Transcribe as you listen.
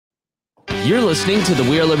You're listening to the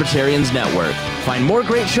We Are Libertarians Network. Find more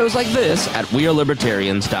great shows like this at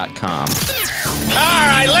wearelibertarians.com. All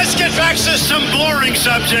right, let's get back to some boring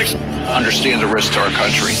subjects. Understand the risk to our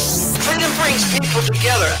country. Freedom brings people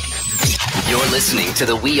together. You're listening to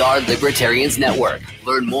the We Are Libertarians Network.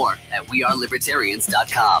 Learn more at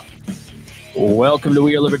wearelibertarians.com. Welcome to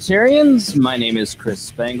We Are Libertarians. My name is Chris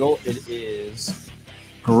Spangle. It is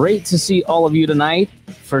great to see all of you tonight.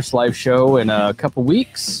 First live show in a couple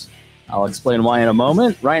weeks. I'll explain why in a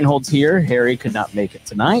moment. Rhinehold's here. Harry could not make it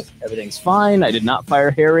tonight. Everything's fine. I did not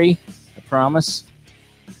fire Harry. I promise.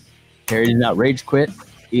 Harry did not rage quit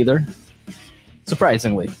either.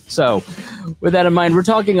 Surprisingly. So, with that in mind, we're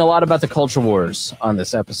talking a lot about the culture wars on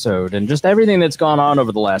this episode and just everything that's gone on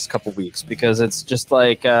over the last couple weeks, because it's just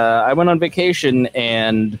like I went on vacation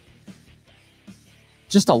and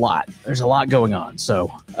just a lot. There's a lot going on.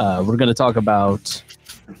 So, we're going to talk about...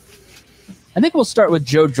 I think we'll start with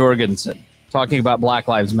Joe Jorgensen talking about Black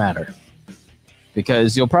Lives Matter,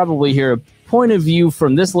 because you'll probably hear a point of view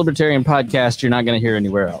from this libertarian podcast you're not going to hear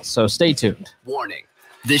anywhere else. So stay tuned. Warning.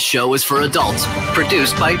 This show is for adults,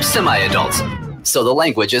 produced by semi-adults. So the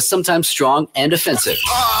language is sometimes strong and offensive.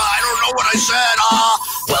 I don't know what I said.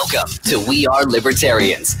 Welcome to We Are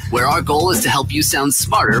Libertarians, where our goal is to help you sound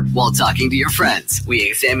smarter while talking to your friends. We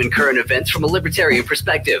examine current events from a libertarian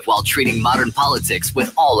perspective while treating modern politics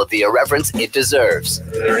with all of the irreverence it deserves.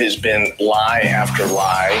 There has been lie after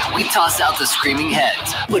lie. We toss out the screaming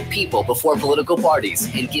heads, put people before political parties,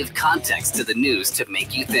 and give context to the news to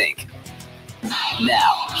make you think.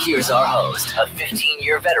 Now, here's our host, a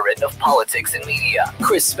 15-year veteran of politics and media,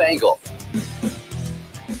 Chris Spangle.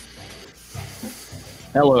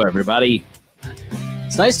 Hello, everybody.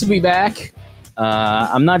 It's nice to be back.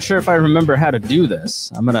 I'm not sure if I remember how to do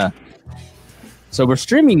this. So we're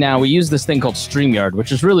streaming now. We use this thing called StreamYard,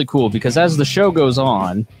 which is really cool because as the show goes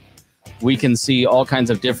on, we can see all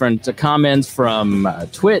kinds of different comments from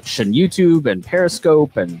Twitch and YouTube and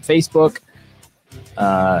Periscope and Facebook.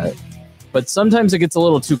 But sometimes it gets a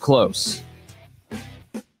little too close.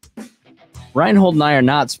 Rhinehold and I are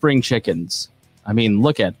not spring chickens. I mean,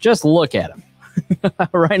 just look at him.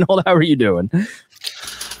 Rhinehold, how are you doing?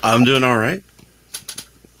 I'm doing all right.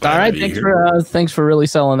 All right, thanks for really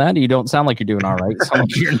selling that. You don't sound like you're doing all right.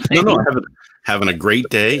 No, having a great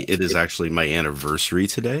day. It is actually my anniversary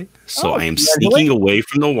today, so I am sneaking away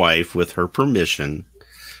from the wife with her permission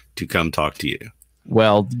to come talk to you.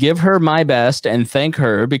 Well, give her my best and thank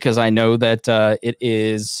her, because I know that it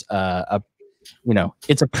is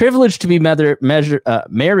it's a privilege to be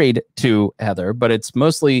married to Heather, but it's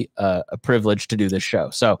mostly a privilege to do this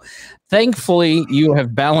show. So thankfully, you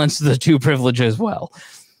have balanced the two privileges well.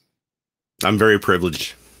 I'm very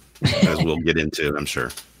privileged, as we'll get into, I'm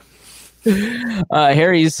sure.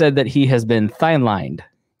 Harry said that he has been thine-lined.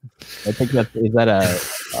 I think is that a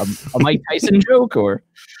Mike Tyson joke, or?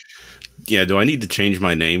 Yeah, do I need to change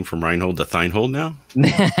my name from Rhinehold to Thinehold now?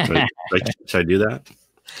 Should I do that?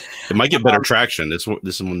 It might get better traction. This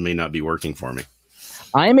one may not be working for me.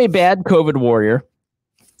 I am a bad COVID warrior.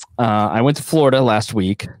 I went to Florida last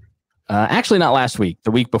week. Actually, not last week.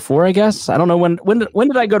 The week before, I guess. I don't know when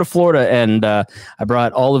did I go to Florida, and I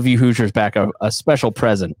brought all of you Hoosiers back a special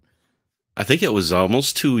present. I think it was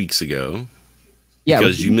almost 2 weeks ago. Yeah,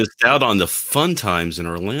 because you missed out on the fun times in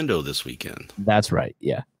Orlando this weekend. That's right.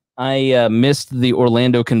 Yeah. I missed the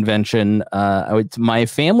Orlando convention. My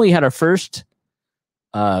family had our first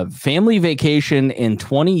family vacation in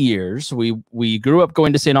 20 years. We grew up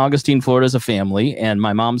going to St. Augustine, Florida as a family, and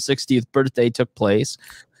my mom's 60th birthday took place.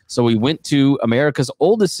 So we went to America's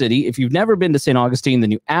oldest city. If you've never been to St. Augustine,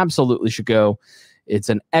 then you absolutely should go. It's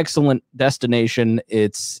an excellent destination.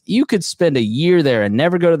 You could spend a year there and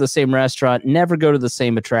never go to the same restaurant, never go to the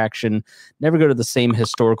same attraction, never go to the same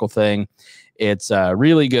historical thing. It's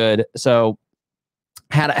really good. So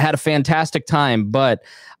had a fantastic time, but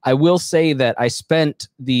I will say that I spent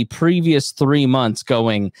the previous 3 months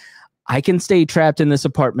going, I can stay trapped in this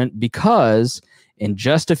apartment because in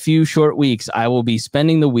just a few short weeks, I will be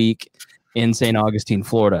spending the week in St. Augustine,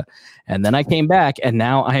 Florida. And then I came back, and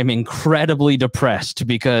now I am incredibly depressed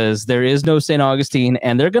because there is no St. Augustine,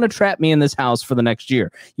 and they're going to trap me in this house for the next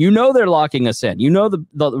year. You know they're locking us in. You know the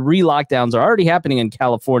re-lockdowns are already happening in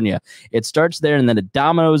California. It starts there, and then it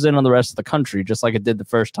dominoes in on the rest of the country, just like it did the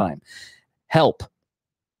first time. Help.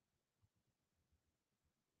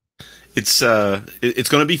 It's going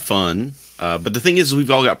to be fun. But the thing is,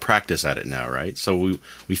 we've all got practice at it now, right? So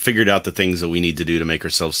we figured out the things that we need to do to make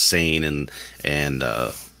ourselves sane and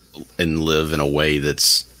live in a way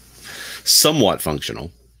that's somewhat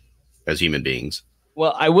functional as human beings.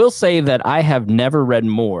 Well, I will say that I have never read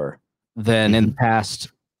more than in the past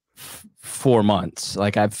 4 months.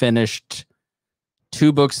 Like I've finished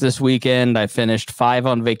 2 books this weekend. I finished 5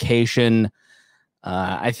 on vacation.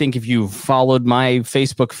 I think if you followed my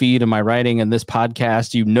Facebook feed and my writing and this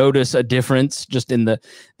podcast, you notice a difference just in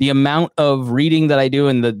the amount of reading that I do,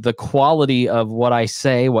 and the quality of what I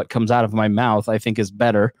say, what comes out of my mouth, I think is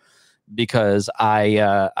better because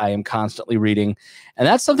I am constantly reading. And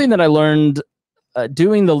that's something that I learned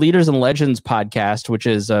doing the Leaders and Legends podcast, which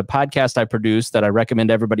is a podcast I produce that I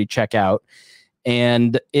recommend everybody check out.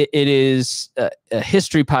 And it is a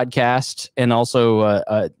history podcast and also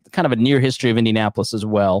kind of a near history of Indianapolis as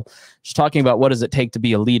well. Just talking about what does it take to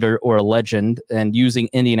be a leader or a legend, and using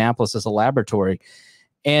Indianapolis as a laboratory.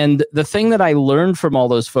 And the thing that I learned from all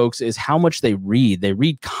those folks is how much they read. They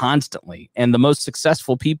read constantly. And the most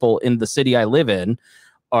successful people in the city I live in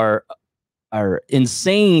are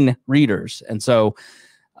insane readers. And so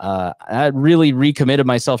I really recommitted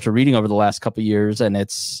myself to reading over the last couple of years. And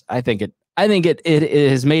I think it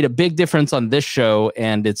has made a big difference on this show,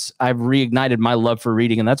 and I've reignited my love for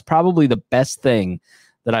reading, and that's probably the best thing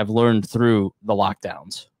that I've learned through the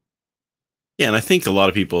lockdowns. Yeah, and I think a lot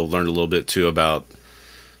of people learned a little bit too about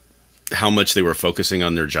how much they were focusing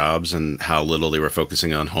on their jobs and how little they were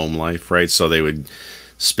focusing on home life, right? So they would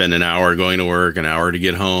spend an hour going to work, an hour to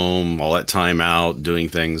get home, all that time out doing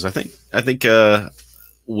things. I think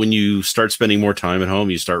when you start spending more time at home,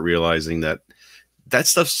 you start realizing that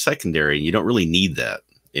stuff's secondary. You don't really need that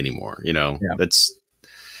anymore. You know, yeah.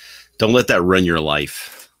 Don't let that run your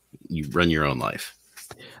life. You run your own life.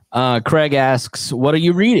 Craig asks, what are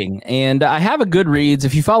you reading? And I have a Goodreads.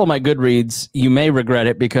 If you follow my Goodreads, you may regret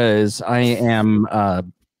it because I am,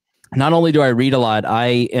 not only do I read a lot,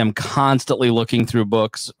 I am constantly looking through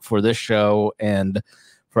books for this show and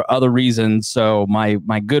for other reasons. So my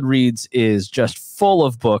Goodreads is just full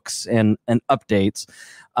of books and updates.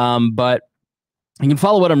 But you can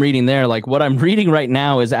follow what I'm reading there. Like what I'm reading right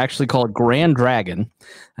now is actually called Grand Dragon.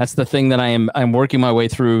 That's the thing that I'm working my way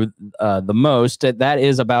through the most. That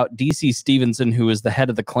is about D.C. Stevenson, who is the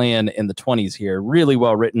head of the Klan in the 1920s here. Really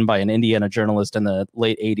well written by an Indiana journalist in the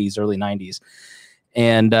late 80s, early 90s.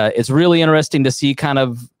 And it's really interesting to see kind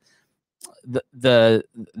of the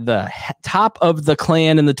top of the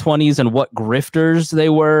Klan in the 1920s and what grifters they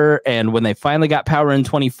were. And when they finally got power in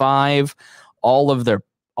 1925, all of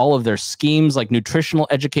their schemes, like nutritional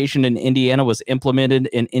education in Indiana, was implemented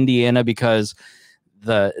in Indiana because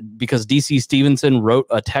D.C. Stevenson wrote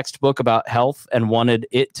a textbook about health and wanted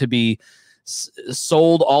it to be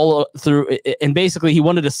sold all through. And basically, he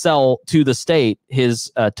wanted to sell to the state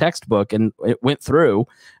his textbook, and it went through.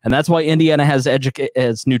 And that's why Indiana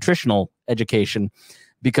has nutritional education,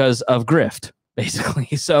 because of grift,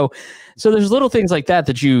 basically. So there's little things like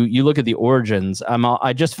that you look at the origins.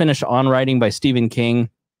 I just finished On Writing by Stephen King.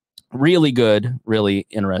 Really good, really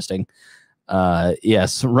interesting.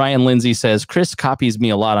 Yes, Ryan Lindsay says, Chris copies me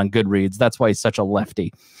a lot on Goodreads. That's why he's such a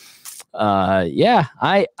lefty. Yeah,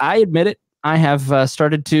 I admit it. I have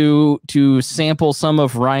started to sample some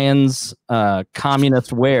of Ryan's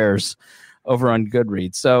communist wares over on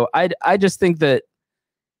Goodreads. So I just think that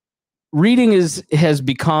reading has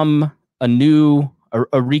become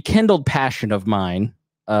a rekindled passion of mine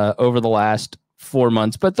over the last 4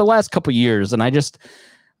 months, but the last couple years. And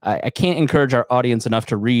I can't encourage our audience enough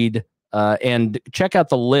to read and check out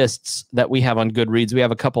the lists that we have on Goodreads. We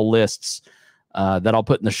have a couple lists that I'll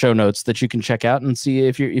put in the show notes that you can check out and see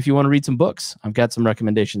if you want to read some books. I've got some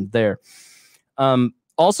recommendations there.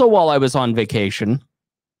 Also, while I was on vacation,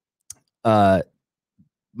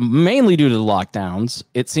 mainly due to the lockdowns,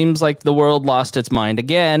 it seems like the world lost its mind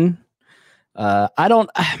again.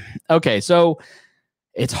 Okay, so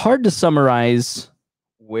it's hard to summarize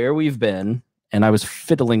where we've been. And I was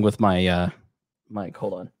fiddling with my mic.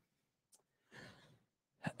 Hold on.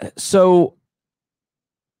 So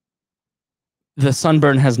the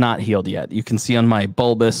sunburn has not healed yet. You can see on my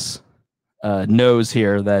bulbous nose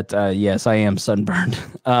here that, yes, I am sunburned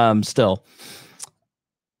still.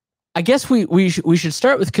 I guess we should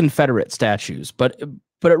start with Confederate statues, but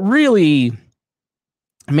it really,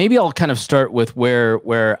 maybe I'll kind of start with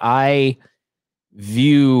where I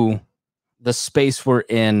view the space we're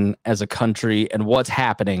in as a country and what's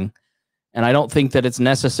happening. And I don't think that it's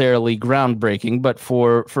necessarily groundbreaking, but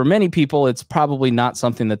for many people, it's probably not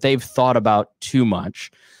something that they've thought about too much.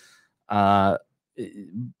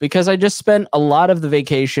 Because I just spent a lot of the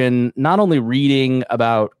vacation not only reading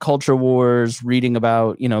about culture wars, reading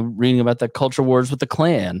about the culture wars with the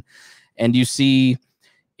Klan. And you see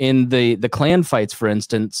in the Klan fights, for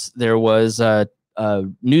instance, there was a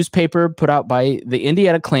newspaper put out by the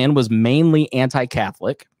Indiana Klan was mainly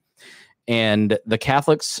anti-Catholic, And the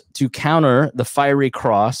Catholics, to counter the Fiery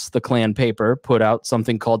Cross, the Klan paper, put out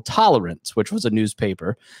something called Tolerance, which was a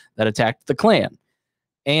newspaper that attacked the Klan.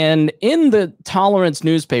 And in the Tolerance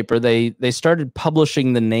newspaper, they started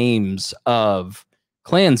publishing the names of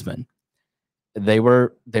Klansmen. They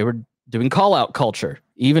were doing call-out culture,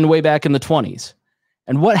 even way back in the 1920s.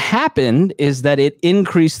 And what happened is that it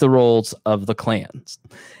increased the roles of the clans.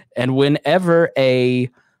 And whenever a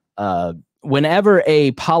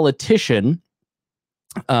politician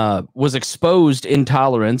was exposed in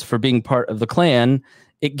Tolerance for being part of the Klan,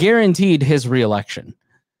 it guaranteed his reelection.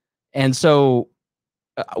 And so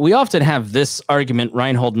we often have this argument,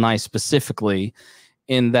 Rhinehold and I specifically,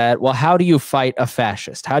 in that, well, how do you fight a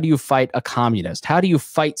fascist? How do you fight a communist? How do you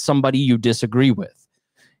fight somebody you disagree with?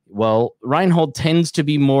 Well, Rhinehold tends to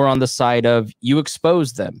be more on the side of you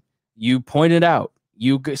expose them, you point it out,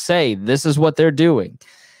 you say this is what they're doing.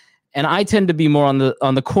 And I tend to be more on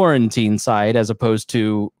the quarantine side, as opposed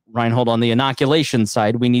to Rhinehold on the inoculation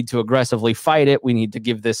side. We need to aggressively fight it. We need to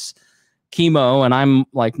give this chemo. And I'm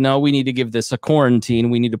like, no, we need to give this a quarantine.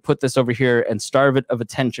 We need to put this over here and starve it of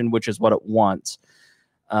attention, which is what it wants.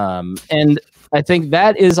 And I think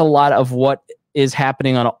that is a lot of what is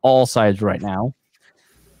happening on all sides right now.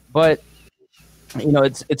 But you know,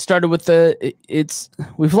 it started with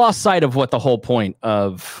we've lost sight of what the whole point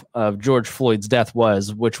of George Floyd's death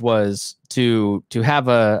was, which was to have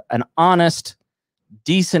an honest,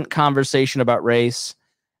 decent conversation about race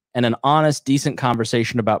and an honest, decent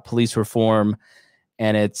conversation about police reform.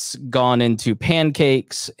 And it's gone into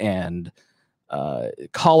pancakes and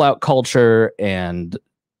call out culture and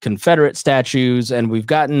Confederate statues. And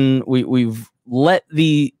we've let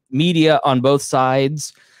the media on both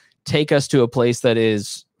sides take us to a place that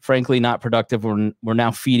is frankly not productive. We're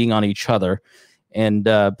now feeding on each other and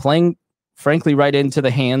playing frankly right into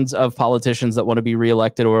the hands of politicians that want to be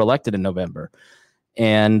reelected or elected in November.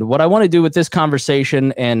 And what I want to do with this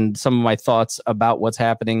conversation and some of my thoughts about what's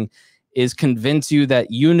happening is convince you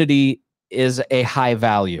that unity is a high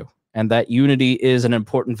value, and that unity is an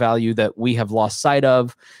important value that we have lost sight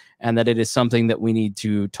of, and that it is something that we need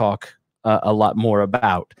to talk a lot more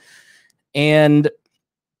about. And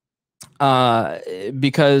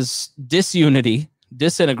because disunity,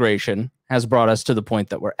 disintegration has brought us to the point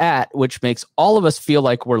that we're at, which makes all of us feel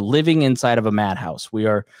like we're living inside of a madhouse. We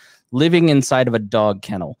are living inside of a dog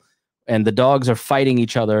kennel, and the dogs are fighting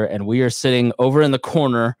each other, and we are sitting over in the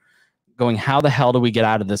corner going, how the hell do we get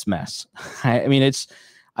out of this mess? I mean,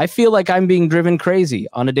 I feel like I'm being driven crazy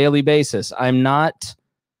on a daily basis. I'm not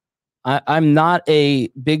a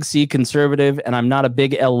big C conservative, and I'm not a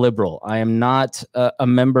big L liberal. I am not a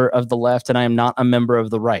member of the left, and I am not a member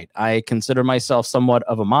of the right. I consider myself somewhat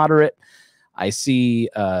of a moderate. I see,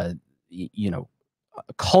 you know,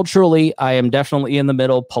 culturally, I am definitely in the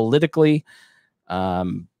middle. Politically,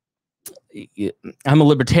 I'm a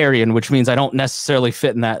libertarian, which means I don't necessarily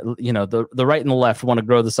fit in that. You know, the right and the left want to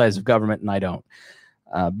grow the size of government, and I don't,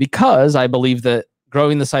 because I believe that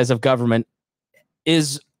growing the size of government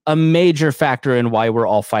is a major factor in why we're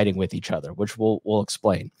all fighting with each other, which we'll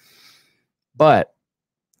explain. But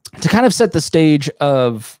to kind of set the stage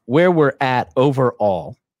of where we're at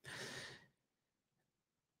overall,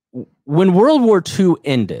 when World War II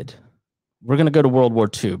ended, we're going to go to World War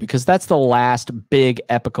II because that's the last big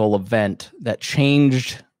epical event that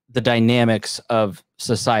changed the dynamics of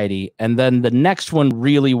society. And then the next one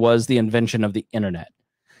really was the invention of the internet.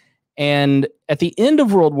 And at the end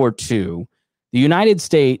of World War II, the United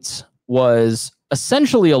States was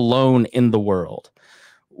essentially alone in the world.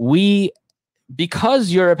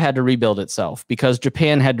 Because Europe had to rebuild itself, because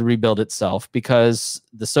Japan had to rebuild itself, because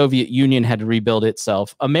the Soviet Union had to rebuild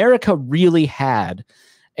itself, America really had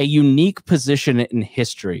a unique position in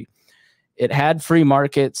history. It had free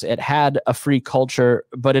markets, it had a free culture,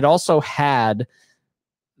 but it also had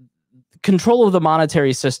control of the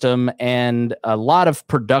monetary system and a lot of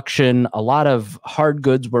production, a lot of hard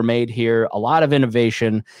goods were made here, a lot of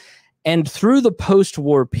innovation. And through the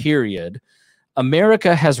post-war period,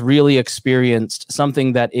 America has really experienced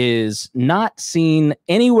something that is not seen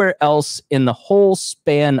anywhere else in the whole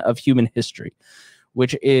span of human history,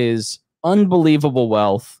 which is unbelievable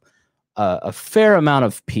wealth, a fair amount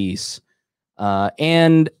of peace,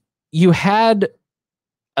 and you had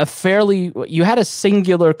a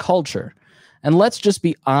singular culture. And let's just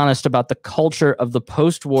be honest about the culture of the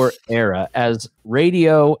post-war era as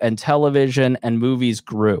radio and television and movies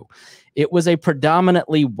grew. It was a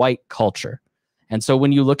predominantly white culture. And so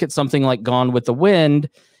when you look at something like Gone with the Wind,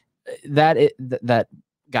 that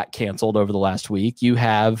got canceled over the last week, you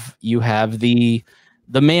have the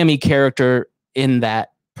Mammy character in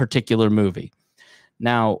that particular movie.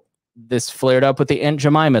 Now, this flared up with the Aunt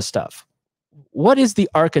Jemima stuff. What is the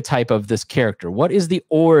archetype of this character? What is the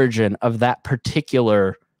origin of that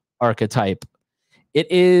particular archetype? It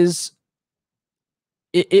is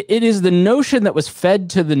the notion that was fed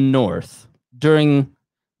to the North during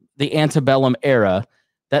the antebellum era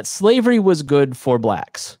that slavery was good for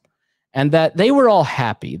blacks and that they were all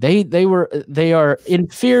happy. They are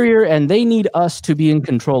inferior and they need us to be in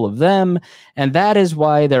control of them. And that is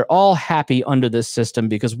why they're all happy under this system,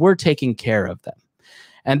 because we're taking care of them.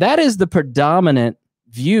 And that is the predominant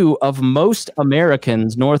view of most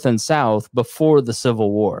Americans, North and South, before the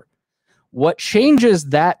Civil War. What changes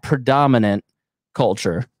that predominant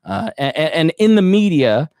culture, and in the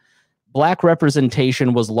media, black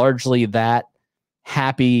representation was largely that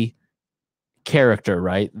happy character,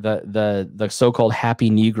 right? The so-called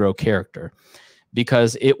happy Negro character,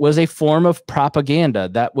 because it was a form of propaganda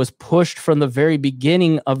that was pushed from the very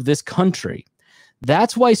beginning of this country.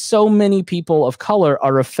 That's why so many people of color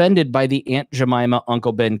are offended by the Aunt Jemima,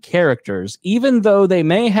 Uncle Ben characters, even though they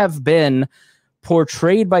may have been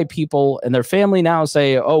portrayed by people and their family now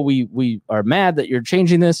say, oh, we are mad that you're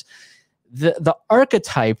changing this. The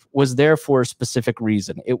archetype was there for a specific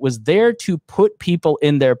reason. It was there to put people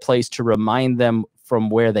in their place, to remind them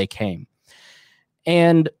from where they came.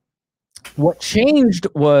 And what changed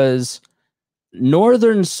was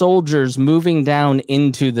Northern soldiers moving down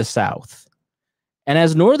into the South. And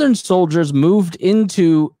as Northern soldiers moved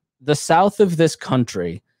into the South of this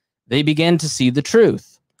country, they began to see the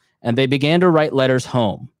truth and they began to write letters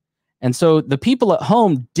home. And so the people at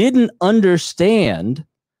home didn't understand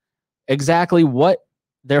exactly what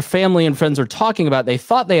their family and friends were talking about. They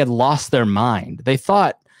thought they had lost their mind. They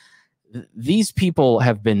thought these people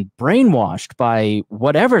have been brainwashed by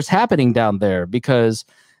whatever's happening down there because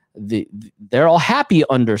they're all happy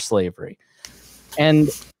under slavery. And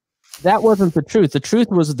that wasn't the truth. The truth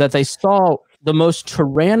was that they saw the most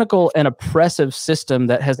tyrannical and oppressive system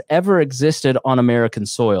that has ever existed on American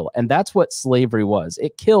soil. And that's what slavery was.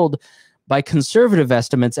 It killed, by conservative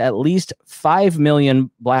estimates, at least 5 million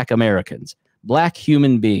black Americans, black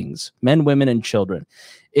human beings, men, women, and children.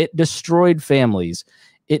 It destroyed families.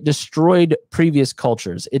 It destroyed previous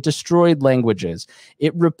cultures. It destroyed languages.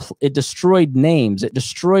 It destroyed names. It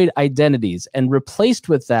destroyed identities. And replaced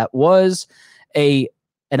with that was an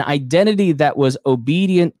identity that was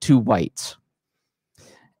obedient to whites.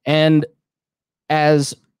 And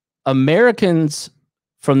as Americans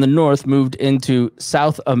from the North moved into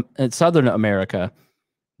Southern America,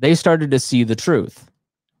 they started to see the truth.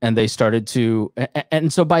 And they started to,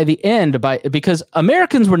 and so by the end, because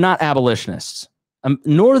Americans were not abolitionists.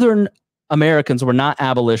 Northern Americans were not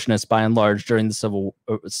abolitionists by and large during the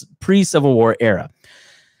pre-Civil War era.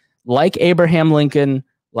 Like Abraham Lincoln,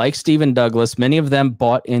 like Stephen Douglas, many of them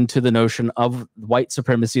bought into the notion of white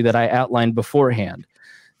supremacy that I outlined beforehand.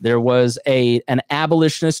 There was an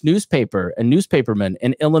abolitionist newspaper, a newspaperman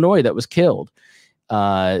in Illinois that was killed.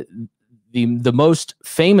 The most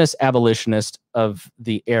famous abolitionist of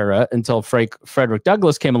the era until Frederick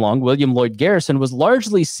Douglass came along, William Lloyd Garrison, was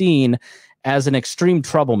largely seen as an extreme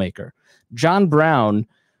troublemaker. John Brown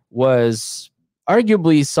was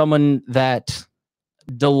arguably someone that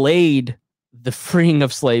delayed the freeing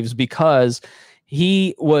of slaves because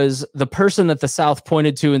he was the person that the South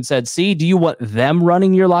pointed to and said, see, do you want them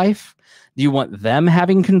running your life? Do you want them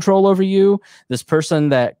having control over you? This person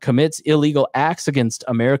that commits illegal acts against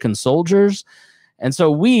American soldiers? And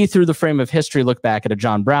so we, through the frame of history, look back at a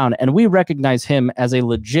John Brown and we recognize him as a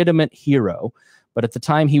legitimate hero. But at the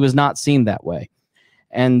time, he was not seen that way.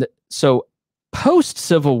 And so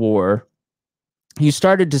post-Civil War, you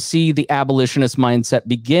started to see the abolitionist mindset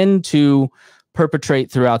begin to perpetrate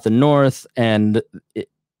throughout the North and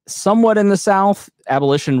somewhat in the South.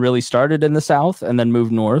 Abolition really started in the South and then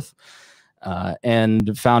moved north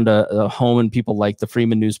and found a home in people like the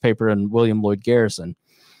Freeman newspaper and William Lloyd Garrison.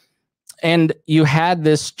 And you had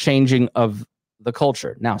this changing of the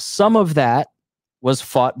culture. Now, some of that was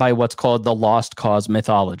fought by what's called the lost cause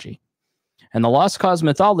mythology. And the lost cause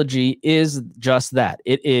mythology is just that.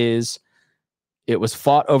 It was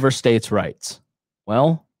fought over states' rights.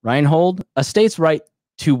 Well, Rhinehold, a state's right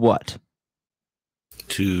to what?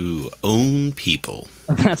 To own people.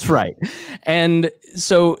 That's right. And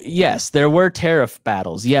so, yes, there were tariff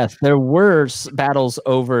battles. Yes, there were battles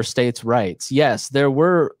over states' rights. Yes, there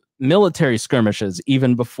were military skirmishes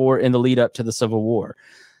even before, in the lead up to the Civil War.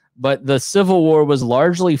 But the Civil War was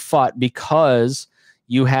largely fought because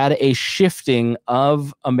you had a shifting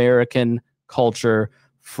of American culture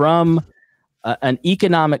from an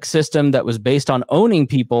economic system that was based on owning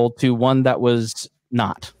people to one that was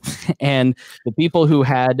not. And the people who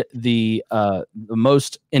had the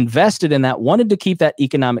most invested in that wanted to keep that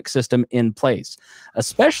economic system in place,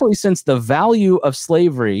 especially since the value of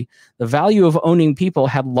slavery, the value of owning people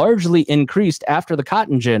had largely increased after the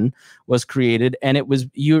cotton gin was created. And it was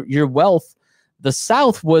your wealth. The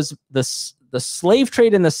South was the slave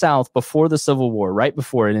trade in the South before the Civil War, right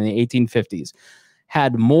before it in the 1850s,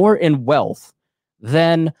 had more in wealth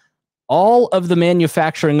than all of the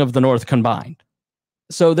manufacturing of the North combined.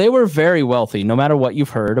 So they were very wealthy, no matter what you've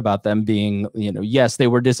heard about them being, yes, they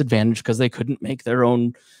were disadvantaged because they couldn't make their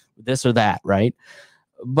own this or that, right?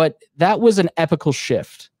 But that was an epical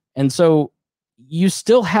shift. And so you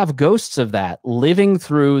still have ghosts of that living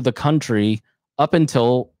through the country up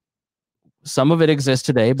until some of it exists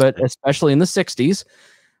today, but especially in the 60s,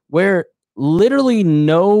 where literally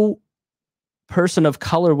no person of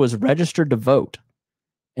color was registered to vote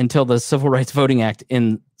until the Civil Rights Voting Act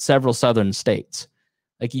in several southern states.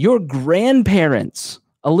 Like your grandparents,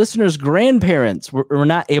 a listener's grandparents were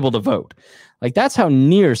not able to vote. Like that's how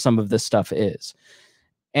near some of this stuff is.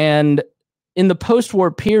 And in the post-war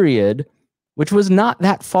period, which was not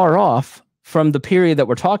that far off from the period that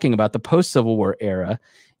we're talking about, the post-Civil War era,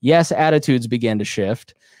 yes, attitudes began to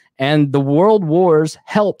shift. And the world wars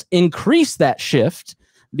helped increase that shift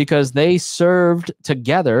because they served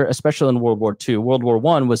together, especially in World War II. World War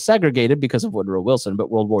I was segregated because of Woodrow Wilson, but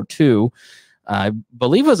World War II, I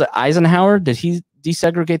believe, was it Eisenhower? Did he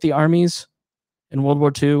desegregate the armies in World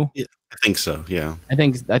War II? Yeah, I think so. Yeah, I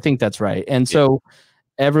think that's right. And so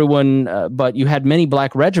everyone, but you had many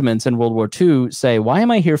black regiments in World War II say, "Why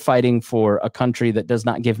am I here fighting for a country that does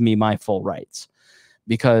not give me my full rights?"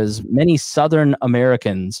 Because many Southern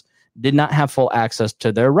Americans did not have full access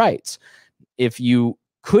to their rights. If you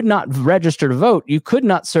could not register to vote, you could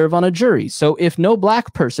not serve on a jury. So if no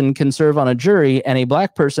black person can serve on a jury and a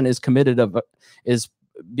black person is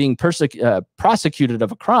being prosecuted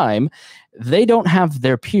of a crime, they don't have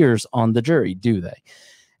their peers on the jury, do they?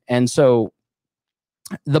 And so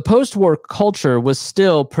the post-war culture was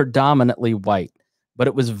still predominantly white, but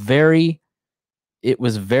it was very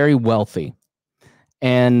wealthy.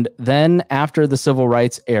 And then after the civil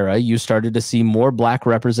rights era, you started to see more black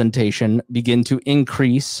representation begin to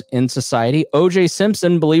increase in society. O.J.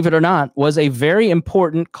 Simpson, believe it or not, was a very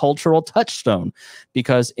important cultural touchstone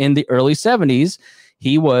because in the early 70s,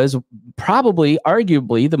 he was probably,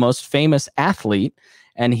 arguably, the most famous athlete,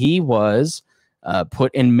 and he was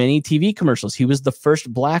put in many TV commercials. He was the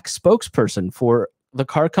first black spokesperson for the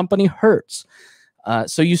car company Hertz.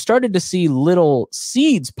 So you started to see little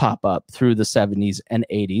seeds pop up through the 70s and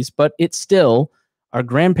 80s, but it's still, our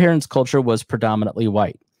grandparents' culture was predominantly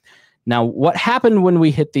white. Now, what happened when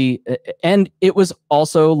we hit and it was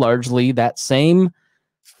also largely that same,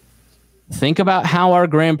 think about how where our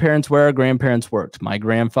grandparents worked. My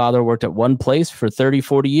grandfather worked at one place for 30,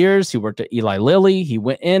 40 years. He worked at Eli Lilly. He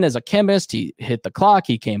went in as a chemist. He hit the clock.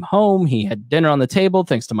 He came home. He had dinner on the table,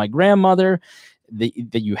 thanks to my grandmother.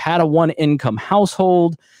 That you had a one-income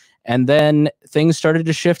household, and then things started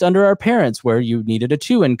to shift under our parents where you needed a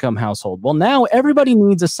two-income household. Well, now everybody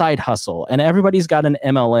needs a side hustle, and everybody's got an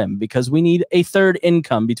MLM because we need a third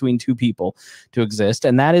income between two people to exist,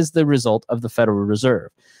 and that is the result of the Federal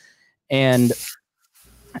Reserve. And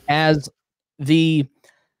as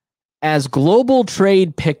global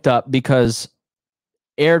trade picked up because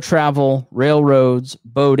air travel, railroads,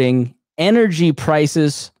 boating, energy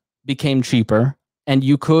prices became cheaper, and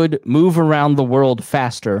you could move around the world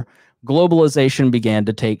faster, globalization began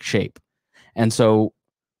to take shape. And so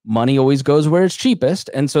money always goes where it's cheapest.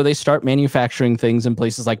 And so they start manufacturing things in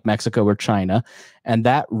places like Mexico or China. And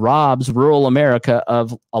that robs rural America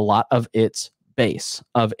of a lot of its base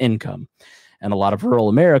of income. And a lot of rural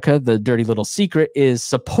America, the dirty little secret, is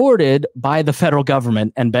supported by the federal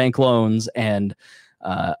government and bank loans and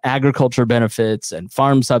agriculture benefits and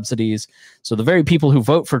farm subsidies. So the very people who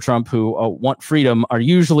vote for Trump who want freedom are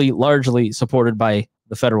usually largely supported by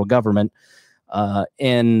the federal government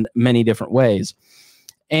in many different ways.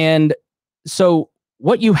 And so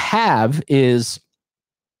what you have is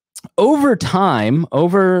over time,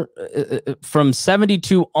 from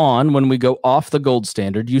 72 on, when we go off the gold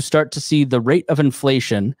standard, you start to see the rate of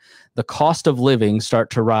inflation, the cost of living start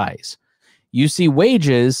to rise. You see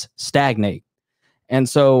wages stagnate. And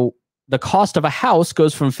so the cost of a house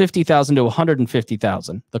goes from $50,000 to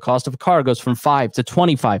 $150,000. The cost of a car goes from $5,000 to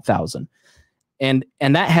 $25,000. And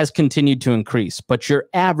that has continued to increase, but your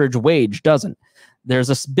average wage doesn't. There's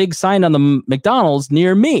a big sign on the McDonald's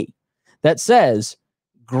near me that says,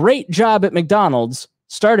 "Great job at McDonald's,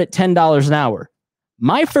 start at $10 an hour."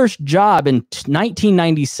 My first job in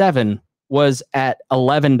 1997 was at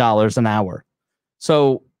 $11 an hour.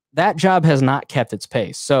 So that job has not kept its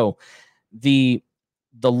pace. So the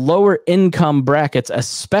lower income brackets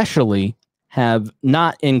especially have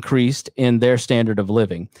not increased in their standard of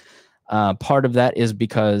living. Part of that is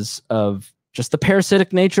because of just the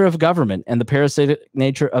parasitic nature of government and the parasitic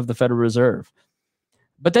nature of the Federal Reserve.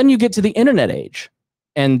 But then you get to the internet age,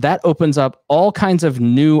 and that opens up all kinds of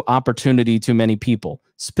new opportunity to many people,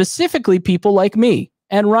 specifically people like me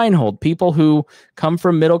and Rhinehold, people who come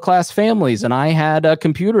from middle-class families. And I had a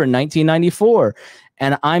computer in 1994,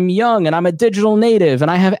 and I'm young, and I'm a digital native,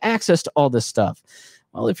 and I have access to all this stuff.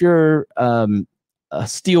 Well, if you're a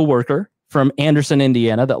steel worker from Anderson,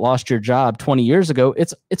 Indiana, that lost your job 20 years ago,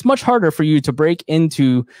 it's much harder for you to break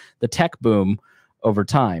into the tech boom over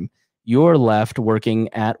time. You're left working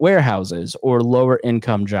at warehouses or lower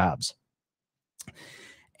income jobs.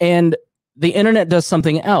 And the internet does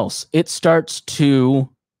something else. It starts to,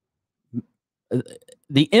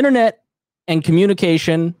 the internet and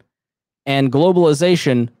communication and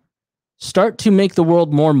globalization start to make the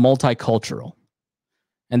world more multicultural.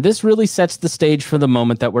 And this really sets the stage for the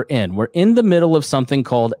moment that we're in. We're in the middle of something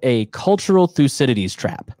called a cultural Thucydides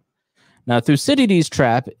trap. Now, Thucydides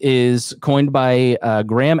trap is coined by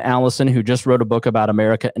Graham Allison, who just wrote a book about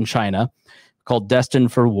America and China called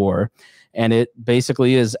Destined for War. And it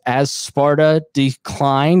basically is, as Sparta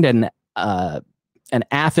declined and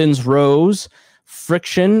Athens rose,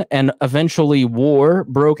 friction and eventually war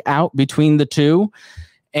broke out between the two.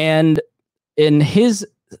 And in his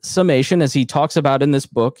summation, as he talks about in this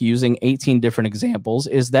book, using 18 different examples,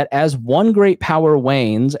 is that as one great power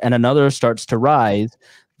wanes and another starts to rise,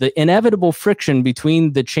 the inevitable friction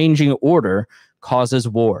between the changing order causes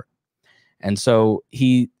war. And so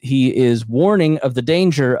he is warning of the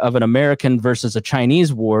danger of an American versus a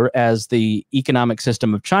Chinese war as the economic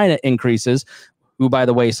system of China increases, who, by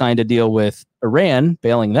the way, signed a deal with Iran,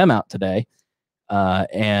 bailing them out today,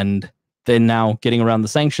 and then now getting around the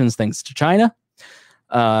sanctions thanks to China.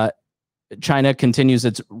 China continues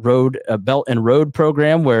its Belt and Road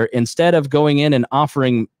program, where instead of going in and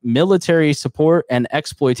offering military support and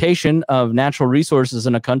exploitation of natural resources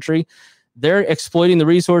in a country, they're exploiting the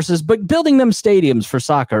resources, but building them stadiums for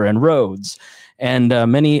soccer and roads and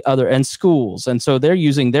many other, and schools. And so they're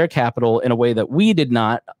using their capital in a way that we did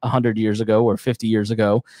not 100 years ago or 50 years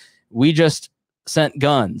ago. We just sent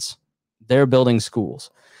guns. They're building schools.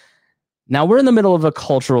 Now we're in the middle of a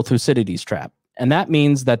cultural Thucydides trap. And that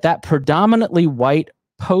means that predominantly white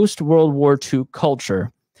post-World War II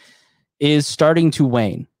culture is starting to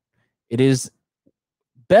wane. It is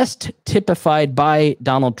best typified by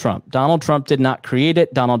Donald Trump. Donald Trump did not create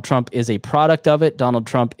it. Donald Trump is a product of it. Donald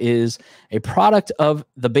Trump is a product of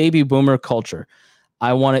the baby boomer culture.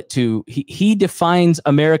 He defines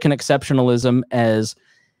American exceptionalism as,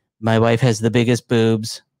 my wife has the biggest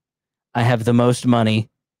boobs. I have the most money.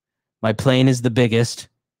 My plane is the biggest.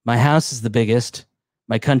 My house is the biggest.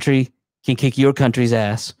 My country can kick your country's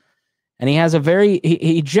ass. And he has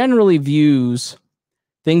he generally views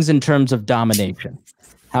things in terms of domination.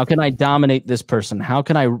 How can I dominate this person? How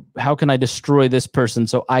can I destroy this person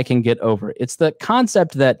so I can get over it? It's the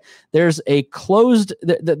concept that there's a closed,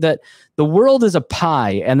 that the world is a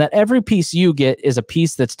pie, and that every piece you get is a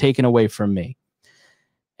piece that's taken away from me.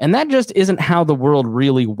 And that just isn't how the world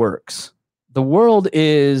really works. The world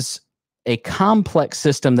is a complex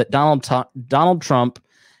system that Donald Trump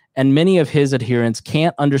and many of his adherents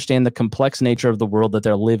can't understand the complex nature of the world that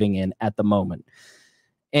they're living in at the moment.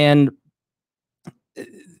 And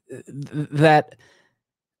that,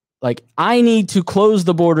 like, I need to close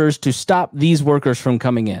the borders to stop these workers from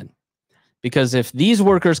coming in, because if these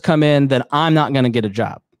workers come in, then I'm not going to get a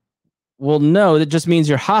job. Well, no, that just means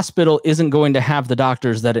your hospital isn't going to have the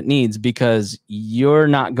doctors that it needs, because you're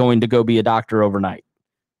not going to go be a doctor overnight,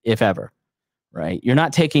 if ever, right? You're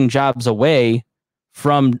not taking jobs away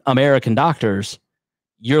from American doctors.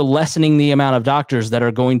 You're lessening the amount of doctors that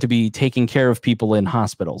are going to be taking care of people in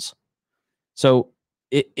hospitals. So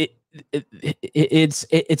it's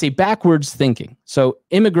a backwards thinking. So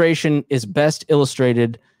immigration is best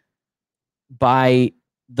illustrated by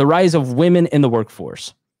the rise of women in the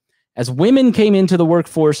workforce. As women came into the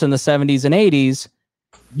workforce in the 70s and 80s,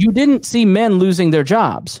 you didn't see men losing their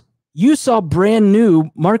jobs. You saw brand new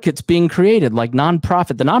markets being created, like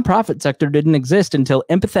nonprofit. The nonprofit sector didn't exist until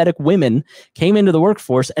empathetic women came into the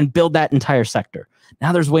workforce and built that entire sector.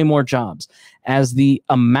 Now there's way more jobs. As the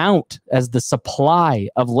supply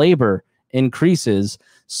of labor increases,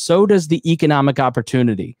 so does the economic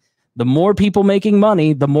opportunity. The more people making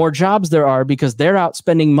money, the more jobs there are, because they're out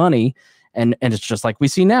spending money. And it's just like we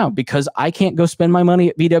see now, because I can't go spend my money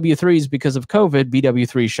at BW3s because of COVID,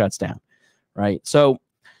 BW3 shuts down, right? So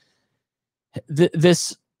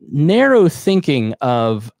this narrow thinking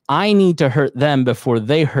of I need to hurt them before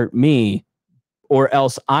they hurt me, or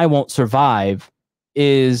else I won't survive,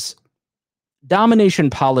 is domination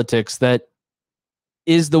politics that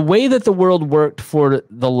is the way that the world worked for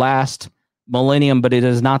the last millennium, but it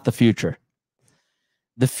is not the future.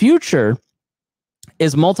 The future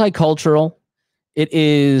is multicultural. It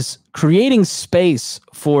is creating space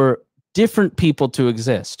for different people to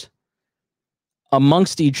exist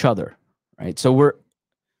amongst each other, right? So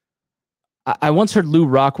I once heard Lou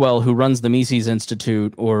Rockwell, who runs the Mises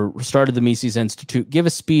Institute or started the Mises Institute, give a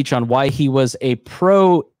speech on why he was a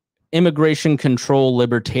pro-immigration control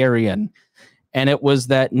libertarian. And it was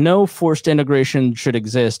that no forced integration should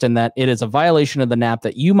exist and that it is a violation of the NAP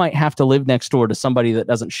that you might have to live next door to somebody that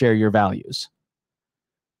doesn't share your values.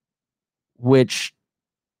 Which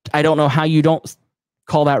I don't know how you don't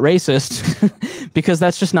call that racist because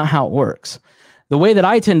that's just not how it works. The way that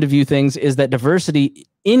I tend to view things is that diversity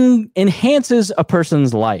enhances a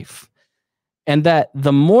person's life, and that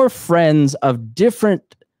the more friends of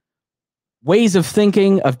different ways of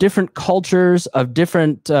thinking, of different cultures, of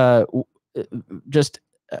different,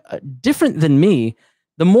 different than me,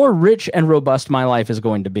 the more rich and robust my life is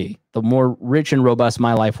going to be. The more rich and robust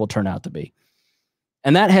my life will turn out to be.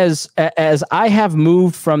 And that has, as I have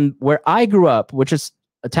moved from where I grew up, which is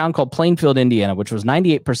a town called Plainfield, Indiana, which was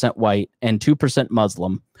 98% white and 2%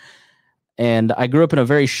 Muslim. And I grew up in a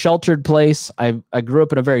very sheltered place. I grew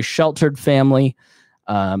up in a very sheltered family.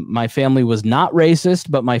 My family was not racist,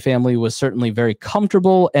 but my family was certainly very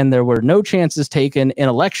comfortable, and there were no chances taken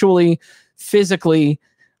intellectually, physically,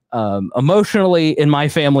 emotionally in my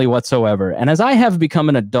family whatsoever. And as I have become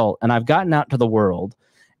an adult and I've gotten out to the world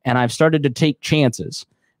and I've started to take chances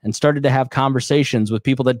and started to have conversations with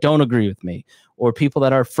people that don't agree with me or people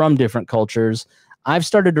that are from different cultures, I've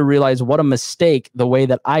started to realize what a mistake the way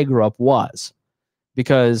that I grew up was,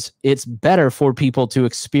 because it's better for people to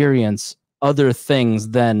experience other things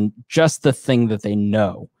than just the thing that they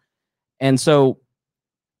know. And so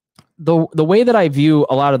the way that I view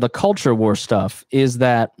a lot of the culture war stuff is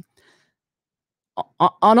that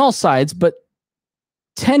on all sides, but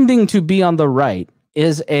tending to be on the right,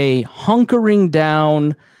 is a hunkering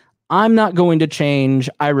down. I'm not going to change.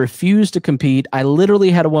 I refuse to compete. I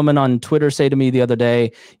literally had a woman on Twitter say to me the other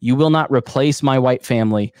day, "You will not replace my white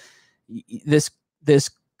family." This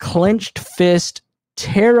clenched fist,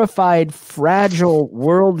 terrified, fragile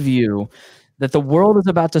worldview that the world is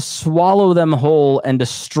about to swallow them whole and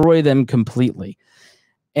destroy them completely.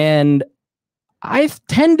 And I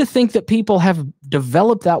tend to think that people have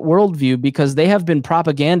developed that worldview because they have been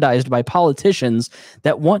propagandized by politicians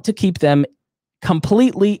that want to keep them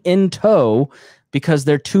completely in tow because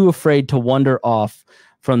they're too afraid to wander off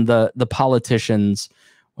from the politicians.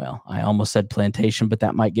 Well, I almost said plantation, but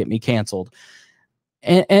that might get me canceled.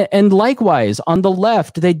 And likewise, on the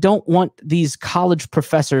left, they don't want these college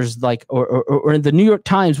professors like, or in the New York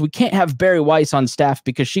Times, we can't have Barry Weiss on staff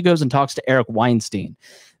because she goes and talks to Eric Weinstein.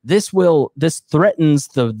 This threatens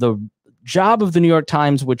the job of the New York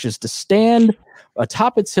Times, which is to stand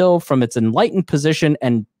atop its hill from its enlightened position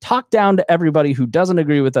and talk down to everybody who doesn't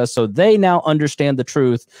agree with us, so they now understand the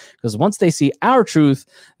truth, because once they see our truth,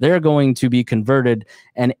 they're going to be converted,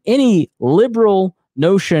 and any liberal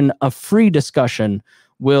notion of free discussion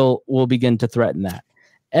will begin to threaten that.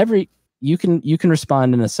 You can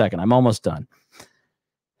respond in a second. I'm almost done.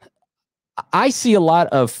 I see a lot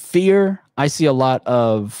of fear. I see a lot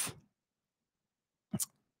of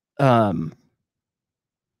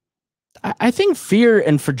I think fear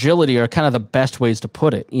and fragility are kind of the best ways to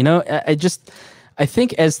put it. You know, I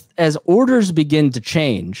think as orders begin to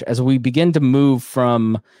change, as we begin to move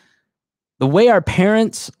from the way our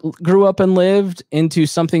parents grew up and lived into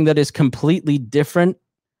something that is completely different,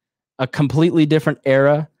 a completely different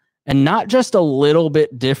era, and not just a little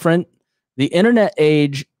bit different. The internet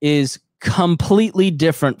age is completely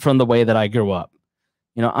different from the way that I grew up.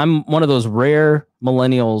 You know, I'm one of those rare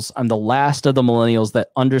millennials. I'm the last of the millennials that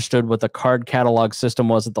understood what the card catalog system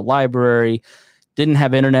was at the library, didn't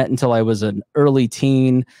have internet until I was an early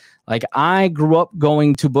teen. Like, I grew up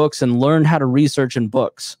going to books and learned how to research in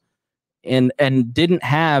books, and didn't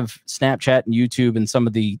have Snapchat and YouTube and some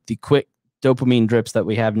of the quick dopamine drips that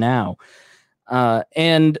we have now.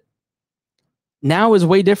 And now is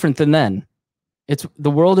way different than then.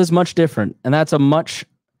 The world is much different, and that's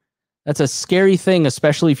a scary thing,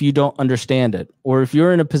 especially if you don't understand it, or if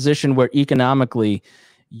you're in a position where economically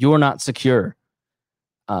you're not secure.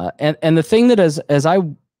 And the thing that as I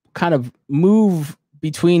kind of move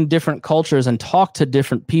between different cultures and talk to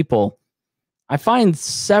different people, I find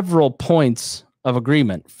several points of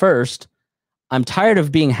agreement. First, I'm tired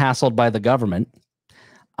of being hassled by the government.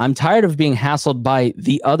 I'm tired of being hassled by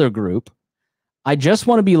the other group. I just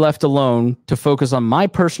want to be left alone to focus on my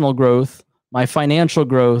personal growth, my financial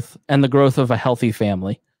growth, and the growth of a healthy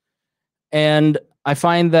family. And I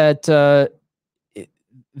find that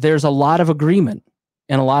there's a lot of agreement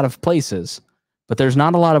in a lot of places, but there's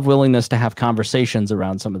not a lot of willingness to have conversations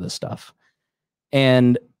around some of this stuff.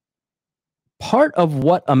 And part of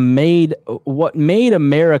what made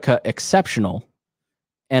America exceptional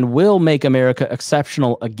and will make America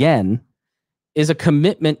exceptional again is a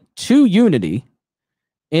commitment to unity,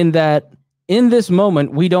 in that in this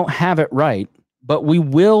moment, we don't have it right, but we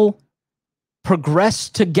will progress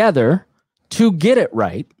together to get it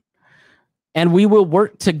right. And we will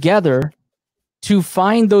work together to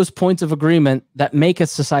find those points of agreement that make a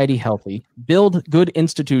society healthy, build good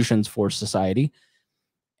institutions for society.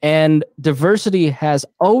 And diversity has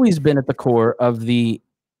always been at the core of the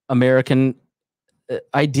American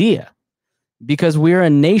idea, because we're a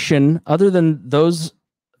nation, other than those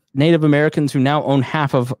Native Americans who now own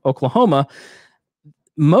half of Oklahoma,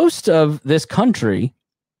 most of this country,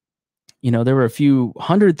 there were a few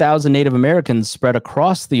 100,000 Native Americans spread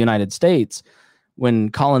across the United States when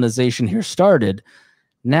colonization here started.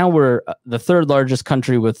 Now we're the third largest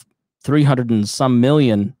country with 300 and some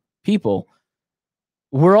million people.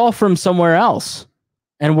 We're all from somewhere else,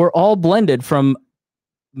 and we're all blended from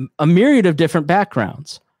a myriad of different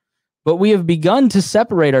backgrounds. But we have begun to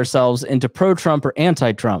separate ourselves into pro-Trump or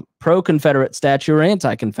anti-Trump, pro-Confederate statue or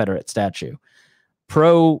anti-Confederate statue,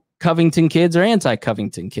 pro-Covington kids or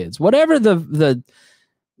anti-Covington kids. Whatever the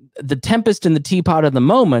tempest in the teapot of the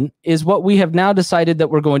moment is what we have now decided that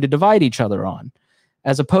we're going to divide each other on,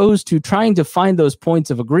 as opposed to trying to find those points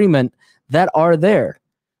of agreement that are there.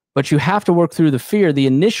 But you have to work through the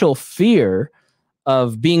initial fear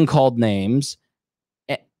of being called names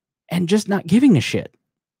and just not giving a shit.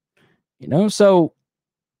 So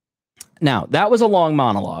now that was a long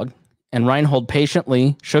monologue, and Rhinehold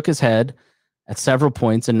patiently shook his head at several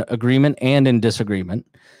points in agreement and in disagreement.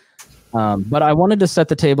 But I wanted to set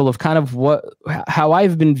the table of kind of how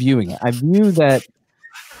I've been viewing it. I view that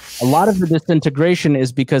a lot of the disintegration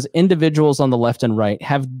is because individuals on the left and right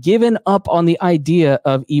have given up on the idea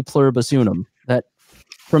of e pluribus unum, that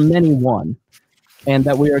from many one, and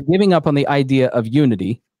that we are giving up on the idea of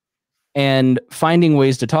unity and finding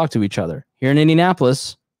ways to talk to each other. Here in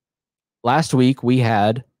Indianapolis, last week we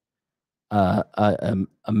had a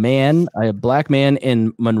black man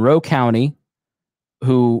in Monroe County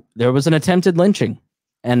who there was an attempted lynching.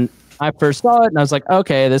 And I first saw it and I was like,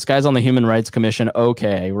 okay, this guy's on the Human Rights Commission.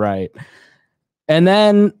 Okay, right. And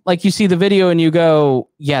then you see the video and you go,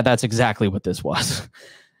 yeah, that's exactly what this was.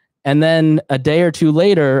 And then a day or two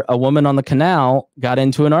later, a woman on the canal got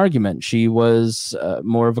into an argument. She was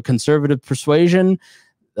more of a conservative persuasion.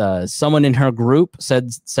 Someone in her group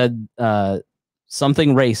said something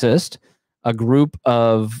racist. A group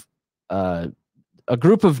of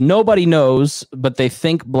nobody knows, but they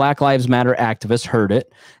think Black Lives Matter activists heard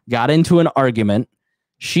it, got into an argument.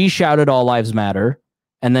 She shouted "All Lives Matter,"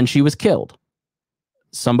 and then she was killed.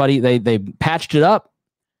 They patched it up.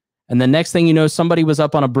 And the next thing you know, somebody was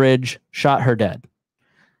up on a bridge, shot her dead.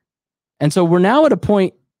 And so we're now at a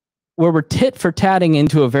point where we're tit for tatting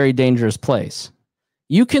into a very dangerous place.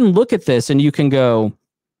 You can look at this and you can go,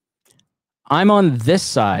 I'm on this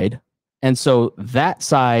side, and so that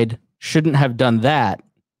side shouldn't have done that.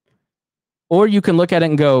 Or you can look at it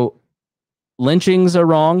and go, lynchings are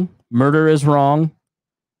wrong, murder is wrong,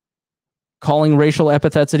 calling racial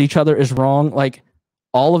epithets at each other is wrong.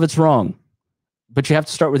 All of it's wrong. But you have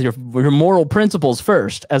to start with your moral principles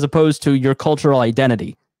first, as opposed to your cultural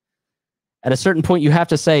identity. At a certain point, you have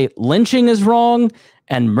to say lynching is wrong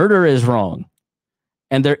and murder is wrong.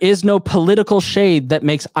 And there is no political shade that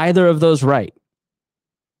makes either of those right.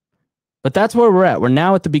 But that's where we're at. We're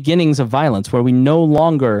now at the beginnings of violence, where we no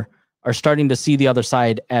longer are starting to see the other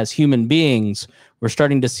side as human beings. We're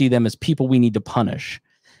starting to see them as people we need to punish.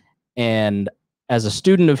 And as a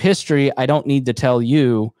student of history, I don't need to tell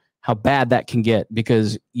you how bad that can get,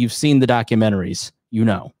 because you've seen the documentaries,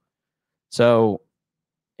 So,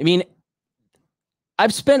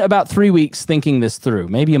 I've spent about 3 weeks thinking this through,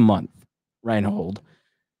 maybe a month, Rhinehold.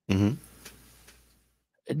 Mm-hmm.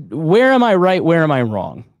 Where am I right? Where am I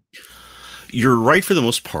wrong? You're right for the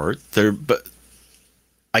most part there, but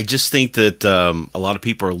I just think that a lot of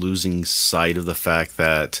people are losing sight of the fact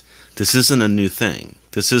that this isn't a new thing.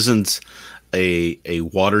 This isn't a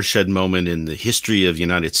watershed moment in the history of the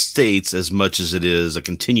United States as much as it is a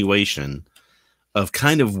continuation of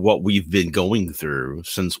kind of what we've been going through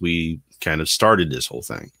since we kind of started this whole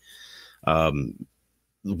thing.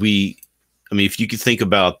 I mean, if you could think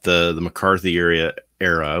about the McCarthy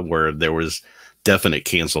era where there was definite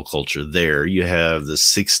cancel culture there, you have the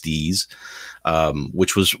 60s,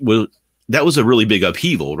 which that was a really big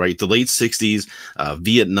upheaval, right? The late 60s,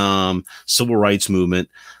 Vietnam, civil rights movement.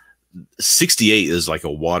 68 is like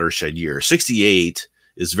a watershed year. 68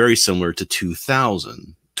 is very similar to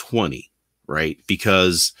 2020, right?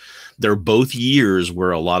 Because they're both years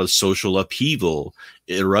where a lot of social upheaval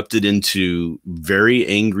erupted into very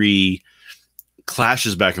angry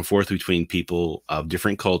clashes back and forth between people of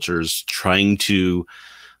different cultures trying to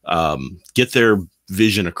get their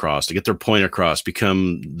vision across, to get their point across,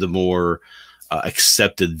 become the more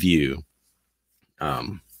accepted view.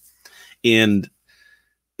 And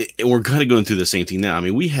we're kind of going through the same thing now. I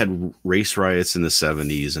mean, we had race riots in the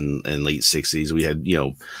 70s and late 60s. We had,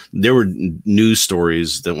 there were news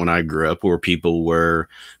stories that when I grew up where people were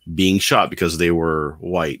being shot because they were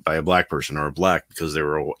white by a black person, or black because they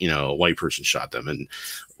were, a white person shot them. And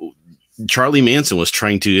Charlie Manson was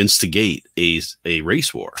trying to instigate a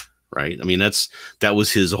race war, right? I mean, that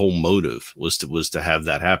was his whole motive, was to have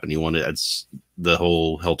that happen. He wanted, that's the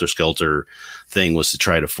whole Helter Skelter thing, was to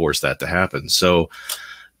try to force that to happen. So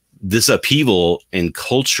this upheaval and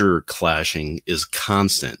culture clashing is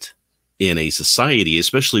constant in a society,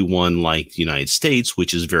 especially one like the United States,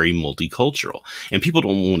 which is very multicultural. And people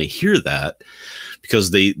don't want to hear that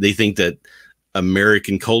because they think that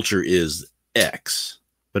American culture is X,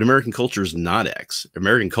 but American culture is not X.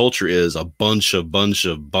 American culture is a bunch of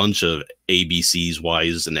ABCs,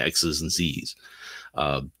 Ys, and X's and Z's.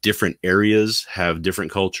 Different areas have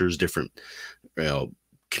different cultures, different,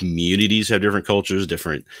 communities have different cultures,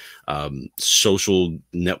 different social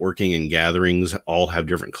networking and gatherings all have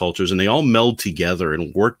different cultures, and they all meld together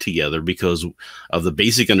and work together because of the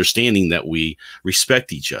basic understanding that we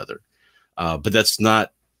respect each other. But that's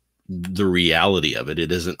not the reality of it.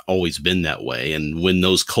 It hasn't always been that way. And when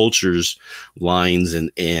those cultures lines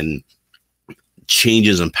and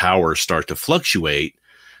changes in power start to fluctuate,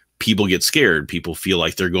 people get scared. People feel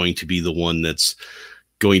like they're going to be the one that's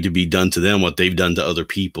going to be done to them what they've done to other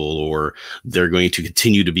people, or they're going to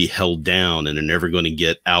continue to be held down and they're never going to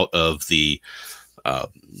get out of the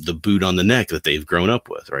boot on the neck that they've grown up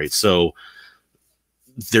with, right? So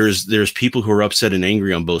there's people who are upset and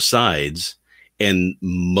angry on both sides, and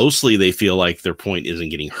mostly they feel like their point isn't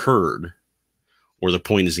getting heard or the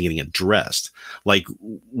point isn't getting addressed. Like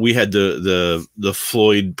we had the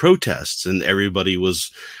Floyd protests and everybody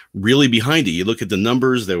was really behind it. You look at the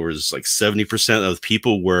numbers, there was like 70% of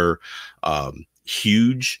people were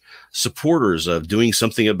huge supporters of doing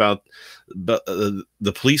something about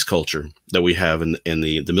the police culture that we have and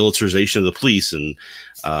the militarization of the police. And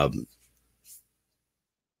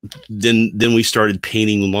then we started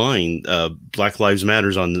painting line Black Lives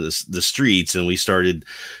Matters on the streets, and we started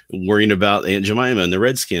worrying about Aunt Jemima and the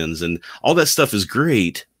Redskins, and all that stuff is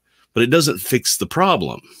great, but it doesn't fix the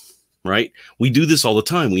problem, right? We do this all the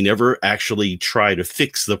time. We never actually try to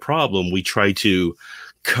fix the problem. We try to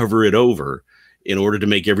cover it over in order to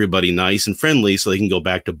make everybody nice and friendly so they can go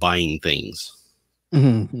back to buying things.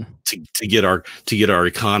 Mm-hmm. to get our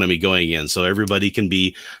economy going again, so everybody can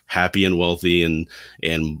be happy and wealthy and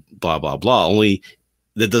blah blah blah. Only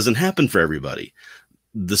that doesn't happen for everybody.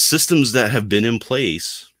 The systems that have been in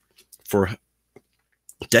place for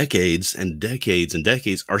decades and decades and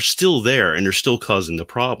decades are still there, and they're still causing the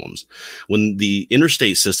problems. When the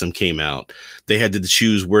interstate system came out, they had to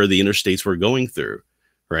choose where the interstates were going through,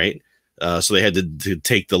 right? So they had to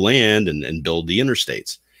take the land and build the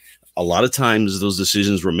interstates. A lot of times those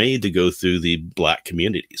decisions were made to go through the Black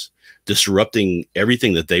communities, disrupting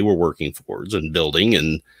everything that they were working towards and building.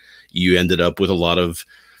 And you ended up with a lot of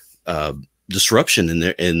disruption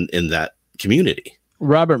in that community.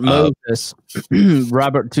 Robert Moses,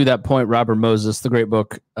 to that point, Robert Moses, the great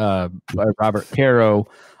book by Robert Caro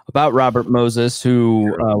about Robert Moses,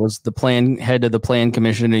 who was the head of the Plan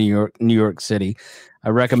Commission in New York City. I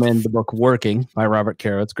recommend the book Working by Robert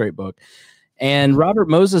Caro. It's a great book. And Robert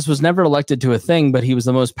Moses was never elected to a thing, but he was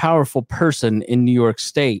the most powerful person in New York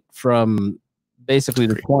State from basically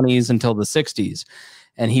the 20s until the 60s.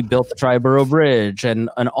 And he built the Triborough Bridge and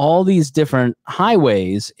all these different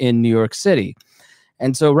highways in New York City.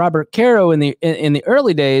 And so Robert Caro in the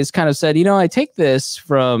early days kind of said, I take this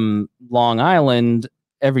from Long Island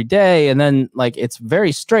every day, and then like it's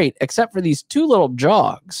very straight, except for these two little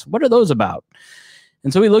jogs. What are those about?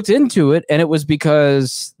 And so we looked into it, and it was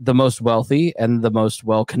because the most wealthy and the most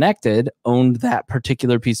well-connected owned that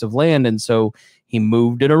particular piece of land. And so he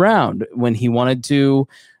moved it around when he wanted to.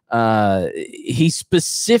 He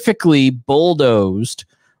specifically bulldozed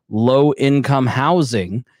low-income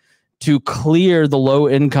housing to clear the low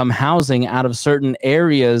income housing out of certain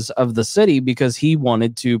areas of the city because he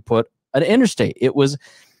wanted to put an interstate. It was,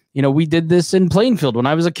 we did this in Plainfield when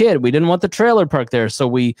I was a kid. We didn't want the trailer park there. So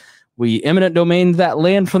we eminent domained that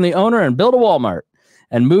land from the owner and built a Walmart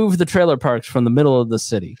and moved the trailer parks from the middle of the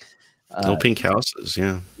city. No pink houses.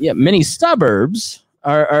 Yeah. Yeah. Many suburbs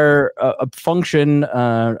are a function.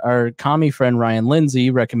 Our commie friend Ryan Lindsay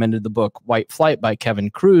recommended the book White Flight by Kevin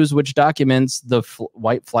Cruz, which documents the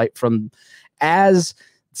white flight from as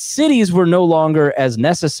cities were no longer as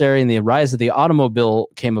necessary and the rise of the automobile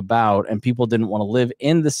came about and people didn't want to live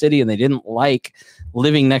in the city and they didn't like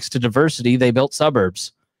living next to diversity. They built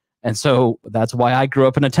suburbs. And so that's why I grew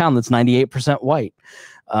up in a town that's 98% white.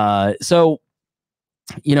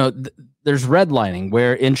 There's redlining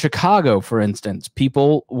where in Chicago, for instance,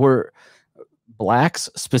 blacks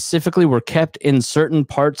specifically were kept in certain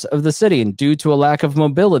parts of the city, and due to a lack of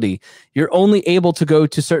mobility, you're only able to go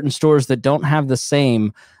to certain stores that don't have the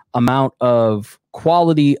same amount of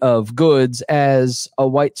quality of goods as a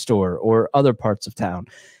white store or other parts of town.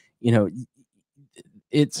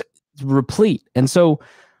 It's replete. And so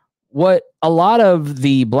what a lot of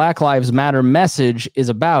the Black Lives Matter message is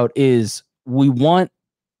about is we want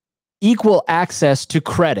equal access to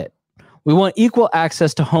credit. We want equal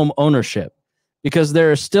access to home ownership because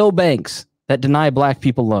there are still banks that deny black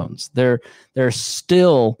people loans. There are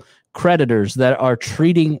still creditors that are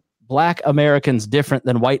treating black Americans different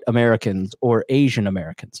than white Americans or Asian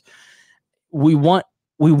Americans. We want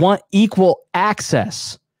equal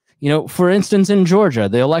access. For instance, in Georgia,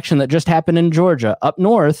 the election that just happened in Georgia, up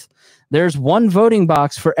north, there's one voting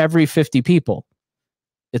box for every 50 people.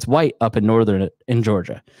 It's white up in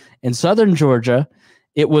Georgia. In southern Georgia,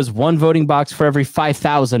 it was one voting box for every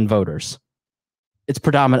 5,000 voters. It's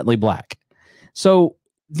predominantly black. So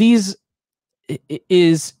is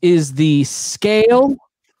the scale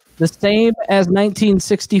the same as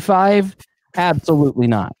 1965? Absolutely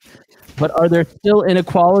not. But are there still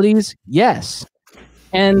inequalities? Yes.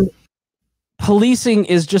 And policing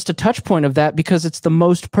is just a touch point of that because it's the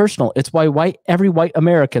most personal. It's why every white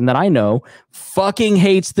American that I know fucking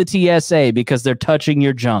hates the TSA because they're touching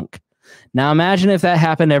your junk. Now imagine if that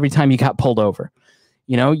happened every time you got pulled over.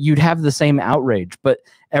 You'd have the same outrage, but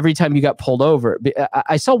every time you got pulled over.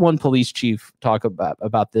 I saw one police chief talk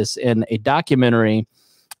about this in a documentary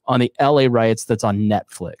on the LA riots that's on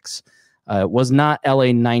Netflix. It was not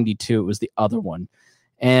LA 92, it was the other one.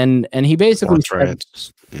 And he basically said,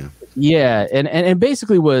 and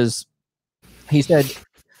basically he said,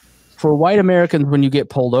 for white Americans, when you get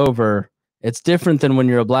pulled over, it's different than when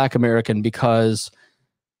you're a black American because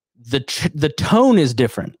the tone is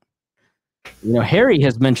different. Harry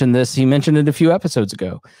has mentioned this. He mentioned it a few episodes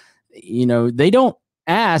ago. They don't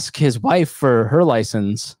ask his wife for her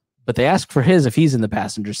license, but they ask for his if he's in the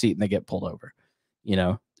passenger seat and they get pulled over.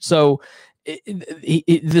 So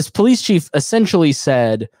this police chief essentially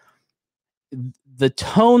said, the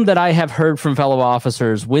tone that I have heard from fellow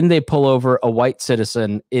officers when they pull over a white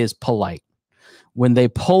citizen is polite. When they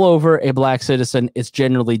pull over a black citizen, it's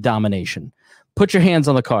generally domination. Put your hands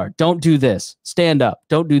on the car. Don't do this. Stand up.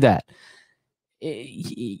 Don't do that.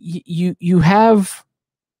 You have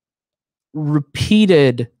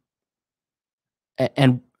repeated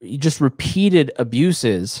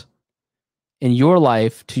abuses in your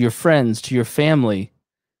life, to your friends, to your family,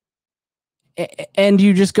 and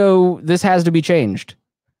you just go, this has to be changed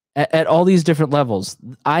at all these different levels.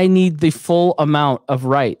 I need the full amount of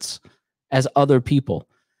rights as other people.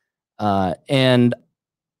 And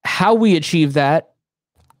how we achieve that,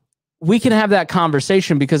 we can have that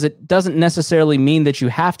conversation because it doesn't necessarily mean that you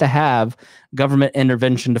have to have government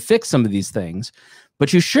intervention to fix some of these things.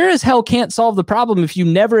 But you sure as hell can't solve the problem if you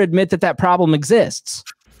never admit that problem exists.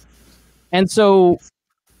 And so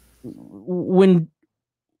when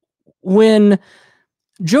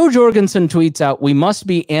Joe Jorgensen tweets out, we must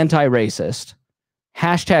be anti-racist,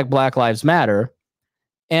 hashtag Black Lives Matter,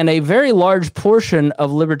 and a very large portion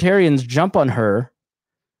of libertarians jump on her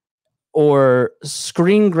or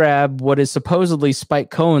screen grab what is supposedly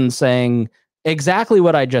Spike Cohen saying exactly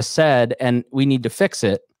what I just said, and we need to fix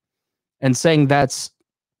it, and saying that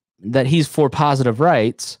he's for positive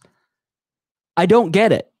rights. I don't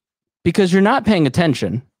get it because you're not paying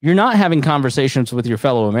attention. You're not having conversations with your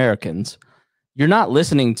fellow Americans. You're not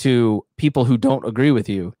listening to people who don't agree with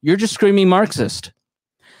you. You're just screaming Marxist.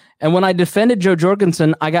 And when I defended Joe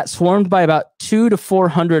Jorgensen, I got swarmed by about 200 to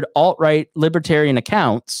 400 alt-right libertarian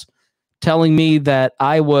accounts telling me that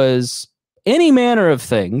I was any manner of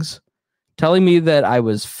things, telling me that I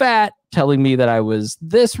was fat, telling me that I was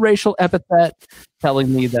this racial epithet,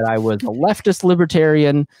 telling me that I was a leftist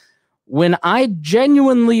libertarian, when I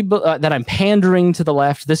genuinely that I'm pandering to the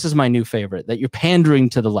left, this is my new favorite, that you're pandering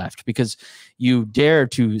to the left because you dare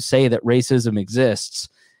to say that racism exists.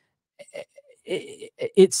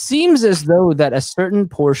 It seems as though that a certain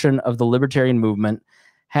portion of the libertarian movement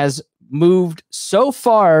has moved so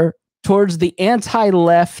far towards the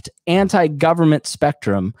anti-left, anti-government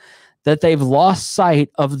spectrum that they've lost sight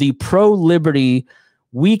of the pro-liberty,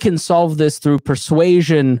 we can solve this through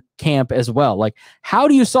persuasion camp as well. Like, how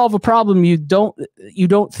do you solve a problem you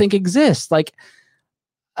don't think exists? Like,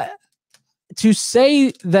 to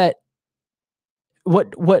say that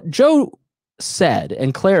what Joe said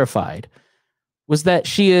and clarified was that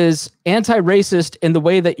she is anti-racist in the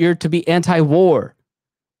way that you're to be anti-war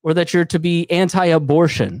or that you're to be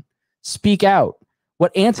anti-abortion. Speak out.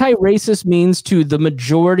 What anti-racist means to the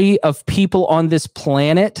majority of people on this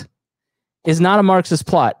planet is not a Marxist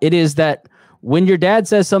plot. It is that when your dad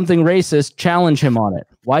says something racist, challenge him on it.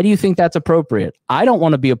 Why do you think that's appropriate? I don't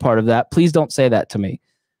want to be a part of that. Please don't say that to me.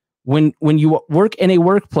 When you work in a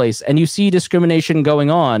workplace and you see discrimination going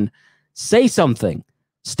on, say something.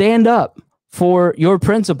 Stand up for your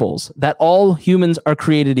principles that all humans are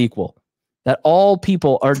created equal, that all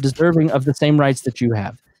people are deserving of the same rights that you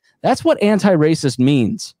have. That's what anti-racist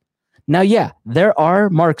means. Now, yeah, there are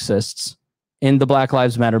Marxists in the Black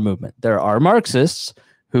Lives Matter movement. There are Marxists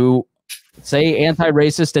who say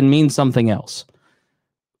anti-racist and mean something else.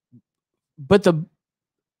 But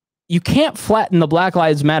you can't flatten the Black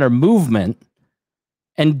Lives Matter movement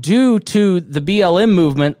and do to the BLM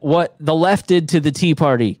movement what the left did to the Tea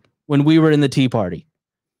Party when we were in the Tea Party.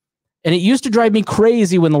 And it used to drive me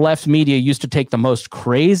crazy when the left media used to take the most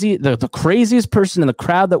crazy, the craziest person in the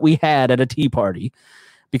crowd that we had at a Tea Party,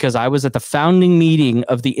 because I was at the founding meeting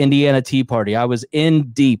of the Indiana Tea Party. I was in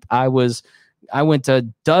deep. I went to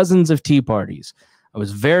dozens of Tea Parties. I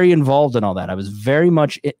was very involved in all that. I was very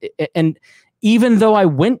much, and even though I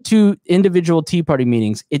went to individual Tea Party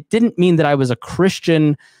meetings, it didn't mean that I was a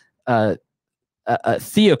Christian a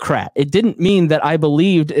theocrat. It didn't mean that I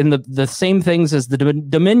believed in the same things as the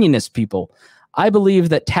dominionist people. I believe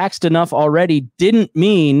that taxed enough already didn't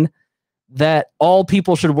mean that all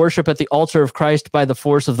people should worship at the altar of Christ by the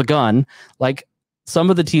force of the gun, like some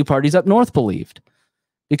of the Tea Parties up north believed.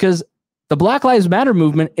 Because the Black Lives Matter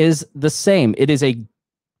movement is the same. It is a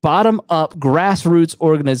bottom-up grassroots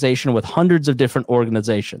organization with hundreds of different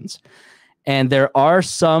organizations. And there are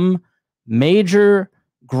some major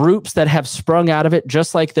groups that have sprung out of it,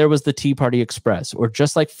 just like there was the Tea Party Express, or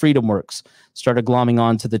just like Freedom Works started glomming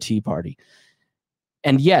on to the Tea Party.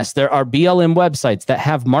 And yes, there are BLM websites that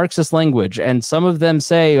have Marxist language, and some of them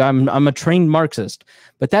say, I'm a trained Marxist.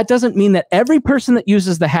 But that doesn't mean that every person that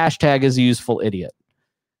uses the hashtag is a useful idiot.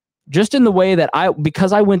 Just in the way that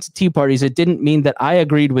because I went to Tea Parties, it didn't mean that I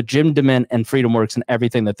agreed with Jim DeMint and Freedom Works and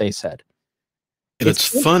everything that they said. And it's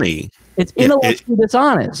funny. It's intellectually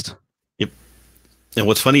dishonest. And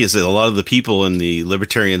what's funny is that a lot of the people in the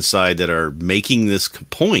libertarian side that are making this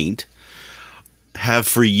point have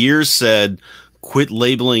for years said, quit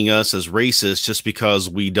labeling us as racist just because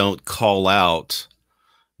we don't call out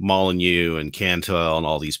Molyneux and Cantwell and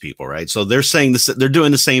all these people, right? So they're saying this, they're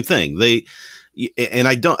doing the same thing. And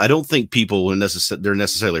I don't think people are they're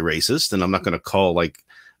necessarily racist, and I'm not going to call like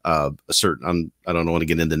a certain, I don't want to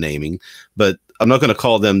get into naming, but I'm not going to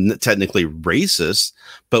call them technically racist.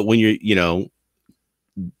 But when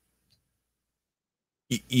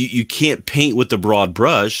you can't paint with the broad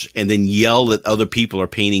brush and then yell that other people are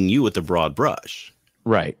painting you with the broad brush.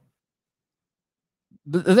 Right.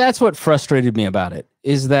 That's what frustrated me about it,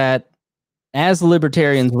 is that as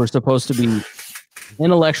libertarians, we're supposed to be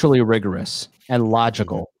intellectually rigorous and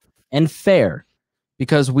logical and fair,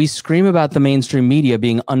 because we scream about the mainstream media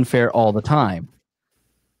being unfair all the time.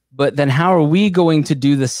 But then how are we going to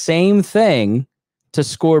do the same thing to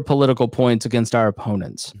score political points against our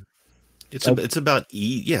opponents? It's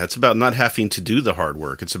about not having to do the hard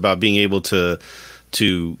work. It's about being able to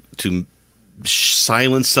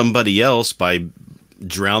silence somebody else by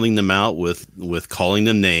drowning them out with calling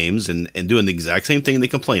them names and doing the exact same thing they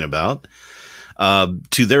complain about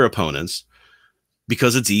to their opponents,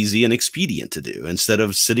 because it's easy and expedient to do, instead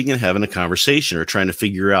of sitting and having a conversation or trying to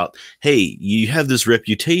figure out, hey, you have this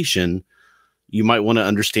reputation, you might want to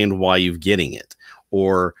understand why you're getting it.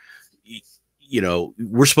 Or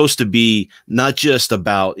we're supposed to be not just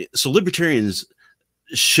about, so libertarians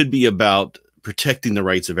should be about protecting the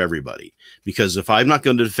rights of everybody, because if I'm not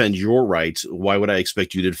going to defend your rights, why would I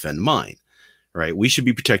expect you to defend mine? Right? We should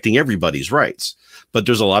be protecting everybody's rights. But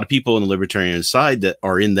there's a lot of people in the libertarian side that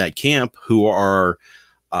are in that camp who are,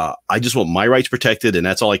 I just want my rights protected, and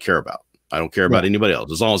that's all I care about. I don't care about anybody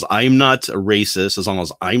else. As long as I'm not a racist, as long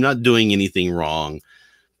as I'm not doing anything wrong,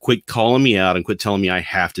 quit calling me out and quit telling me I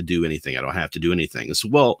have to do anything. I don't have to do anything. It's,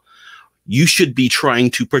 well, you should be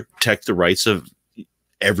trying to protect the rights of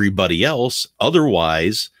everybody else.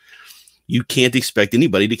 Otherwise, you can't expect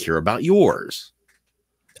anybody to care about yours.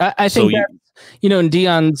 I think that, you know, in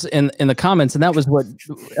Dion's in the comments, and that was what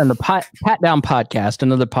on the Pat Down podcast,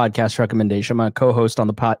 another podcast recommendation. I'm a co-host on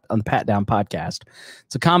the Pat Down podcast.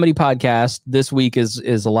 It's a comedy podcast. This week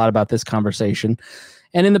is a lot about this conversation.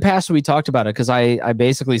 And in the past, we talked about it because I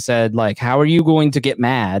basically said, like, how are you going to get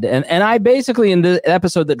mad? And I basically, in the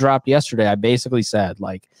episode that dropped yesterday, I basically said,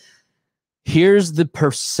 like, here's the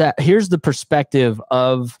perspective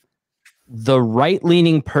of the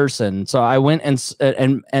right-leaning person. So I went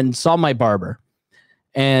and saw my barber,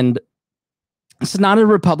 and this is not a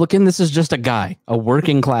Republican. This is just a guy, a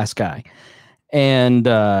working class guy, and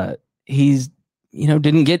he's, you know,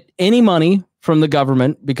 didn't get any money from the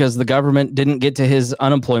government because the government didn't get to his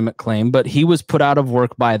unemployment claim, but he was put out of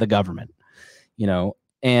work by the government, you know,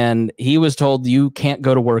 and he was told you can't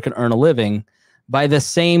go to work and earn a living by the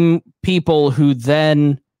same people who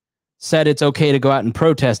then said it's okay to go out and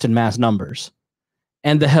protest in mass numbers.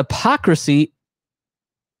 And the hypocrisy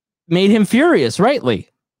made him furious, rightly,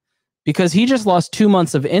 because he just lost 2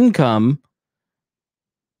 months of income.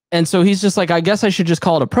 And so he's just like, I guess I should just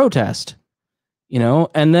call it a protest, you know?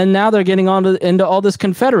 And then now they're getting into all this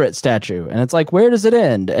Confederate statue. And it's like, where does it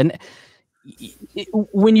end? And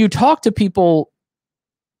when you talk to people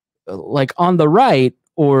like on the right,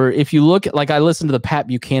 or if you look at, like, I listened to the Pat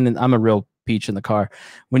Buchanan, I'm a real peach in the car.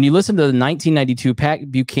 When you listen to the 1992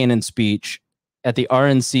 Pat Buchanan speech at the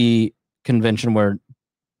RNC convention where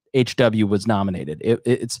HW was nominated,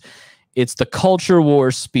 it's the culture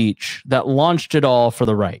war speech that launched it all for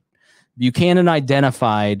the right. Buchanan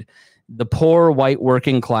identified the poor white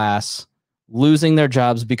working class losing their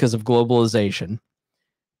jobs because of globalization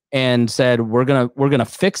and said, we're gonna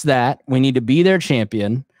fix that. We need to be their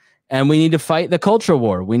champion, and we need to fight the culture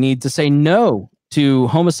war. We need to say no to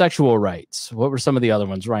homosexual rights. What were some of the other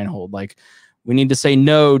ones, Rhinehold? Like, we need to say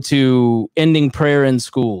no to ending prayer in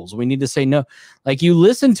schools. We need to say no. Like, you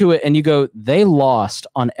listen to it and you go, they lost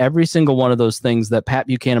on every single one of those things that Pat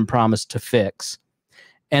Buchanan promised to fix,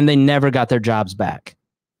 and they never got their jobs back.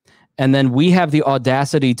 And then we have the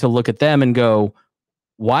audacity to look at them and go,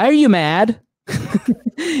 why are you mad?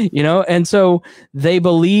 You know? And so they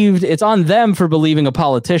believed, it's on them for believing a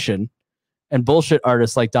politician and bullshit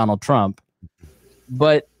artists like Donald Trump.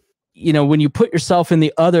 But, you know, when you put yourself in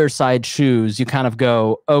the other side's shoes, you kind of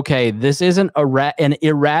go, okay, this isn't an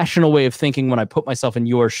irrational way of thinking when I put myself in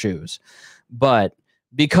your shoes. But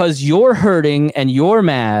because you're hurting and you're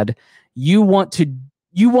mad, you want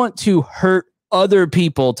to hurt other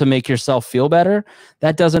people to make yourself feel better.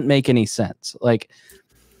 That doesn't make any sense. Like,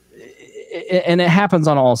 and it happens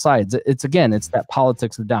on all sides. It's that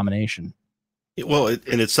politics of domination. Well,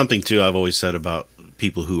 and it's something too I've always said about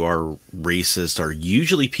people who are racist are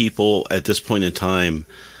usually people at this point in time,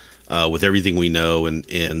 with everything we know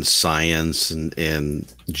in science and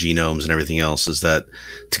genomes and everything else, is that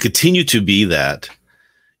to continue to be that,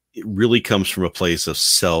 it really comes from a place of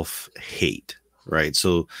self-hate, right?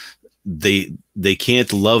 So they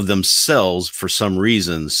can't love themselves for some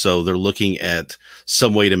reason, so they're looking at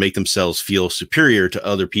some way to make themselves feel superior to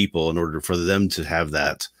other people in order for them to have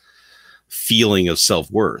that feeling of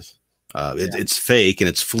self-worth. It's fake and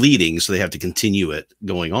it's fleeting, so they have to continue it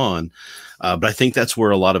going on. But I think that's where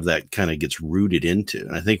a lot of that kind of gets rooted into.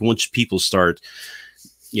 And I think once people start,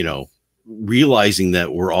 you know, realizing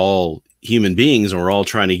that we're all human beings and we're all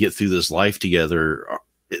trying to get through this life together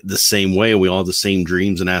the same way, we all have the same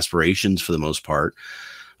dreams and aspirations for the most part,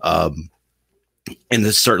 and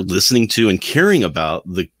to start listening to and caring about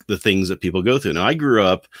the things that people go through. Now, I grew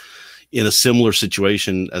up in a similar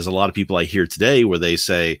situation as a lot of people I hear today, where they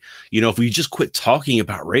say, you know, if we just quit talking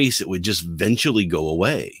about race, it would just eventually go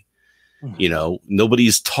away. Mm-hmm. You know,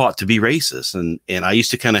 nobody's taught to be racist. And I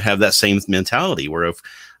used to kind of have that same mentality where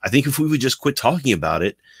if we would just quit talking about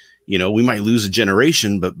it, you know, we might lose a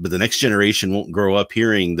generation, but the next generation won't grow up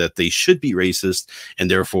hearing that they should be racist,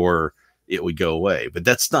 and therefore it would go away. But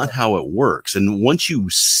that's not how it works. And once you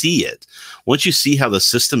see it, once you see how the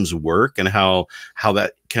systems work and how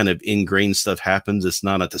that kind of ingrained stuff happens, it's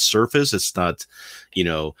not at the surface. It's not, you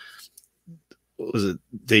know, what was it?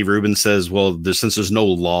 Dave Rubin says, well, since there's no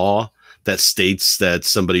law that states that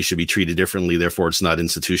somebody should be treated differently, therefore it's not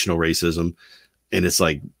institutional racism. And it's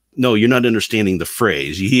like, no, you're not understanding the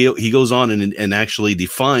phrase. He goes on and actually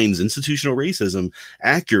defines institutional racism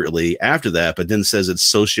accurately after that, but then says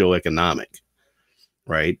it's socioeconomic,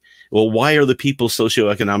 right? Well, why are the people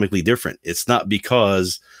socioeconomically different? It's not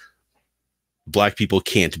because black people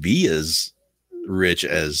can't be as rich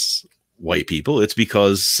as white people. It's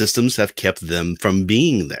because systems have kept them from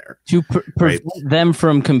being there to prevent them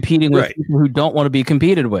from competing with people who don't want to be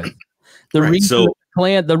competed with. The reason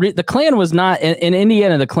the Klan was not in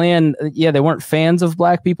Indiana. The Klan, they weren't fans of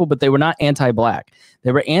black people, but they were not anti-black.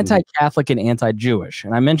 They were anti-Catholic and anti-Jewish.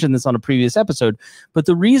 And I mentioned this on a previous episode. But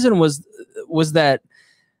the reason was that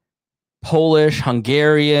Polish,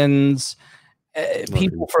 Hungarians,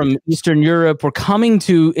 people from Eastern Europe were coming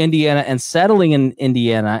to Indiana and settling in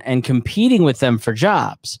Indiana and competing with them for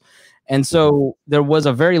jobs. And so there was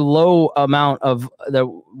a very low amount there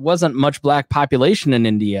wasn't much black population in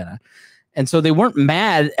Indiana. And so they weren't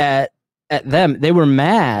mad at them. They were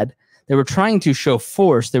mad. They were trying to show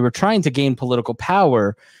force. They were trying to gain political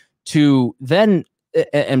power to then,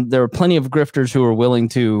 and there were plenty of grifters who were willing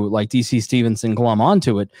to, like DC Stevenson, glom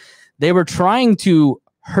onto it. They were trying to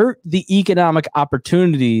hurt the economic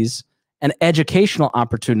opportunities and educational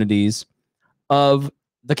opportunities of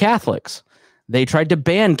the Catholics. They tried to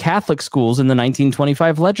ban Catholic schools in the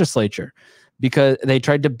 1925 legislature because they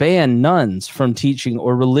tried to ban nuns from teaching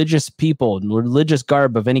or religious people, religious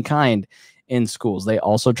garb of any kind in schools. They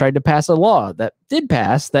also tried to pass a law that did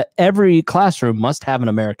pass that every classroom must have an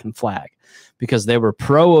American flag because they were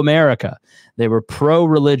pro-America. They were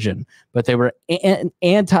pro-religion, but they were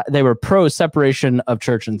they were pro-separation of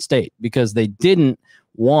church and state because they didn't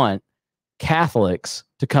want Catholics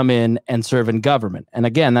to come in and serve in government. And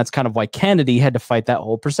again, that's kind of why Kennedy had to fight that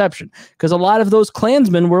whole perception because a lot of those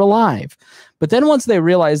Klansmen were alive. But then once they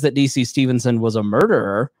realized that DC Stevenson was a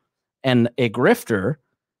murderer and a grifter,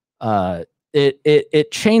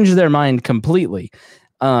 it changed their mind completely.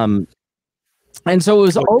 And so it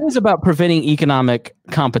was always about preventing economic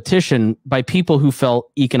competition by people who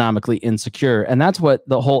felt economically insecure. And that's what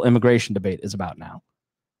the whole immigration debate is about now.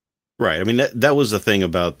 Right. I mean, that was the thing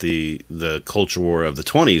about the culture war of the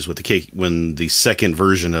 20s with when the second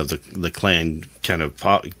version of the Klan kind of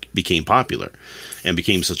became popular and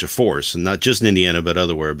became such a force, and not just in Indiana, but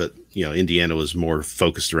elsewhere. But, Indiana was more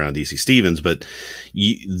focused around DC Stevens, but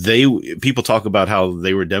people talk about how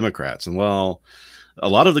they were Democrats, and well, a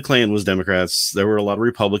lot of the Klan was Democrats. There were a lot of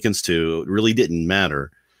Republicans too. It really didn't matter.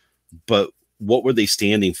 But what were they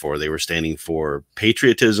standing for? They were standing for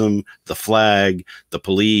patriotism, the flag, the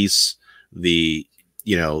police, the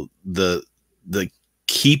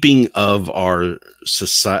keeping of our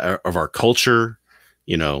society, of our culture,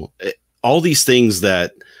 all these things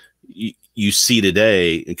that you see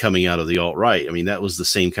today and coming out of the alt-right. I mean, that was the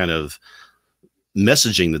same kind of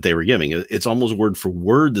messaging that they were giving. It's almost word for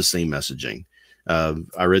word the same messaging.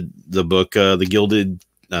 I read the book, The Gilded,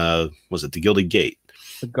 was it The Gilded Gate?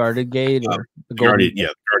 The Guarded Gate, or the Guarded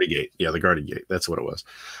Gate? Yeah, The Guarded Gate. That's what it was.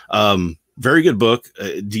 Very good book.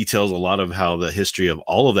 It details a lot of how the history of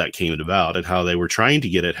all of that came about and how they were trying to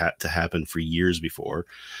get it to happen for years before.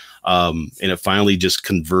 And it finally just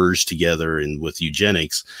converged together, and with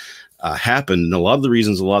eugenics happened. And a lot of the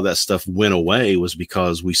reasons a lot of that stuff went away was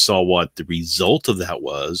because we saw what the result of that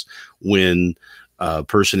was when a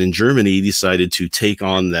person in Germany decided to take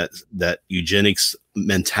on that eugenics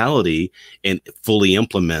mentality and fully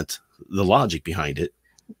implement the logic behind it.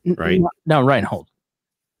 Right? No, Rhinehold.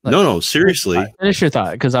 No, seriously. Finish your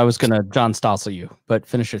thought, because I was going to John Stossel you, but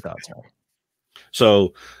finish your thought. Sorry.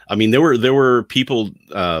 So, I mean, there were people,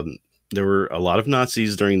 there were a lot of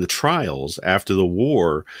Nazis during the trials after the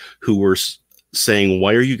war who were saying,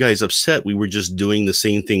 why are you guys upset? We were just doing the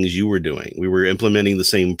same things you were doing. We were implementing the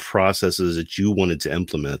same processes that you wanted to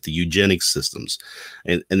implement, the eugenics systems.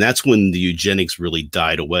 And that's when the eugenics really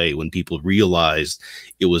died away, when people realized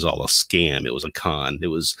it was all a scam. It was a con. It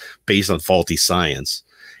was based on faulty science.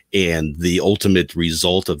 And the ultimate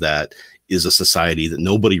result of that is a society that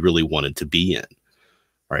nobody really wanted to be in.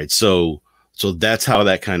 Right. So that's how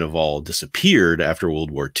that kind of all disappeared after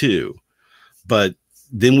World War II. But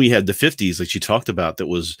then we had the 50s, like you talked about, that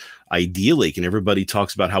was idyllic, and everybody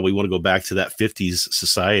talks about how we want to go back to that 50s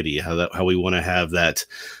society, how we want to have that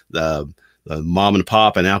the mom and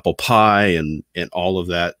pop and apple pie and all of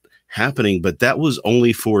that happening. But that was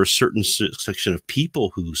only for a certain section of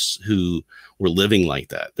people who were living like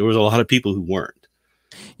that. There was a lot of people who weren't.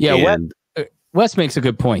 Yeah, Wes makes a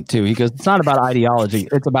good point too. He goes, it's not about ideology;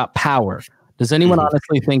 it's about power. Does anyone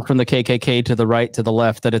honestly think from the KKK to the right to the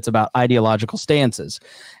left that it's about ideological stances?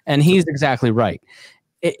 And he's exactly right.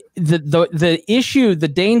 The issue, the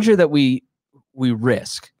danger that we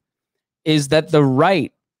risk is that the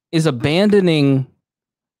right is abandoning.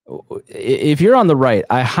 If you're on the right,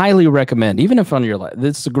 I highly recommend, even if on your left,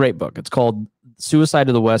 this is a great book. It's called Suicide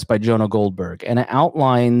of the West by Jonah Goldberg, and it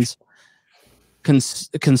outlines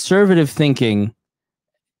conservative thinking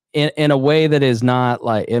in a way that is not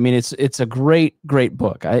like, I mean, it's a great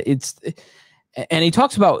book. And he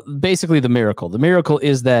talks about basically the miracle. The miracle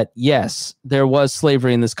is that, yes, there was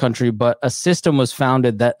slavery in this country, but a system was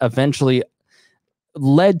founded that eventually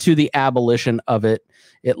led to the abolition of it.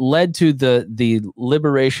 It led to the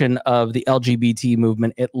liberation of the LGBT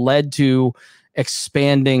movement. It led to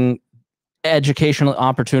expanding educational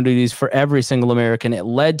opportunities for every single American. It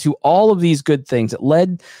led to all of these good things. It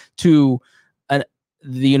led to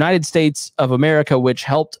the United States of America, which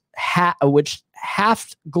helped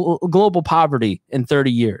halved global poverty in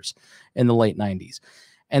 30 years in the late 90s.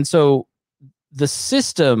 And so the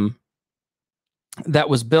system that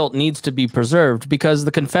was built needs to be preserved, because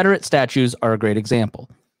the Confederate statues are a great example.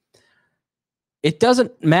 It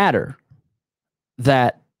doesn't matter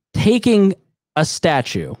that taking a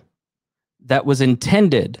statue that was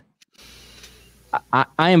intended,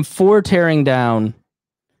 I am for tearing down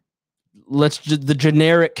the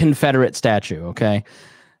generic Confederate statue, okay?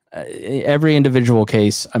 Every individual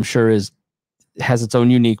case, I'm sure, has its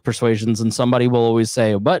own unique persuasions, and somebody will always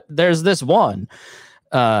say, but there's this one.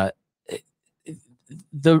 The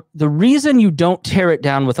reason you don't tear it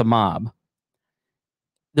down with a mob,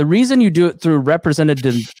 the reason you do it through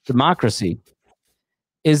representative democracy,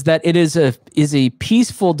 is that it is a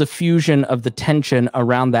peaceful diffusion of the tension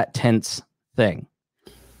around that tense thing.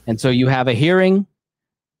 And so you have a hearing,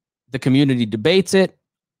 the community debates it,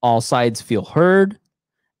 all sides feel heard,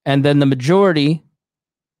 and then the majority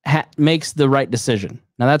makes the right decision.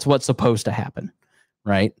 Now that's what's supposed to happen,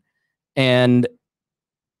 right? And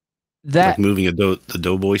that, like moving the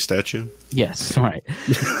Doughboy statue. Yes, right.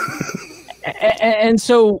 And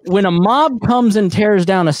so when a mob comes and tears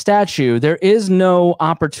down a statue, there is no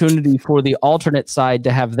opportunity for the alternate side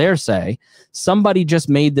to have their say. Somebody just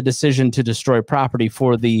made the decision to destroy property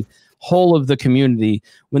for the whole of the community,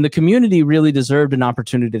 when the community really deserved an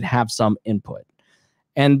opportunity to have some input.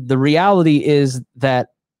 And the reality is that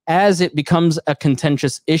as it becomes a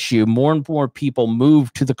contentious issue, more and more people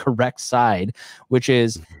move to the correct side, which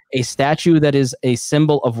is a statue that is a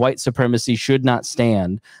symbol of white supremacy should not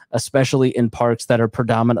stand, especially in parks that are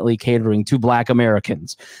predominantly catering to Black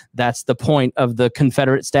Americans. That's the point of the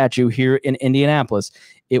Confederate statue here in Indianapolis.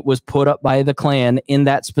 It was put up by the Klan in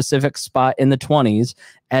that specific spot in the 1920s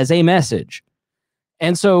as a message.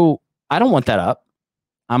 And so I don't want that up.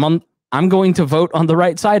 I'm going to vote on the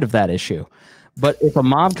right side of that issue. But if a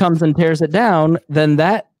mob comes and tears it down, then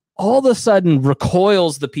that all of a sudden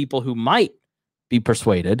recoils the people who might be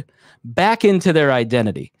persuaded back into their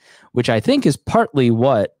identity, which I think is partly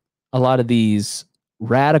what a lot of these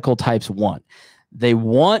radical types want. They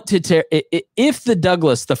want to tear, if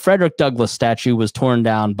the Frederick Douglass statue was torn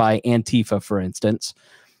down by Antifa, for instance,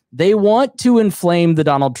 they want to inflame the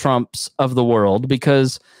Donald Trumps of the world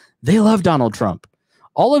because they love Donald Trump.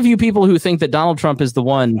 All of you people who think that Donald Trump is the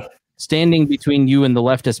one standing between you and the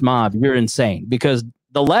leftist mob, you're insane, because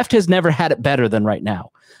the left has never had it better than right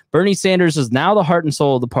now. Bernie Sanders is now the heart and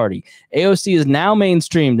soul of the party. AOC is now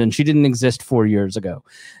mainstreamed, and she didn't exist 4 years ago.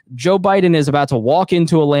 Joe Biden is about to walk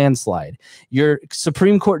into a landslide. Your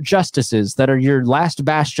Supreme Court justices that are your last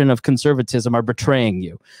bastion of conservatism are betraying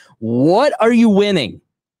you. What are you winning?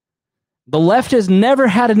 The left has never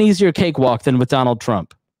had an easier cakewalk than with Donald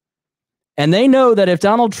Trump. And they know that if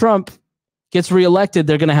Donald Trump gets reelected,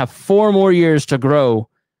 they're going to have 4 more years to grow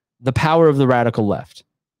the power of the radical left.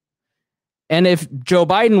 And if Joe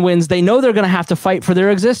Biden wins, they know they're going to have to fight for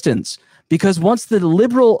their existence, because once the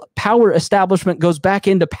liberal power establishment goes back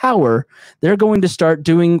into power, they're going to start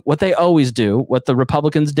doing what they always do, what the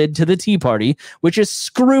Republicans did to the Tea Party, which is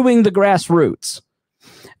screwing the grassroots.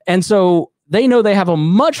 And so they know they have a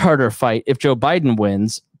much harder fight if Joe Biden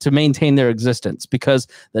wins to maintain their existence, because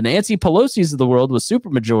the Nancy Pelosi's of the world with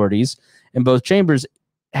supermajorities in both chambers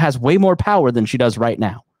has way more power than she does right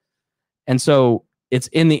now. And so it's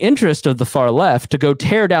in the interest of the far left to go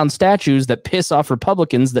tear down statues that piss off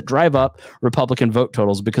Republicans, that drive up Republican vote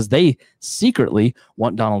totals, because they secretly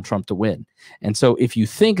want Donald Trump to win. And so if you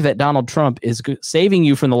think that Donald Trump is saving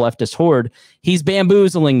you from the leftist horde, he's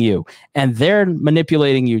bamboozling you, and they're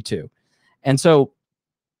manipulating you too. And so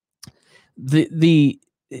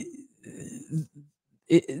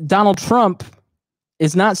Donald Trump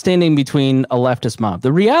is not standing between a leftist mob.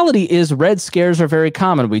 The reality is Red Scares are very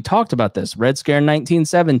common. We talked about this. Red Scare in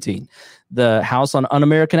 1917, the House on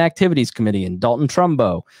Un-American Activities Committee in Dalton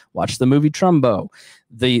Trumbo. Watch the movie Trumbo.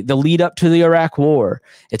 The lead up to the Iraq War.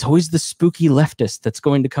 It's always the spooky leftist that's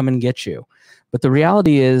going to come and get you. But the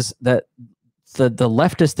reality is that the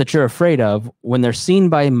leftists that you're afraid of, when they're seen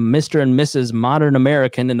by Mr. and Mrs. Modern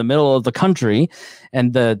American in the middle of the country,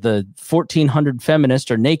 and the 1,400 feminists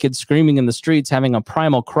are naked, screaming in the streets, having a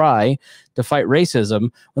primal cry to fight racism,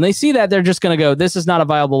 when they see that, they're just going to go, this is not a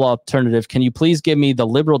viable alternative. Can you please give me the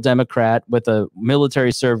liberal Democrat with a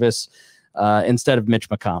military service instead of Mitch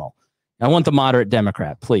McConnell? I want the moderate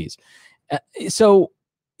Democrat, please. So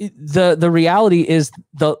the reality is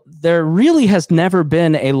there really has never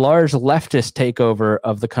been a large leftist takeover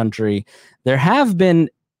of the country. There have been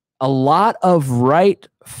a lot of right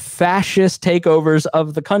fascist takeovers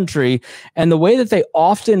of the country, and the way that they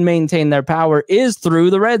often maintain their power is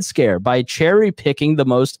through the Red Scare, by cherry picking the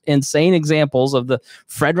most insane examples, of the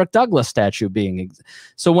Frederick Douglass statue being.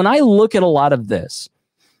 So when I look at a lot of this,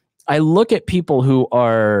 I look at people who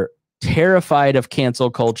are terrified of cancel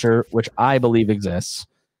culture, which I believe exists,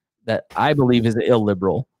 that I believe is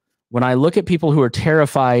illiberal. When I look at people who are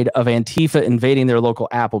terrified of Antifa invading their local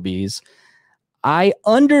Applebee's, I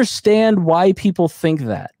understand why people think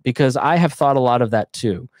that, because I have thought a lot of that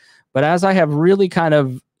too. But as I have really kind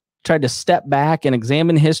of tried to step back and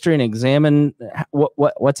examine history and examine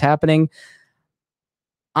what's happening,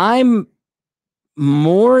 I'm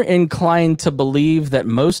more inclined to believe that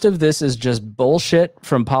most of this is just bullshit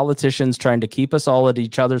from politicians trying to keep us all at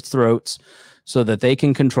each other's throats so that they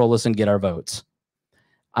can control us and get our votes.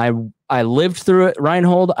 I lived through it,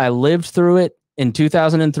 Rhinehold. I lived through it in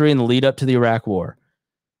 2003 in the lead up to the Iraq War.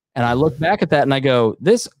 And I look back at that and I go,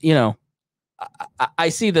 this, I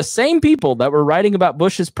see the same people that were writing about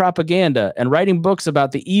Bush's propaganda and writing books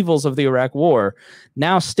about the evils of the Iraq War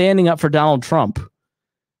now standing up for Donald Trump.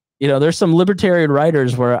 There's some libertarian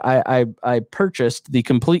writers where I purchased the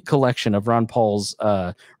complete collection of Ron Paul's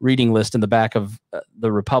reading list in the back of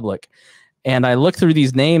the Republic. And I look through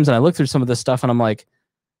these names and I look through some of this stuff and I'm like,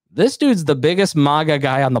 this dude's the biggest MAGA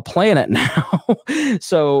guy on the planet now.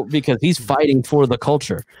 So, because he's fighting for the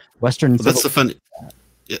culture. Western. Well, that's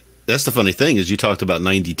the funny thing is you talked about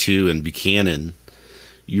 92 and Buchanan.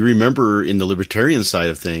 You remember in the libertarian side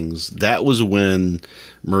of things, that was when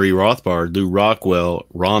Murray Rothbard, Lou Rockwell,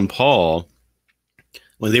 Ron Paul,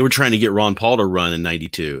 when they were trying to get Ron Paul to run in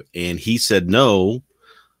 92. And he said, no,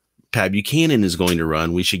 Pat Buchanan is going to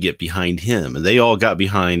run. We should get behind him. And they all got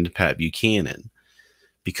behind Pat Buchanan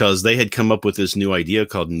because they had come up with this new idea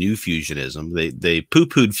called New Fusionism. They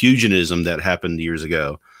poo-pooed fusionism that happened years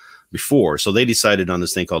ago before. So they decided on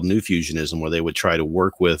this thing called New Fusionism, where they would try to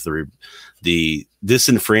work with the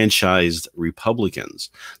disenfranchised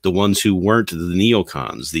Republicans, the ones who weren't the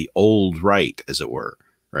neocons, the old right, as it were,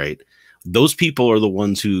 right? Those people are the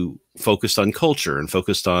ones who focused on culture and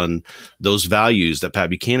focused on those values that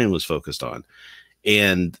Pat Buchanan was focused on.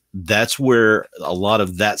 And that's where a lot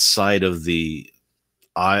of that side of the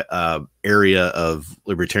area of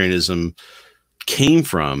libertarianism came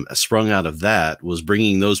from, sprung out of that, was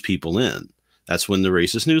bringing those people in. That's when the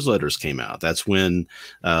racist newsletters came out. That's when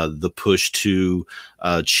the push to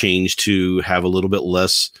change to have a little bit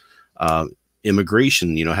less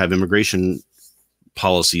immigration, have immigration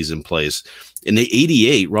policies in place. In the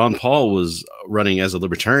 88, Ron Paul was running as a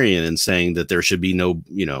libertarian and saying that there should be no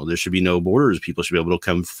borders. People should be able to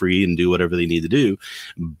come free and do whatever they need to do.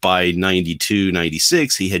 By 92,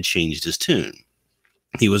 96, he had changed his tune.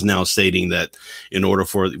 He was now stating that in order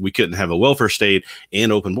we couldn't have a welfare state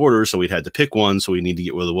and open borders, so we'd had to pick one. So we need to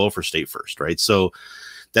get rid of the welfare state first, right? So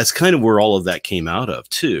that's kind of where all of that came out of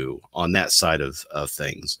too, on that side of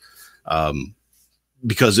things,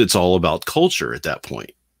 because it's all about culture at that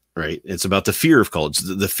point, right? It's about the fear of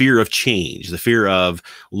culture, the fear of change, the fear of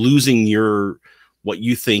losing what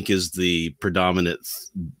you think is the predominant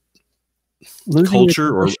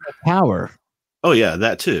culture or power. Oh, yeah,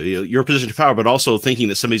 that too. Your position of power, but also thinking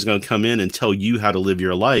that somebody's going to come in and tell you how to live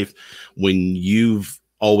your life when you've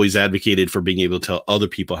always advocated for being able to tell other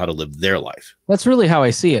people how to live their life. That's really how I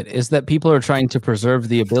see it, is that people are trying to preserve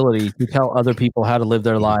the ability to tell other people how to live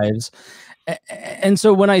their lives. And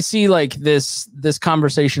so when I see like this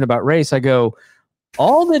conversation about race, I go,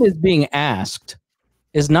 all that is being asked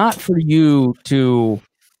is not for you to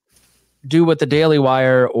do what the Daily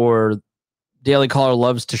Wire or Daily Caller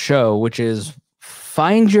loves to show, which is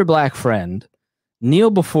find your black friend, kneel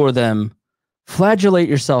before them, flagellate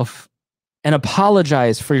yourself, and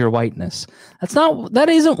apologize for your whiteness. That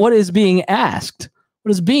isn't what is being asked.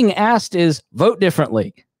 What is being asked is vote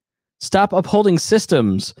differently. Stop upholding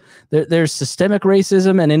systems. There's systemic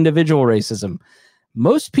racism and individual racism.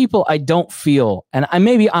 Most people, I don't feel, and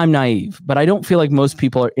maybe I'm naive, but I don't feel like most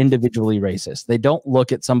people are individually racist. They don't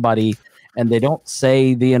look at somebody and they don't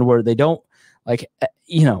say the N-word. They don't, like,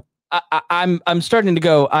 I'm starting to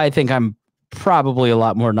go, I think I'm probably a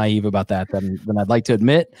lot more naive about that than I'd like to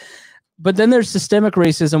admit. But then there's systemic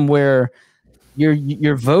racism where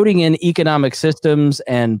you're voting in economic systems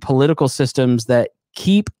and political systems that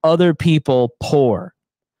keep other people poor.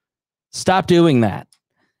 Stop doing that.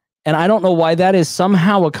 And I don't know why that is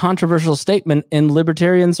somehow a controversial statement in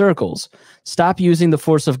libertarian circles. Stop using the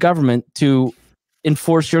force of government to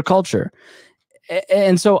enforce your culture.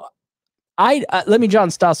 And so let me John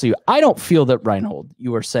Stossel you. I don't feel that, Rhinehold,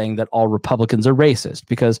 you are saying that all Republicans are racist,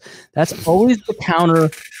 because that's always the counter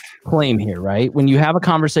claim here, right? When you have a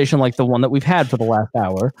conversation like the one that we've had for the last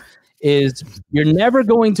hour, is you're never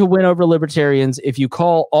going to win over libertarians if you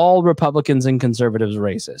call all Republicans and conservatives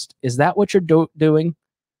racist. Is that what you're doing?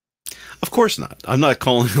 Of course not. I'm not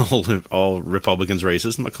calling all Republicans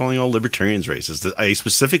racist. I'm not calling all libertarians racist. I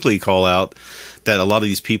specifically call out that a lot of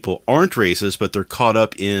these people aren't racist, but they're caught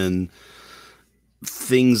up in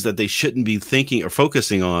things that they shouldn't be thinking or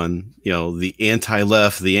focusing on. You know, the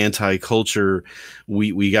anti-left, the anti-culture.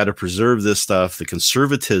 We got to preserve this stuff, the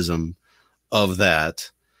conservatism of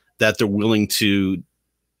that they're willing to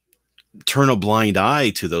turn a blind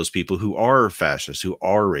eye to those people who are fascist, who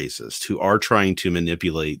are racist, who are trying to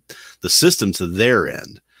manipulate the system to their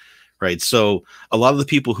end, right? So a lot of the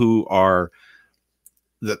people who are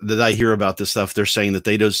that I hear about this stuff, they're saying that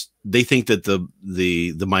they think that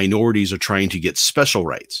the minorities are trying to get special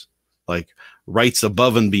rights, like rights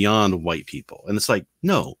above and beyond white people. And it's like,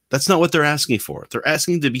 no, that's not what they're asking for. They're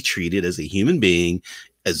asking to be treated as a human being,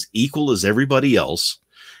 as equal as everybody else,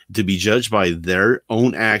 to be judged by their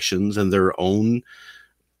own actions and their own,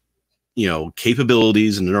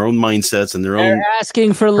 capabilities and their own mindsets and their own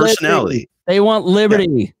asking for personality. Liberty. They want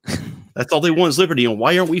liberty. Yeah. That's all they want is liberty. And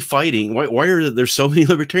why aren't we fighting? Why are there so many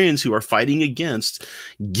libertarians who are fighting against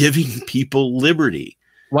giving people liberty?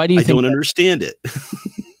 Why do you think don't understand it?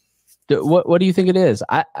 What do you think it is?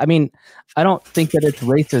 I mean, I don't think that it's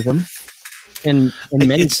racism in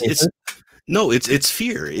many cases. No, it's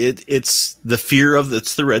fear. It's the fear of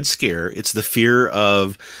it's the Red Scare. It's the fear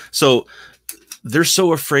of, so they're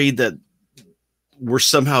so afraid that we're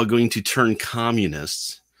somehow going to turn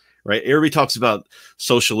communists, right? Everybody talks about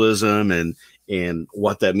socialism and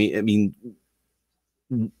what that means. I mean,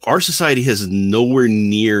 our society has nowhere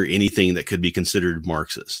near anything that could be considered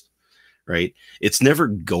Marxist, right? It's never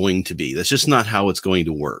going to be. That's just not how it's going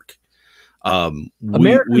to work.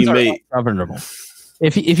 Americans are ungovernable.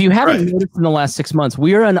 If you haven't noticed in the last 6 months,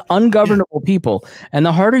 we are an ungovernable people. And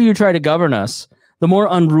the harder you try to govern us, the more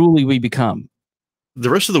unruly we become. The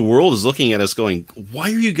rest of the world is looking at us going, why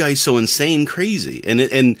are you guys so insane crazy?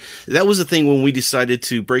 And that was the thing when we decided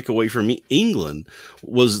to break away from England,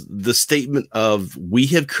 was the statement of, we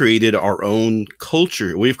have created our own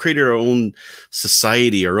culture. We've created our own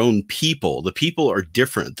society, our own people. The people are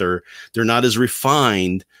different. They're not as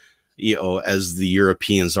refined, as the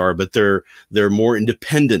Europeans are, but they're more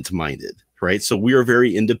independent minded, right? So we are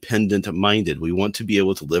very independent minded. We want to be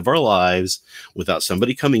able to live our lives without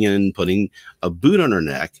somebody coming in and putting a boot on our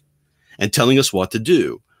neck and telling us what to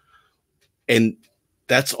do. And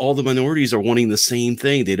that's all the minorities are wanting, the same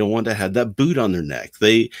thing. They don't want to have that boot on their neck.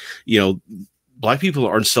 Black people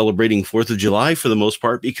aren't celebrating 4th of July for the most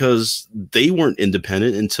part because they weren't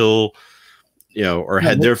independent until or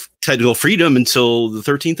had their technical freedom until the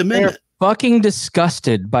 13th Amendment. They're fucking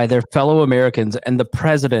disgusted by their fellow Americans and the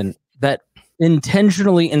president that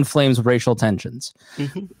intentionally inflames racial tensions.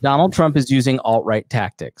 Mm-hmm. Donald Trump is using alt-right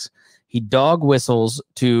tactics. He dog whistles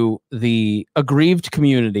to the aggrieved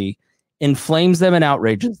community, inflames them and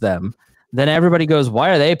outrages them. Then everybody goes,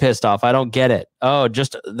 why are they pissed off? I don't get it. Oh,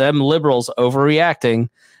 just them liberals overreacting.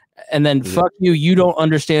 And then fuck you, you don't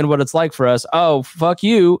understand what it's like for us. Oh, fuck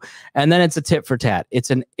you. And then it's a tit for tat.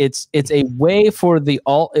 It's a way for the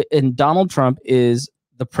alt, and Donald Trump is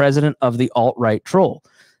the president of the alt-right troll.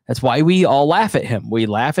 That's why we all laugh at him. We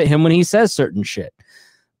laugh at him when he says certain shit.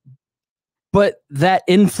 But that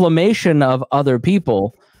inflammation of other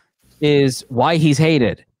people is why he's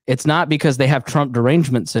hated. It's not because they have Trump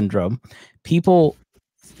derangement syndrome. People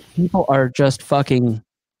are just fucking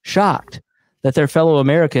shocked that their fellow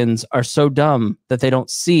Americans are so dumb that they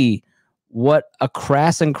don't see what a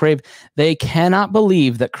crass and crave. They cannot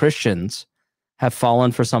believe that Christians have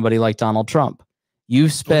fallen for somebody like Donald Trump.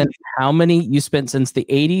 You've spent you spent since the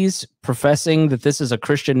 80s professing that this is a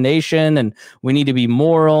Christian nation and we need to be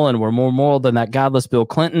moral and we're more moral than that godless Bill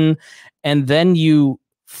Clinton. And then you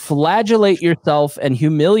flagellate yourself and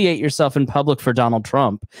humiliate yourself in public for Donald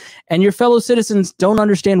Trump. And your fellow citizens don't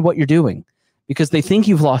understand what you're doing because they think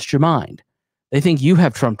you've lost your mind. They think you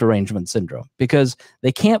have Trump derangement syndrome because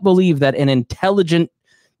they can't believe that an intelligent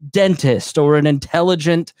dentist or an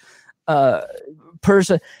intelligent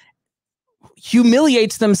person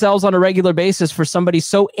humiliates themselves on a regular basis for somebody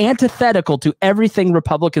so antithetical to everything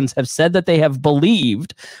Republicans have said that they have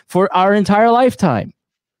believed for our entire lifetime.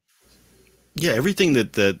 Yeah, everything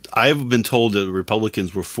that I've been told that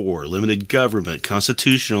Republicans were for, limited government,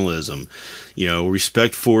 constitutionalism,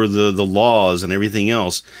 respect for the laws and everything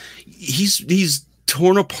else. He's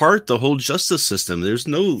torn apart the whole justice system. There's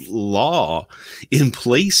no law in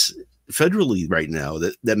place federally right now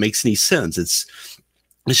that makes any sense. It's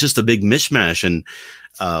just a big mishmash, and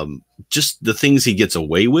just the things he gets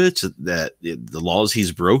away with, that the laws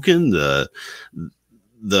he's broken,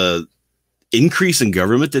 the increase in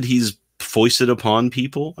government that he's foisted upon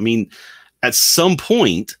people. I mean, at some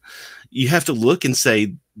point you have to look and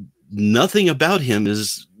say nothing about him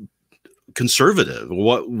is conservative,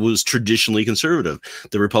 what was traditionally conservative.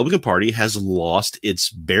 The Republican Party has lost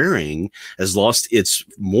its bearing, has lost its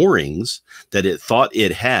moorings that it thought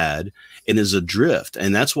it had, and is adrift.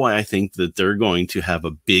 And that's why I think that they're going to have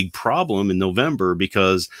a big problem in November,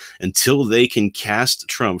 because until they can cast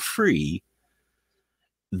Trump free,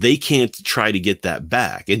 they can't try to get that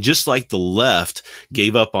back. And just like the left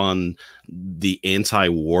gave up on the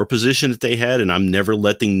anti-war position that they had, and I'm never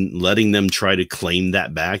letting them try to claim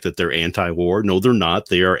that back, that they're anti-war. No, they're not.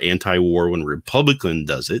 They are anti-war when a Republican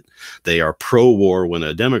does it. They are pro-war when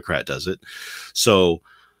a Democrat does it. So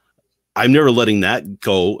I'm never letting that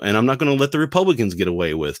go, and I'm not going to let the Republicans get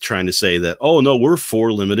away with trying to say that, oh, no, we're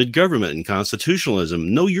for limited government and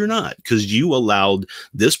constitutionalism. No, you're not, because you allowed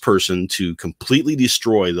this person to completely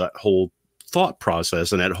destroy that whole thought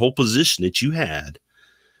process and that whole position that you had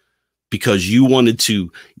because you wanted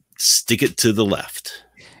to stick it to the left.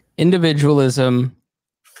 Individualism,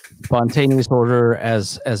 spontaneous order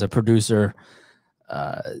as a producer,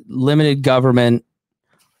 limited government,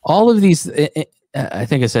 all of these... I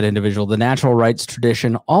think I said individual, the natural rights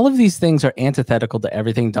tradition, all of these things are antithetical to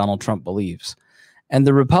everything Donald Trump believes. And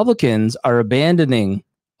the Republicans are abandoning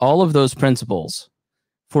all of those principles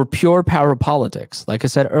for pure power politics, like I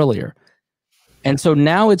said earlier. And so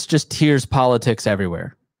now it's just tiers politics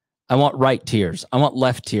everywhere. I want right tiers. I want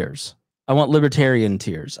left tiers. I want libertarian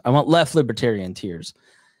tiers. I want left libertarian tiers.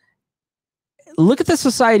 Look at the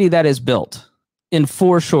society that is built in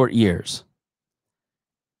 4 short years.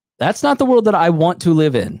 That's not the world that I want to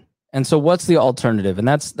live in. And so what's the alternative? And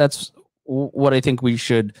that's what I think we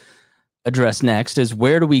should address next, is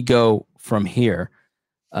where do we go from here?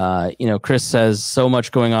 Chris says so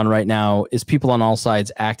much going on right now. Is people on all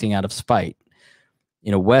sides acting out of spite?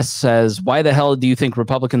 Wes says, why the hell do you think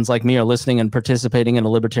Republicans like me are listening and participating in a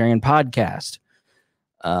libertarian podcast?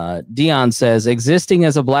 Dion says, existing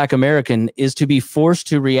as a Black American is to be forced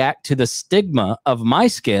to react to the stigma of my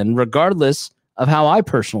skin, regardless of how I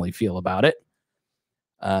personally feel about it.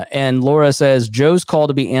 And Laura says, Joe's call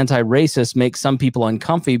to be anti-racist makes some people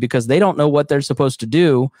uncomfy because they don't know what they're supposed to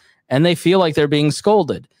do and they feel like they're being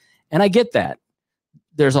scolded. And I get that.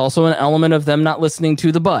 There's also an element of them not listening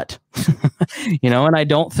to the butt. And I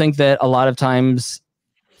don't think that a lot of times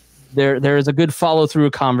there is a good follow through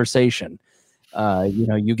conversation.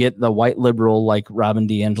 You get the white liberal like Robin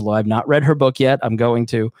DiAngelo. I've not read her book yet. I'm going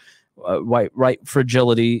to. White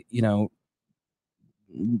fragility,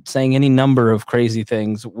 saying any number of crazy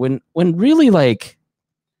things when really, like,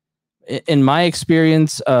 in my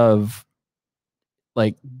experience of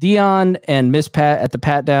like Dion and Miss Pat at the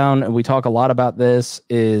Pat Down, and we talk a lot about this,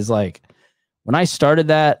 is like when I started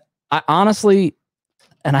that, I honestly,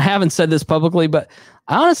 and I haven't said this publicly, but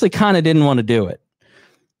I honestly kind of didn't want to do it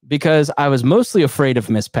because I was mostly afraid of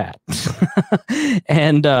Miss Pat.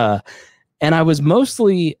 And I was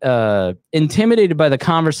mostly intimidated by the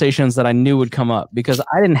conversations that I knew would come up because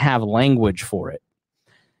I didn't have language for it.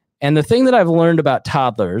 And the thing that I've learned about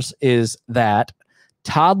toddlers is that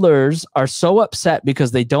toddlers are so upset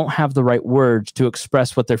because they don't have the right words to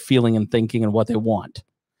express what they're feeling and thinking and what they want.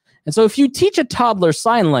 And so if you teach a toddler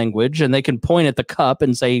sign language and they can point at the cup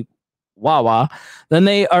and say, wah-wah, then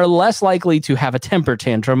they are less likely to have a temper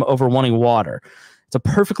tantrum over wanting water. It's a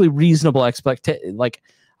perfectly reasonable expectation. Like,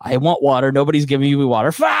 I want water. Nobody's giving me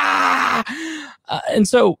water. And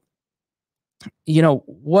so,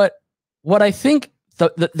 what I think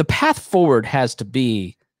the path forward has to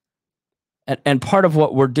be, and part of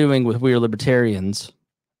what we're doing with We Are Libertarians,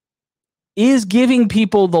 is giving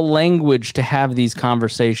people the language to have these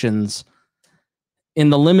conversations in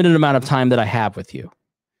the limited amount of time that I have with you,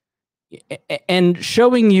 and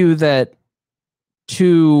showing you that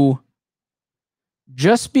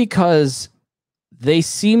just because they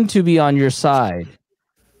seem to be on your side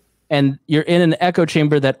and you're in an echo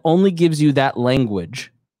chamber that only gives you that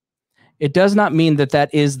language, it does not mean that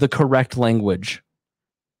that is the correct language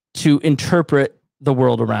to interpret the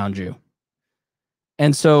world around you.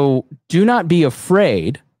 And so do not be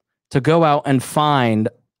afraid to go out and find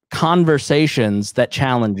conversations that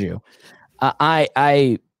challenge you.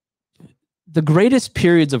 The greatest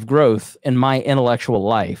periods of growth in my intellectual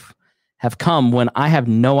life have come when I have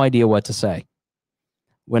no idea what to say.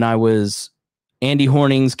 When I was Andy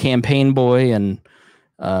Horning's campaign boy and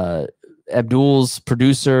Abdul's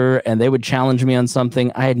producer, and they would challenge me on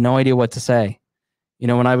something, I had no idea what to say. You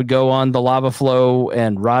know, when I would go on the lava flow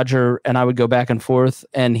and Roger and I would go back and forth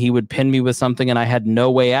and he would pin me with something and I had no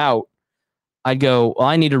way out, I'd go, well,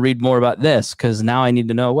 I need to read more about this because now I need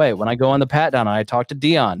to know a way. When I go on the pat down and I talk to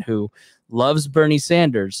Dion, who loves Bernie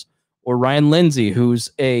Sanders, or Ryan Lindsay, who's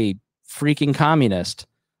a freaking communist,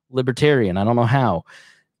 libertarian, I don't know how.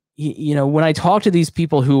 You know, when I talk to these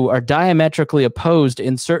people who are diametrically opposed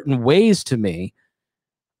in certain ways to me,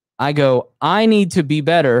 I go, I need to be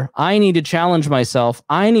better. I need to challenge myself.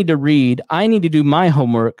 I need to read. I need to do my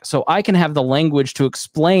homework so I can have the language to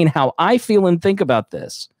explain how I feel and think about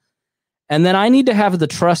this. And then I need to have the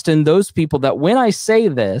trust in those people that when I say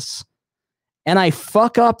this and I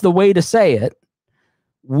fuck up the way to say it,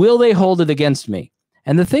 will they hold it against me?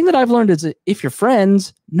 And the thing that I've learned is that if you're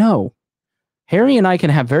friends, no. Harry and I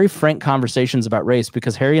can have very frank conversations about race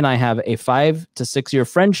because Harry and I have a 5 to 6 year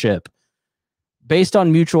friendship based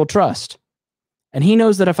on mutual trust. And he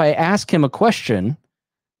knows that if I ask him a question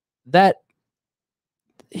that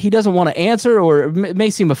he doesn't want to answer or it may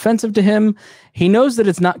seem offensive to him, he knows that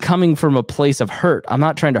it's not coming from a place of hurt. I'm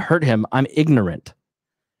not trying to hurt him. I'm ignorant.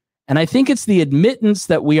 And I think it's the admittance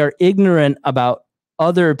that we are ignorant about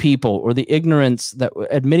other people, or the ignorance that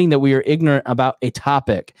admitting that we are ignorant about a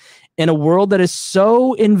topic in a world that is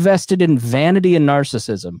so invested in vanity and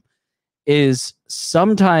narcissism, is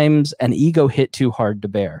sometimes an ego hit too hard to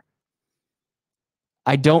bear.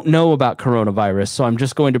 I don't know about coronavirus, so I'm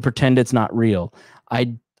just going to pretend it's not real.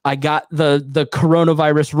 I got the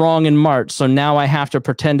coronavirus wrong in March, so now I have to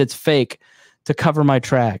pretend it's fake to cover my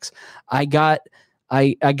tracks. I got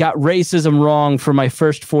racism wrong for my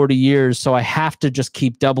first 40 years, so I have to just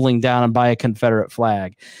keep doubling down and buy a Confederate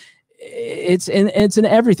flag. It's in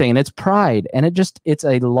everything, and it's pride, and it's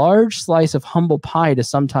a large slice of humble pie to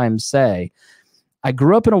sometimes say, I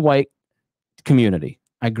grew up in a white community.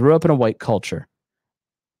 I grew up in a white culture.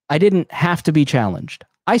 I didn't have to be challenged.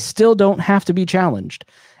 I still don't have to be challenged.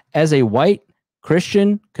 As a white,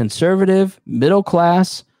 Christian, conservative, middle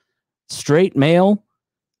class, straight male,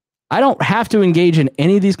 I don't have to engage in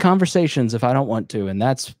any of these conversations if I don't want to, and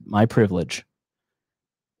that's my privilege.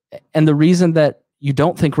 And the reason that you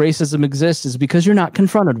don't think racism exists is because you're not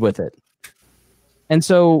confronted with it. And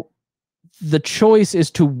so the choice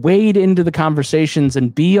is to wade into the conversations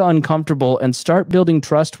and be uncomfortable and start building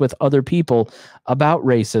trust with other people about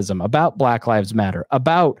racism, about Black Lives Matter,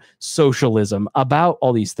 about socialism, about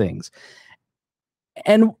all these things.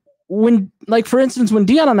 And when, like, for instance, when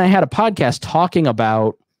Dion and I had a podcast talking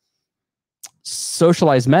about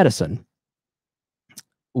socialized medicine,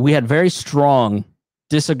 we had very strong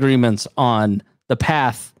disagreements on the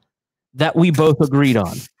path that we both agreed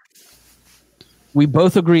on. We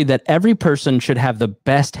both agreed that every person should have the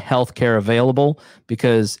best health care available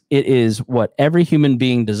because it is what every human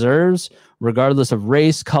being deserves, regardless of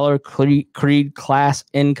race, color, creed, class,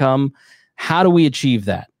 income. How do we achieve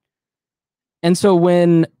that? And so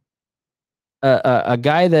when a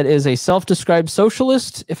guy that is a self-described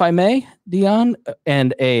socialist, if I may, Dion,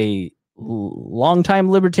 and a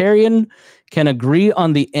longtime libertarian can agree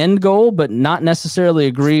on the end goal, but not necessarily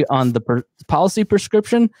agree on the policy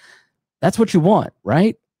prescription, that's what you want,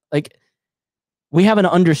 right? Like, we have an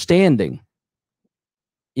understanding.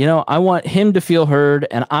 You know, I want him to feel heard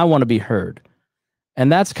and I want to be heard.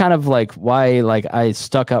 And that's kind of like why, like, I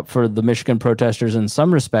stuck up for the Michigan protesters in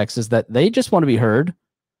some respects, is that they just want to be heard,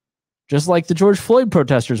 just like the George Floyd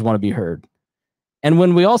protesters want to be heard. And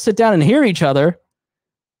when we all sit down and hear each other,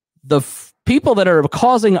 the people that are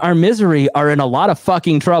causing our misery are in a lot of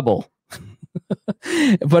fucking trouble.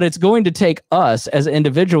 But it's going to take us as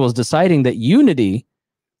individuals deciding that unity,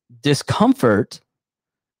 discomfort,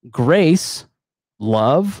 grace,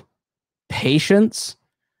 love, patience,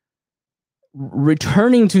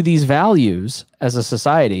 returning to these values as a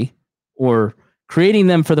society, or creating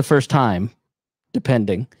them for the first time,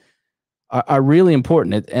 depending, are really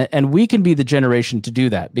important. And we can be the generation to do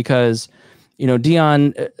that because, you know,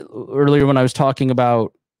 Dion, earlier when I was talking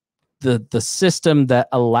about the system that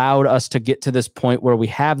allowed us to get to this point where we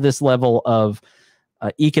have this level of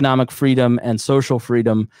economic freedom and social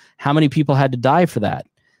freedom, how many people had to die for that?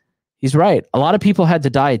 He's right. A lot of people had to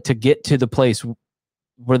die to get to the place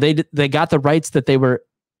where they got the rights that they were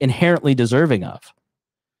inherently deserving of.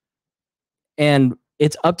 And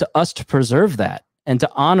it's up to us to preserve that and to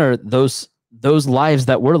honor those lives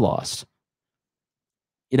that were lost.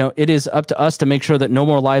 You know, it is up to us to make sure that no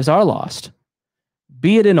more lives are lost,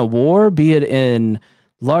 be it in a war, be it in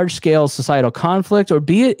large-scale societal conflict, or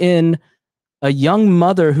be it in a young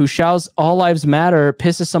mother who shouts all lives matter,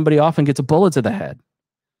 pisses somebody off, and gets a bullet to the head.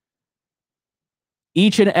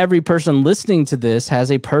 Each and every person listening to this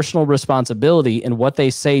has a personal responsibility in what they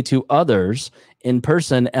say to others in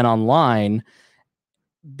person and online,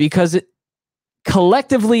 because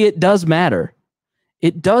collectively it does matter.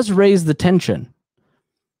 It does raise the tension.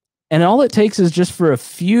 And all it takes is just for a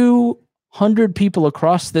few hundred people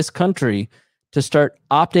across this country to start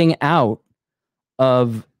opting out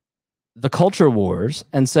of the culture wars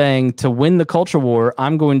and saying, to win the culture war,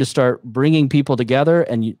 I'm going to start bringing people together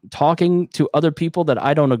and talking to other people that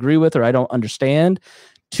I don't agree with or I don't understand,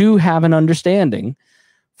 to have an understanding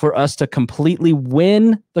for us to completely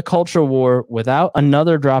win the culture war without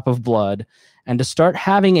another drop of blood, and to start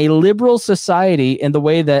having a liberal society in the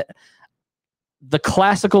way that the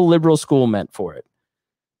classical liberal school meant for it.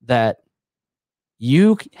 That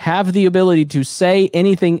you have the ability to say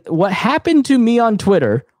anything. What happened to me on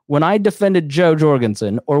Twitter when I defended Joe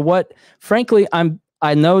Jorgensen, or what, frankly,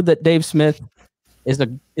 I know that Dave Smith is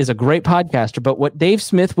a great podcaster, but what Dave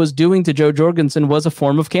Smith was doing to Joe Jorgensen was a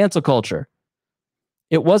form of cancel culture.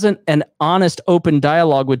 It wasn't an honest, open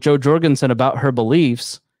dialogue with Joe Jorgensen about her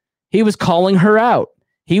beliefs. He was calling her out.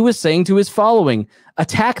 He was saying to his following,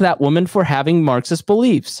 attack that woman for having Marxist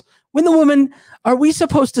beliefs. When the woman, are we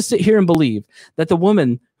supposed to sit here and believe that the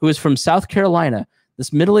woman who is from South Carolina,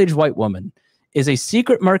 this middle-aged white woman, is a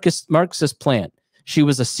secret Marxist plant? She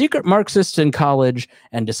was a secret Marxist in college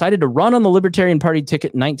and decided to run on the Libertarian Party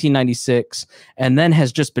ticket in 1996, and then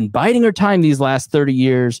has just been biding her time these last 30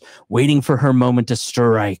 years, waiting for her moment to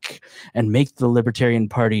strike and make the Libertarian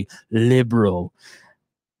Party liberal.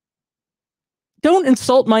 Don't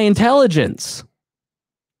insult my intelligence.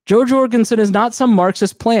 Joe Jorgensen is not some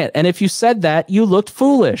Marxist plant. And if you said that, you looked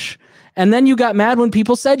foolish. And then you got mad when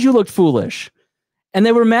people said you looked foolish. And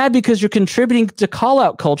they were mad because you're contributing to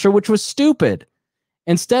call-out culture, which was stupid.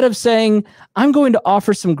 Instead of saying, I'm going to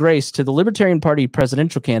offer some grace to the Libertarian Party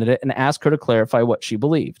presidential candidate and ask her to clarify what she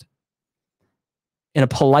believed in a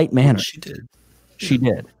polite manner. She did. She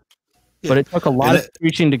did. Yeah. But it took a lot of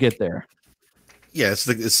preaching to get there. Yeah, it's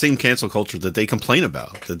the same cancel culture that they complain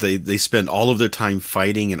about, that they spend all of their time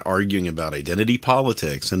fighting and arguing about identity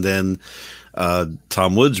politics. And then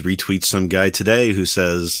Tom Woods retweets some guy today who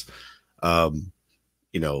says,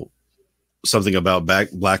 something about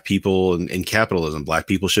black people and capitalism. Black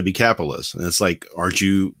people should be capitalists. And it's like, aren't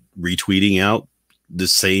you retweeting out the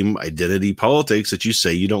same identity politics that you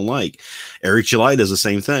say you don't like? Eric July does the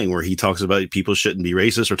same thing, where he talks about people shouldn't be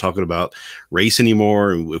racist or talking about race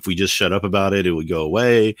anymore. And if we just shut up about it, it would go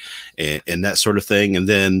away, and that sort of thing. And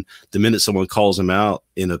then the minute someone calls him out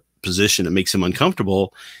in a position that makes him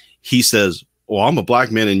uncomfortable, he says, well, I'm a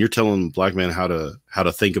black man and you're telling a black man how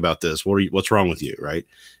to think about this. What's wrong with you? Right.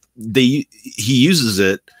 He uses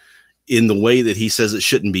it in the way that he says it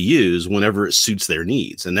shouldn't be used whenever it suits their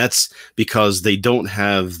needs. And that's because they don't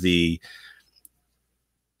have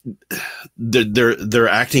they're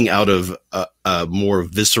acting out of a more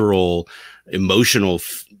visceral, emotional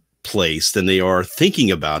place than they are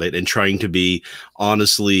thinking about it and trying to be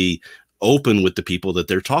honestly open with the people that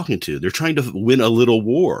they're talking to. They're trying to win a little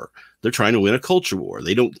war. They're trying to win a culture war.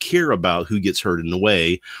 They don't care about who gets hurt in the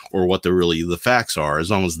way or what the facts are, as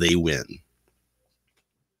long as they win.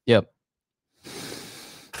 Yep.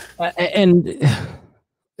 And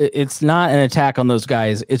it's not an attack on those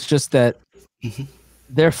guys. It's just that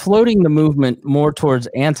they're floating the movement more towards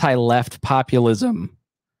anti-left populism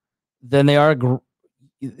than they are.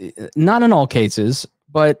 Not in all cases,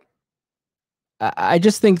 but I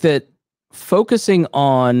just think that focusing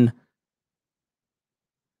on,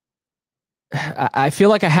 I feel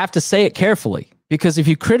like I have to say it carefully, because if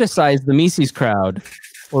you criticize the Mises crowd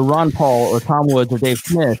or Ron Paul or Tom Woods or Dave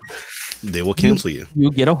Smith, they will cancel you.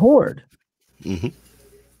 You get a horde. Mm-hmm.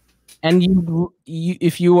 And you,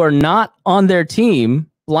 if you are not on their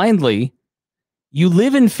team blindly, you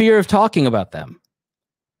live in fear of talking about them.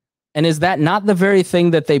 And is that not the very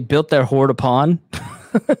thing that they built their horde upon?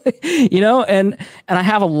 And I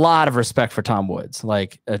have a lot of respect for Tom Woods,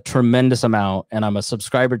 like a tremendous amount, and I'm a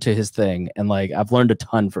subscriber to his thing, and like I've learned a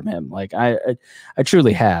ton from him. Like I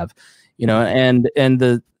truly have, and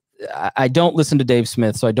I don't listen to Dave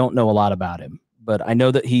Smith, so I don't know a lot about him, but I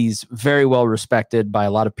know that he's very well respected by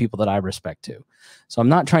a lot of people that I respect too. So I'm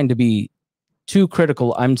not trying to be too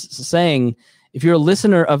critical. I'm saying if you're a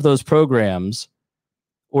listener of those programs,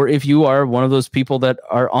 or if you are one of those people that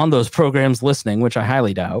are on those programs listening, which I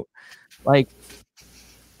highly doubt, like,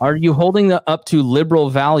 Are you holding up to liberal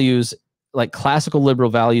values, like classical liberal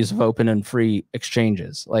values of open and free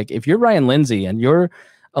exchanges? Like if you're Ryan Lindsay and you're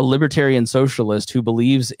a libertarian socialist who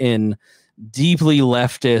believes in deeply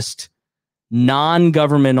leftist,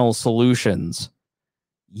 non-governmental solutions,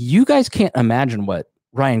 you guys can't imagine what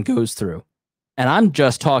Ryan goes through. And I'm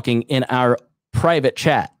just talking in our private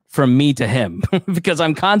chat from me to him because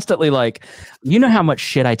I'm constantly like, you know how much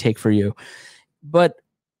shit I take for you. But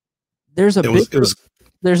there's a bigger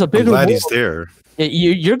I'm glad world. he's there.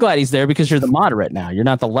 You're glad he's there because you're the moderate now. You're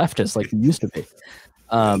not the leftist like you used to be.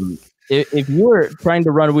 If you were trying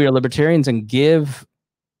to run We Are Libertarians and give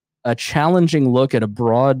a challenging look at a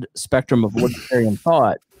broad spectrum of libertarian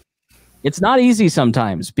thought, it's not easy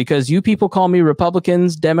sometimes because you people call me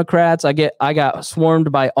Republicans, Democrats. I got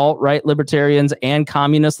swarmed by alt-right libertarians and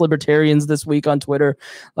communist libertarians this week on Twitter.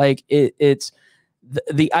 Like it's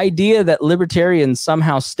the idea that libertarians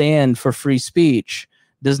somehow stand for free speech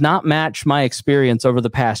does not match my experience over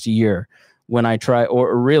the past year when I try,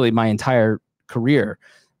 or really my entire career,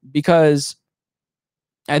 because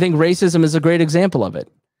I think racism is a great example of it.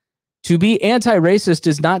 To be anti-racist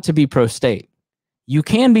is not to be pro-state. You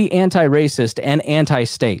can be anti-racist and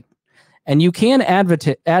anti-state, and you can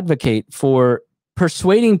advocate for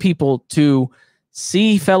persuading people to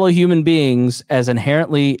see fellow human beings as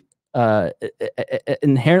inherently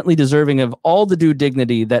deserving of all the due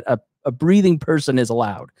dignity that a breathing person is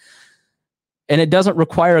allowed. And it doesn't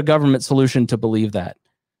require a government solution to believe that.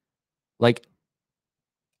 Like,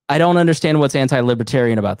 I don't understand what's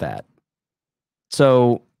anti-libertarian about that.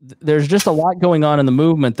 So there's just a lot going on in the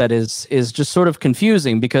movement that is just sort of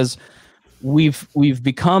confusing because we've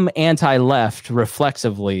become anti-left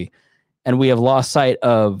reflexively, and we have lost sight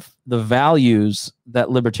of the values that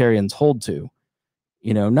libertarians hold to.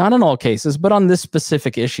 You know, not in all cases, but on this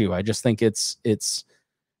specific issue, I just think it's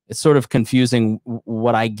sort of confusing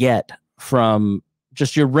what I get from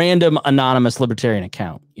just your random anonymous libertarian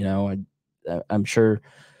account. You know, I'm sure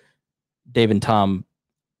Dave and Tom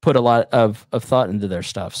put a lot of thought into their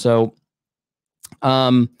stuff. So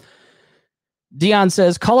Dion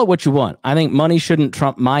says, call it what you want. I think money shouldn't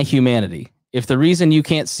trump my humanity. If the reason you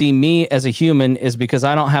can't see me as a human is because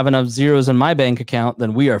I don't have enough zeros in my bank account,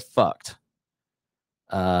 then we are fucked.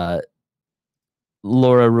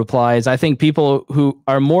 Laura replies, I think people who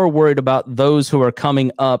are more worried about those who are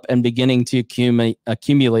coming up and beginning to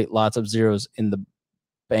accumulate lots of zeros in the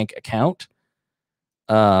bank account.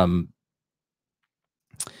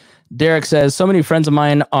 Derek says, so many friends of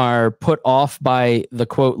mine are put off by the,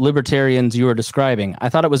 quote, libertarians you are describing. I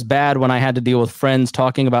thought it was bad when I had to deal with friends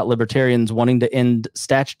talking about libertarians wanting to end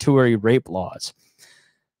statutory rape laws.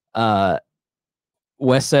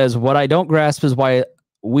 Wes says, what I don't grasp is why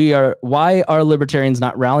are libertarians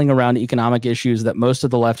not rallying around economic issues that most of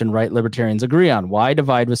the left and right libertarians agree on? Why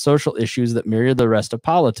divide with social issues that mirror the rest of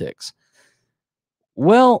politics?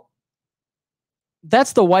 Well,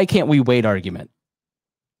 that's the why can't we wait argument.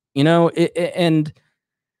 You know, and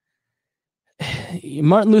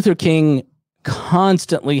Martin Luther King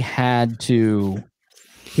constantly had to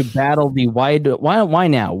battle the why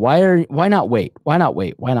now? Why not wait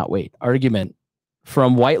argument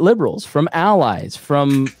from white liberals, from allies,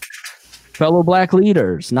 from fellow black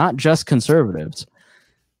leaders, not just conservatives.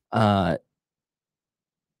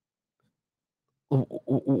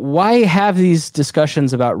 Why have these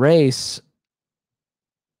discussions about race?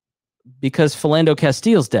 Because Philando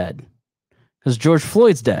Castile's dead. Because George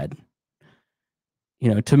Floyd's dead.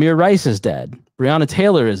 You know, Tamir Rice is dead. Breonna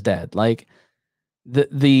Taylor is dead. Like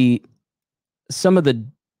some of the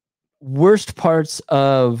worst parts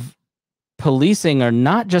of policing are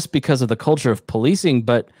not just because of the culture of policing,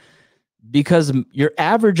 but because your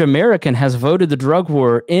average American has voted the drug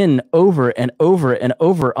war in over and over and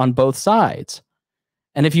over on both sides.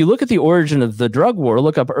 And if you look at the origin of the drug war,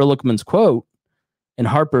 look up Ehrlichman's quote in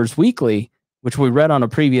Harper's Weekly, which we read on a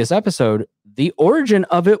previous episode, the origin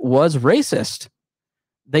of it was racist.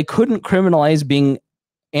 They couldn't criminalize being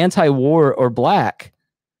anti-war or black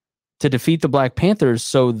to defeat the Black Panthers,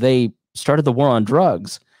 so they started the war on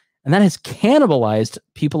drugs. And that has cannibalized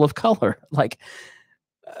people of color. Like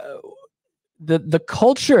the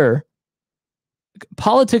culture,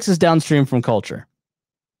 politics is downstream from culture.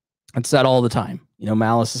 It's that all the time. You know,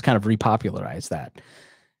 Malice has kind of repopularized that.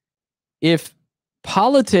 If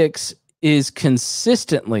politics is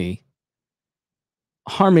consistently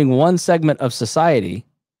harming one segment of society,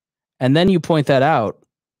 and then you point that out,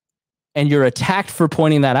 and you're attacked for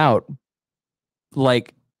pointing that out,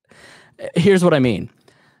 like, here's what I mean.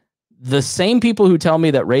 The same people who tell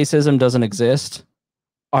me that racism doesn't exist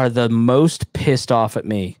are the most pissed off at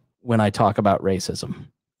me when I talk about racism.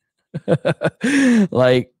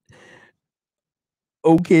 Like,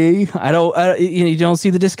 okay, you don't see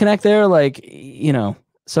the disconnect there. Like,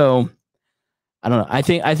 so I don't know. I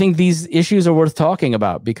think these issues are worth talking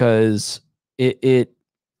about because it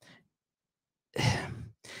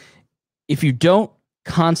if you don't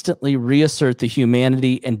constantly reassert the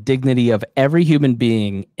humanity and dignity of every human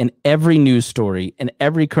being in every news story and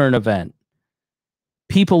every current event,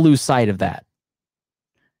 people lose sight of that.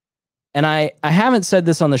 And I haven't said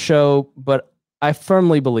this on the show, but I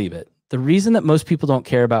firmly believe it. The reason that most people don't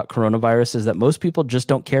care about coronavirus is that most people just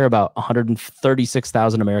don't care about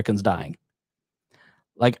 136,000 Americans dying.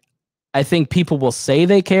 Like, I think people will say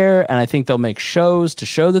they care, and I think they'll make shows to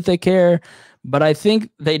show that they care, but I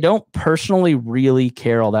think they don't personally really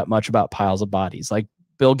care all that much about piles of bodies. Like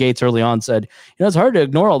Bill Gates early on said, it's hard to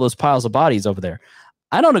ignore all those piles of bodies over there.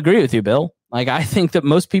 I don't agree with you, Bill. Like, I think that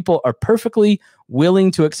most people are perfectly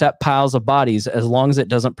willing to accept piles of bodies as long as it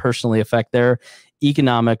doesn't personally affect their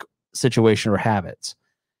economic situation or habits.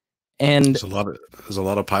 And there's a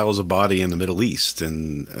lot of piles of body in the Middle East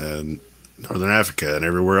and Northern Africa and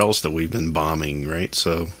everywhere else that we've been bombing, right?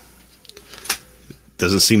 So it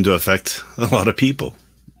doesn't seem to affect a lot of people.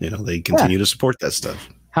 They continue to support that stuff.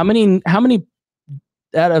 How many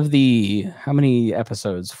out of how many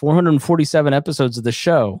episodes? 447 episodes of the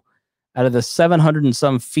show, out of the 700 and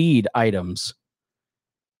some feed items,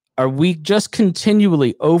 are we just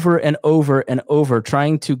continually over and over and over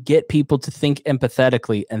trying to get people to think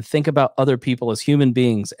empathetically and think about other people as human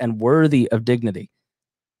beings and worthy of dignity?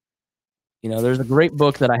 There's a great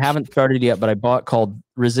book that I haven't started yet, but I bought called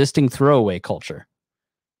Resisting Throwaway Culture.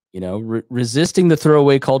 Resisting the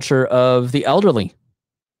throwaway culture of the elderly.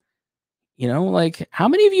 Like, how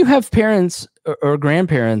many of you have parents or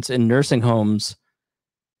grandparents in nursing homes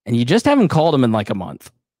and you just haven't called them in like a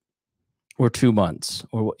month or 2 months?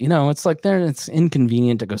 Or, it's like it's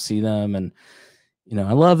inconvenient to go see them. And,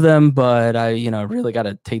 I love them, but I really got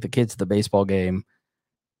to take the kids to the baseball game.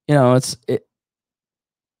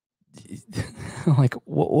 Like,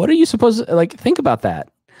 what are you supposed to, like, think about that?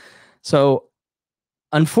 So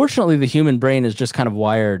unfortunately, the human brain is just kind of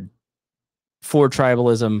wired for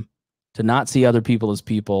tribalism, to not see other people as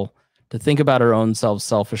people, to think about our own selves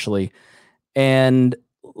selfishly. And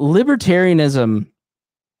libertarianism,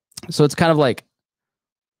 so it's kind of like,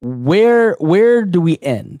 where do we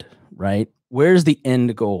end, right? Where's the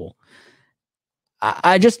end goal?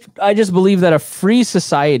 I just believe that a free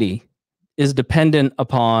society is dependent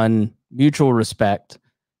upon mutual respect.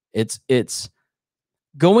 It's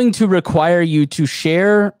going to require you to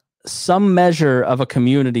share some measure of a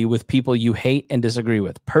community with people you hate and disagree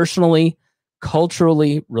with, personally,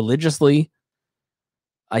 culturally, religiously,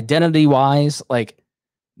 identity-wise. Like,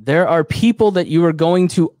 there are people that you are going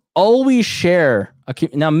to always share.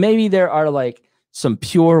 Now, maybe there are like some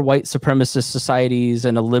pure white supremacist societies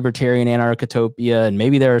and a libertarian anarchotopia, and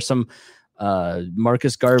maybe there are some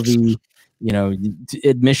Marcus Garvey,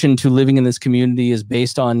 admission to living in this community is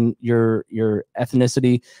based on your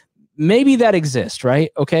ethnicity. Maybe that exists,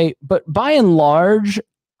 right? Okay. But by and large,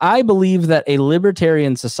 I believe that a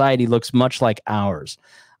libertarian society looks much like ours.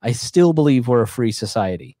 I still believe we're a free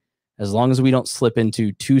society, as long as we don't slip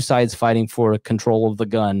into two sides fighting for control of the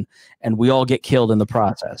gun and we all get killed in the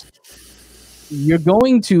process. You're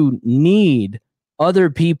going to need other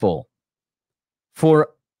people for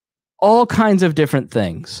all kinds of different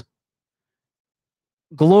things,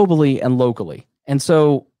 globally and locally. And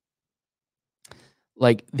so,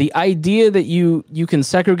 like, the idea that you can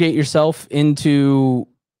segregate yourself into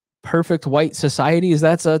perfect white societies,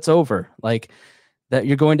 that's over. Like, that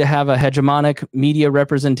you're going to have a hegemonic media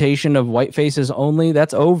representation of white faces only,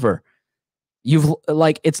 that's over.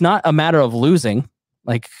 It's not a matter of losing,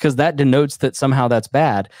 like, because that denotes that somehow that's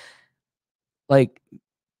bad. Like,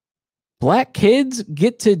 black kids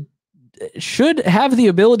should have the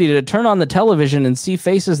ability to turn on the television and see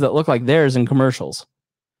faces that look like theirs in commercials,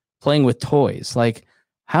 playing with toys. Like,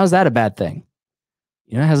 how's that a bad thing?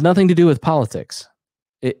 It has nothing to do with politics.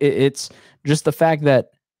 It's just the fact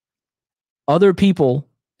that other people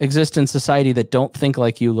exist in society that don't think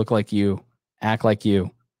like you, look like you, act like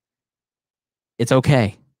you. It's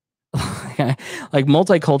okay. Like,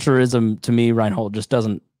 multiculturalism to me, Rhinehold, just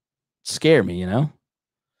doesn't scare me, No,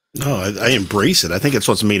 I embrace it. I think it's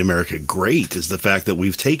what's made America great, is the fact that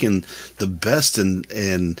we've taken the best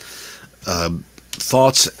and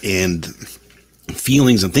thoughts and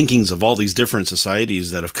feelings and thinkings of all these different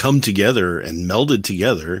societies that have come together and melded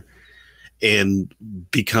together and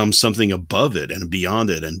become something above it and beyond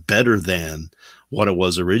it and better than what it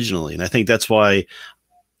was originally. And I think that's why,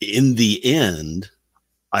 in the end,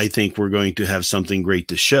 I think we're going to have something great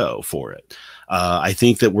to show for it. I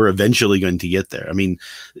think that we're eventually going to get there. I mean,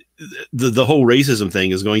 the whole racism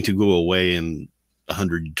thing is going to go away in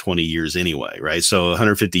 120 years anyway, right? So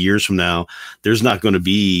 150 years from now, there's not going to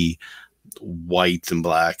be white and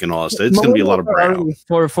black and all that stuff. It's going to be a lot of brown.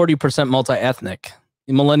 For 40% multi-ethnic.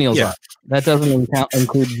 Millennials are. That doesn't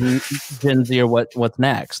include Gen Z or what's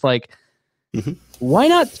next. Like, why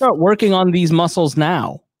not start working on these muscles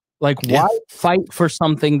now? Like, why fight for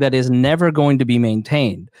something that is never going to be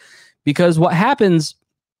maintained? Because what happens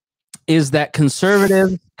is that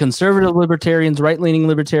conservative libertarians, right-leaning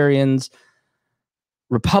libertarians,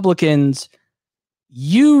 Republicans,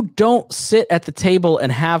 you don't sit at the table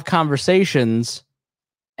and have conversations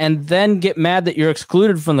and then get mad that you're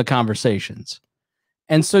excluded from the conversations.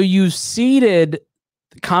 And so you ceded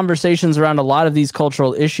conversations around a lot of these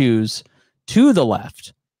cultural issues to the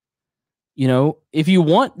left. You know, if you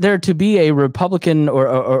want there to be a Republican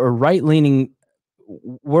or right-leaning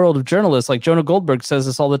world of journalists, like Jonah Goldberg says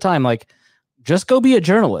this all the time, like, just go be a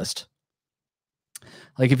journalist.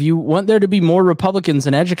 Like, if you want there to be more Republicans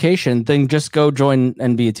in education, then just go join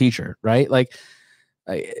and be a teacher, right? Like,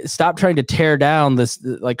 stop trying to tear down this,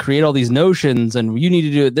 like, create all these notions and you need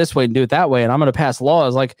to do it this way and do it that way, and I'm going to pass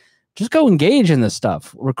laws. Like, just go engage in this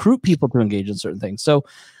stuff. Recruit people to engage in certain things. So,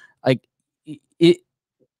 like,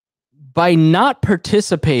 by not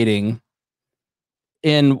participating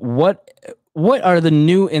in what are the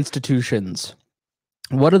new institutions,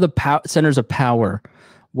 what are the centers of power,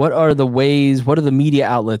 what are the ways, what are the media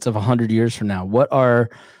outlets of 100 years from now, what are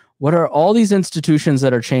all these institutions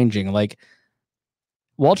that are changing? Like,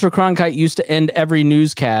 Walter Cronkite used to end every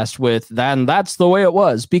newscast with, then that's the way it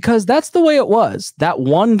was, because that's the way it was. That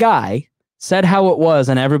one guy said how it was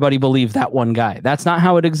and everybody believed that one guy. That's not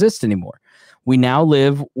how it exists anymore. We now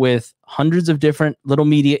live with hundreds of different little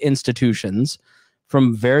media institutions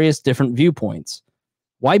from various different viewpoints.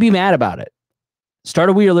 Why be mad about it? Start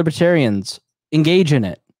a We Are Libertarians. Engage in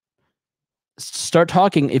it. Start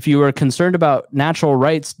talking. If you are concerned about natural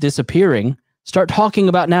rights disappearing, start talking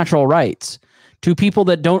about natural rights to people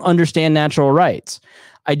that don't understand natural rights.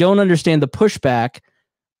 I don't understand the pushback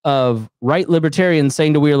of right libertarians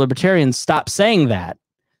saying to We Are Libertarians, stop saying that.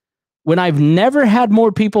 When I've never had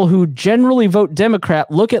more people who generally vote Democrat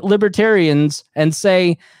look at libertarians and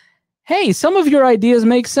say, hey, some of your ideas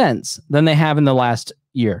make sense, than they have in the last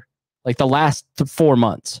year, like the last 4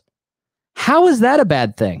 months. How is that a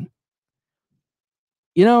bad thing?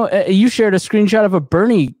 You know, you shared a screenshot of a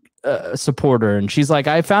Bernie supporter, and she's like,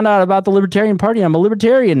 I found out about the Libertarian Party. I'm a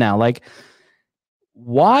libertarian now. Like,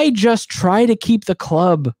 why just try to keep the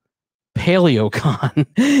club paleocon,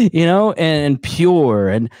 you know, and pure,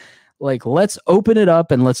 and like, let's open it up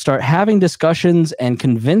and let's start having discussions and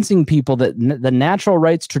convincing people that the natural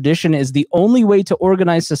rights tradition is the only way to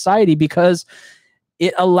organize society, because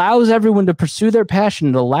it allows everyone to pursue their passion.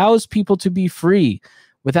 It allows people to be free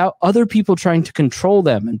without other people trying to control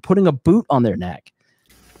them and putting a boot on their neck.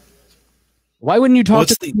 Why wouldn't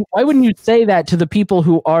you why wouldn't you say that to the people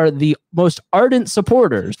who are the most ardent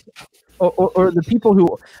supporters, or the people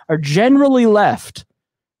who are generally left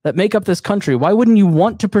that make up this country? Why wouldn't you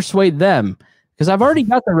want to persuade them? Because I've already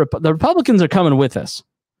got the Republicans are coming with us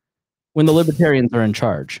when the Libertarians are in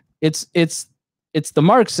charge. It's the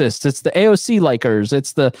Marxists, it's the AOC likers,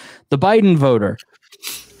 it's the Biden voter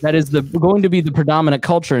that is going to be the predominant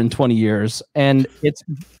culture in 20 years. And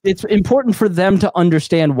it's important for them to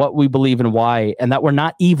understand what we believe and why, and that we're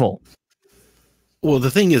not evil. Well, the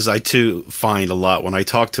thing is, I too find a lot when I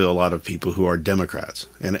talk to a lot of people who are Democrats,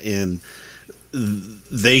 and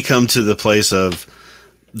they come to the place of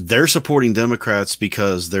they're supporting Democrats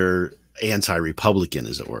because they're anti-Republican,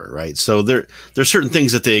 as it were, right? So there's certain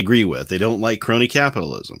things that they agree with. They don't like crony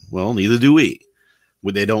capitalism. Well, neither do we.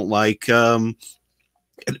 They don't like,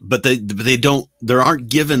 but they don't. They aren't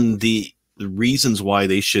given the reasons why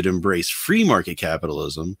they should embrace free market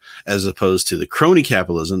capitalism as opposed to the crony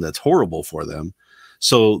capitalism that's horrible for them.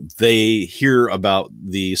 So they hear about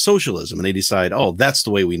the socialism and they decide, oh, that's the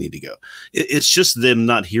way we need to go. It's just them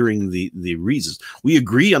not hearing the reasons. We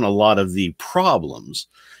agree on a lot of the problems.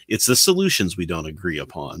 It's the solutions we don't agree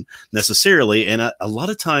upon necessarily. And a lot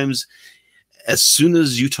of times, as soon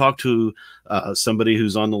as you talk to somebody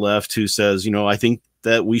who's on the left who says, you know, I think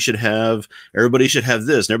that everybody should have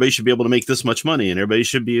this, and everybody should be able to make this much money, and everybody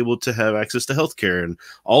should be able to have access to healthcare and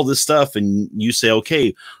all this stuff. And you say,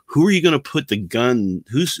 okay, who are you going to put the gun,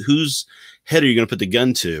 whose head are you going to put the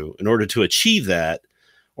gun to in order to achieve that?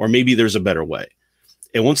 Or maybe there's a better way.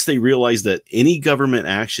 And once they realize that any government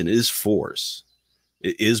action is force,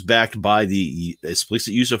 it is backed by the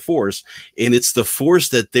explicit use of force, and it's the force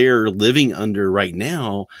that they're living under right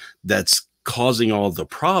now that's causing all the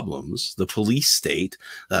problems, the police state,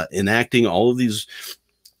 enacting all of these,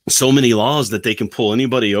 so many laws that they can pull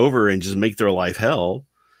anybody over and just make their life hell,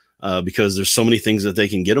 because there's so many things that they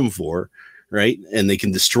can get them for, right? And they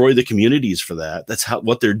can destroy the communities for that. That's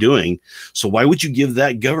what they're doing. So why would you give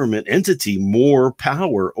that government entity more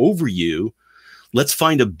power over you? Let's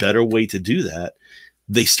find a better way to do that.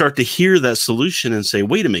 They start to hear that solution and say,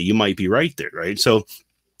 wait a minute, you might be right there, right? So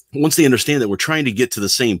once they understand that we're trying to get to the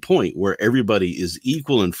same point where everybody is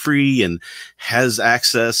equal and free and has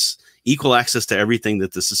equal access to everything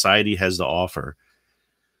that the society has to offer,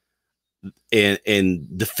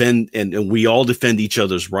 and defend, and we all defend each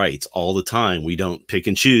other's rights all the time. We don't pick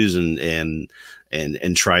and choose and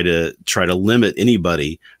try to limit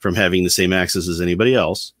anybody from having the same access as anybody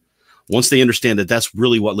else. Once they understand that that's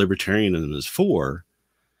really what libertarianism is for,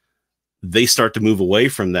 they start to move away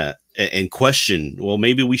from that and question, well,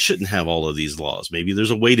 maybe we shouldn't have all of these laws. Maybe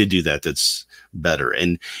there's a way to do that that's better.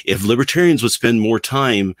 And if libertarians would spend more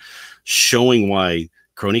time showing why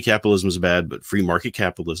crony capitalism is bad, but free market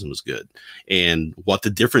capitalism is good, and what the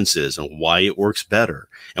difference is and why it works better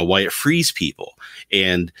and why it frees people,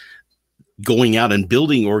 and going out and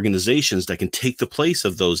building organizations that can take the place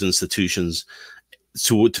of those institutions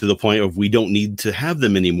to the point of we don't need to have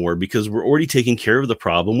them anymore because we're already taking care of the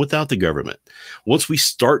problem without the government. Once we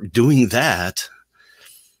start doing that,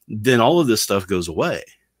 then all of this stuff goes away,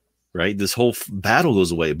 right? This whole battle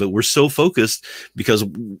goes away. But we're so focused because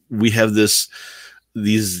we have these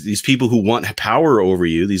people who want power over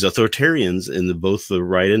you, these authoritarians in both the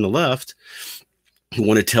right and the left, who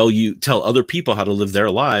want to tell other people how to live their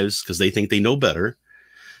lives because they think they know better.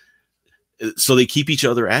 So they keep each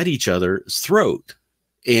other at each other's throat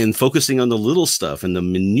and focusing on the little stuff and the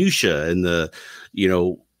minutia and the,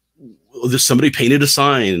 there's somebody painted a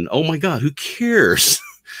sign. Oh my God, who cares?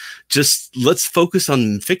 Just let's focus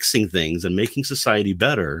on fixing things and making society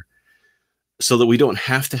better so that we don't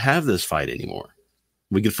have to have this fight anymore.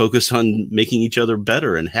 We can focus on making each other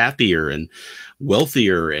better and happier and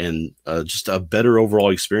wealthier and just a better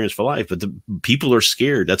overall experience for life. But the people are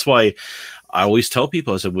scared. That's why I always tell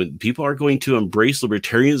people, I said, when people are going to embrace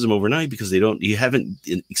libertarianism overnight because you haven't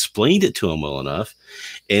explained it to them well enough,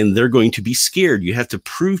 and they're going to be scared. You have to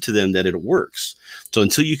prove to them that it works. So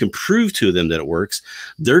until you can prove to them that it works,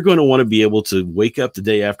 they're going to want to be able to wake up the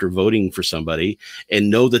day after voting for somebody and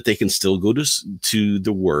know that they can still go to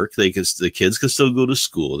the work. The kids can still go to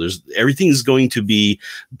school. Everything is going to be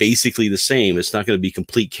basically the same. It's not going to be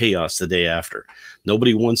complete chaos the day after.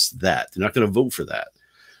 Nobody wants that. They're not going to vote for that.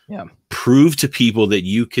 Yeah. Prove to people that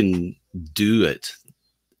you can do it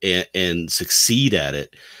and succeed at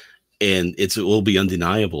it, and it will be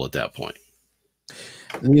undeniable at that point.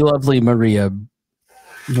 The lovely Maria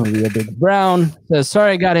Big Brown says,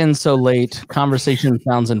 sorry I got in so late. Conversation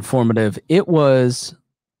sounds informative. It was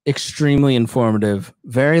extremely informative,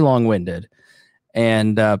 very long-winded.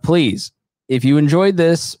 And please, if you enjoyed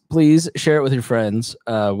this, please share it with your friends.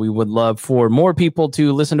 We would love for more people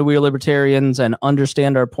to listen to We Are Libertarians and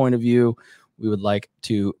understand our point of view. We would like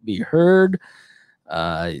to be heard.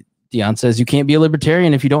 Dion says, you can't be a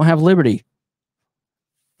libertarian if you don't have liberty.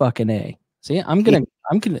 Fucking A. See, I'm gonna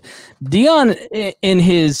Dion in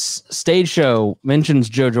his stage show mentions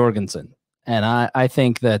Joe Jorgensen, and I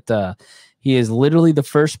think that he is literally the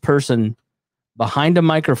first person behind a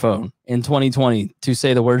microphone in 2020 to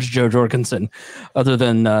say the words Joe Jorgensen, other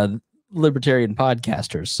than libertarian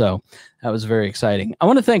podcasters. So that was very exciting. I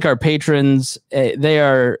want to thank our patrons. They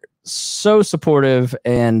are so supportive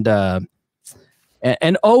and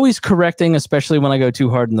always correcting, especially when I go too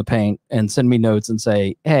hard in the paint, and send me notes and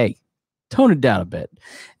say, hey, tone it down a bit.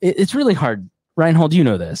 It's really hard. Rhinehold, you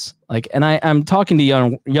know this. And I'm talking to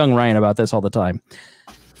young Ryan about this all the time.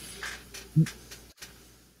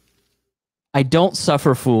 I don't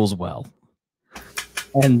suffer fools well.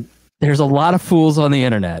 And there's a lot of fools on the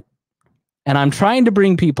internet. And I'm trying to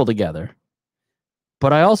bring people together.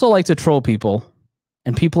 But I also like to troll people.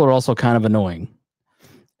 And people are also kind of annoying.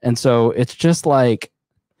 And so it's just like,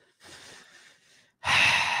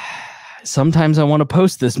 sometimes I want to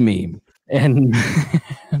post this meme. And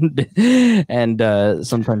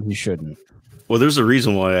sometimes you shouldn't. Well, there's a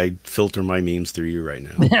reason why I filter my memes through you right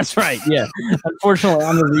now. That's right. Yeah. Unfortunately,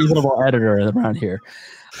 I'm a reasonable editor around here.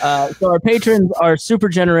 So our patrons are super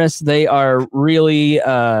generous. They are really,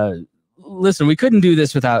 listen, we couldn't do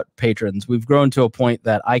this without patrons. We've grown to a point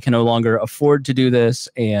that I can no longer afford to do this.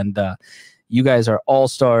 And you guys are all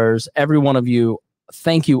stars. Every one of you.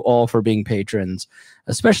 Thank you all for being patrons,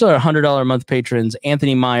 especially our $100 a month patrons: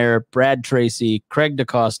 Anthony Meyer, Brad Tracy, Craig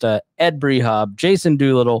DaCosta, Ed Brehob, Jason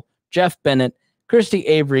Doolittle, Jeff Bennett, Christy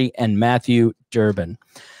Avery, and Matthew Durbin.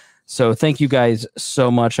 So thank you guys so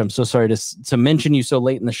much. I'm so sorry to mention you so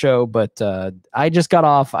late in the show, but I just got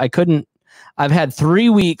off. I've had 3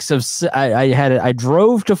 weeks of, I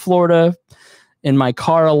drove to Florida in my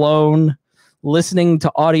car alone, listening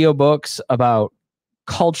to audiobooks about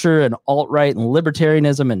culture and alt-right and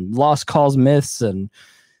libertarianism and lost cause myths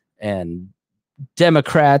and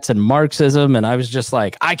Democrats and Marxism. And I was just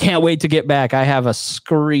like, I can't wait to get back. I have a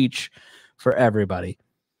screech for everybody.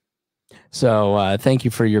 So thank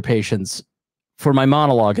you for your patience for my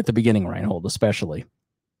monologue at the beginning, Rhinehold, especially.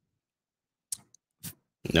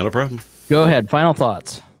 Not a problem. Go ahead. Final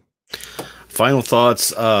thoughts. Final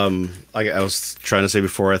thoughts. Like I was trying to say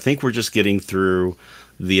before, I think we're just getting through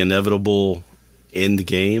the inevitable end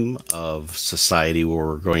game of society where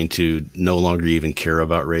we're going to no longer even care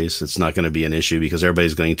about race. It's not going to be an issue because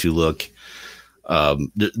everybody's going to look.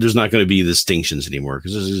 There's not going to be distinctions anymore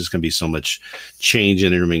because there's just going to be so much change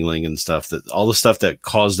and intermingling and stuff, that all the stuff that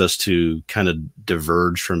caused us to kind of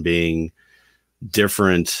diverge from being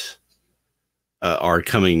different are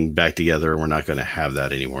coming back together, and we're not going to have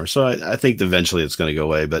that anymore. So I think eventually it's going to go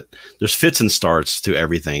away, but there's fits and starts to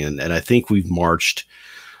everything. And I think we've marched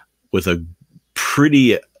with a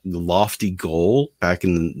pretty lofty goal back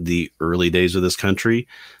in the early days of this country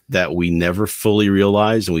that we never fully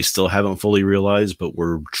realized, and we still haven't fully realized, but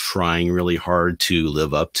we're trying really hard to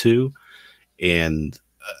live up to. And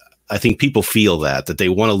I think people feel that they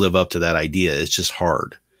want to live up to that idea. It's just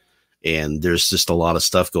hard. And there's just a lot of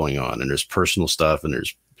stuff going on, and there's personal stuff and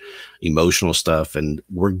there's emotional stuff, and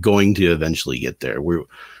we're going to eventually get there.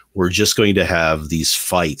 We're just going to have these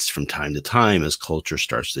fights from time to time as culture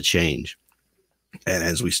starts to change and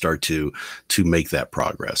as we start to make that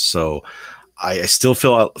progress. So I still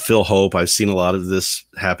feel hope. I've seen a lot of this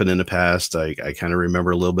happen in the past. I kind of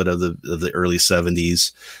remember a little bit of the early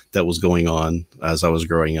 70s that was going on as I was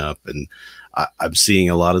growing up, and I'm seeing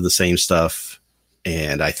a lot of the same stuff.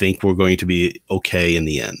 And I think we're going to be okay in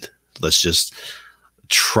the end. Let's just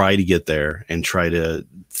try to get there and try to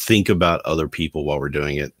think about other people while we're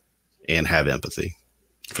doing it and have empathy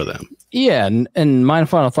for them. Yeah. And my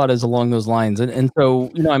final thought is along those lines. And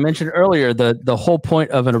so, I mentioned earlier, the whole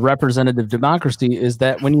point of a representative democracy is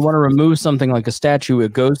that when you want to remove something like a statue,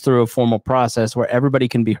 it goes through a formal process where everybody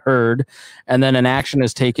can be heard, and then an action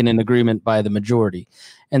is taken in agreement by the majority.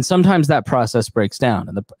 And sometimes that process breaks down,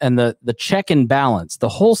 and the check and balance, the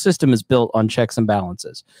whole system is built on checks and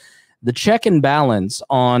balances. The check and balance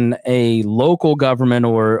on a local government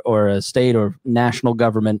or a state or national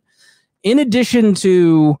government, in addition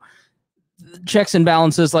to checks and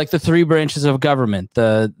balances like the 3 branches of government,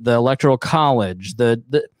 the electoral college,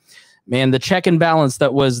 the check and balance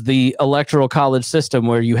that was the electoral college system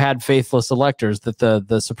where you had faithless electors, that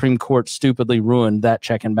the Supreme Court stupidly ruined that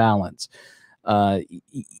check and balance.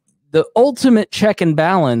 The ultimate check and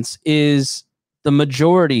balance is the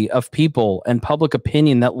majority of people and public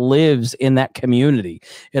opinion that lives in that community.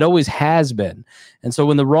 It always has been. And so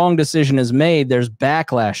when the wrong decision is made, there's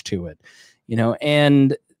backlash to it,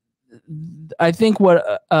 and I think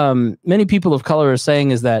what many people of color are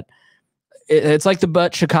saying is that it's like the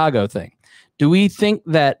But Chicago thing. Do we think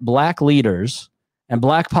that black leaders and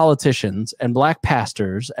black politicians and black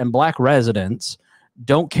pastors and black residents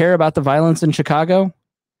don't care about the violence in Chicago?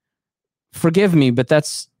 Forgive me, but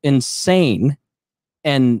that's insane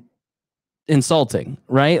and insulting,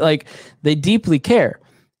 right? Like, they deeply care.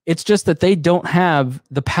 It's just that they don't have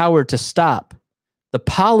the power to stop the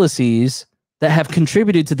policies that have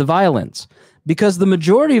contributed to the violence, because the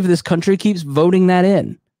majority of this country keeps voting that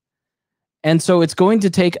in. And so it's going to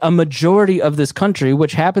take a majority of this country,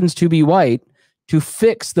 which happens to be white, to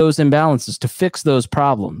fix those imbalances, to fix those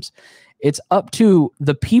problems. It's up to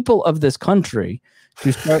the people of this country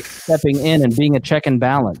to start stepping in and being a check and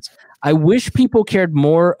balance. I wish people cared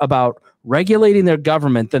more about regulating their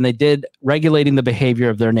government than they did regulating the behavior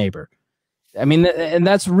of their neighbor. I mean, and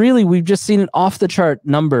that's really, we've just seen an off the chart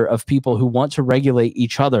number of people who want to regulate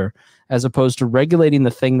each other as opposed to regulating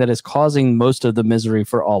the thing that is causing most of the misery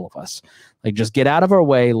for all of us. Like, just get out of our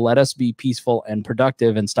way, let us be peaceful and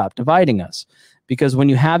productive, and stop dividing us. Because when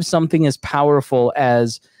you have something as powerful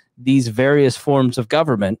as these various forms of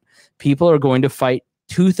government, people are going to fight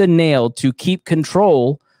tooth and nail to keep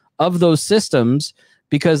control of those systems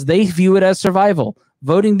because they view it as survival.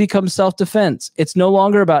 Voting becomes self-defense. It's no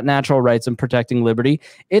longer about natural rights and protecting liberty.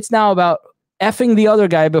 It's now about effing the other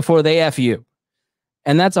guy before they F you.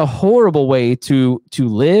 And that's a horrible way to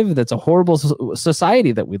live. That's a horrible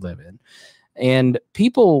society that we live in. And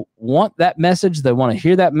people want that message. They want to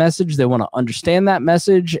hear that message. They want to understand that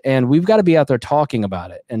message. And we've got to be out there talking about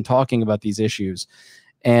it and talking about these issues.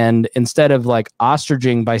 And instead of like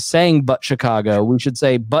ostriching by saying but Chicago, we should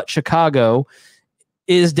say but Chicago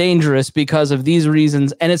is dangerous because of these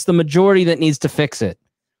reasons, and it's the majority that needs to fix it.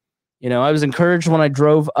 You know, I was encouraged when I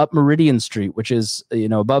drove up Meridian Street, which is, you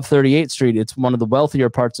know, above 38th Street. It's one of the wealthier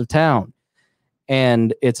parts of town,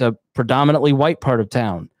 and it's a predominantly white part of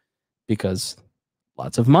town because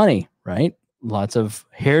lots of money, right? Lots of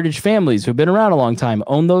heritage families who've been around a long time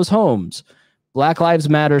own those homes. Black Lives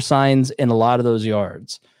Matter signs in a lot of those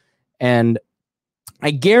yards. And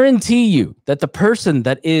I guarantee you that the person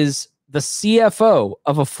that is the CFO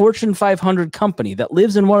of a Fortune 500 company that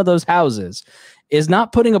lives in one of those houses is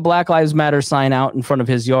not putting a Black Lives Matter sign out in front of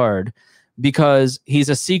his yard because he's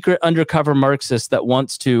a secret undercover Marxist that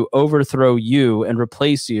wants to overthrow you and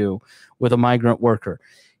replace you with a migrant worker.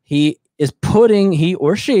 He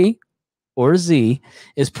or she or Z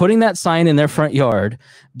is putting that sign in their front yard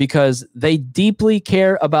because they deeply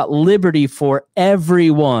care about liberty for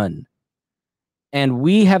everyone. And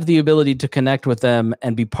we have the ability to connect with them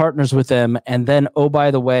and be partners with them. And then, oh,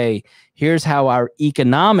 by the way, here's how our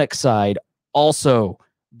economic side also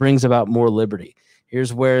brings about more liberty.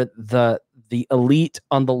 Here's where the elite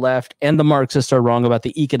on the left and the Marxists are wrong about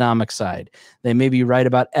the economic side. They may be right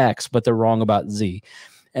about X, but they're wrong about Z.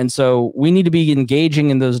 And so we need to be engaging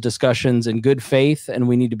in those discussions in good faith, and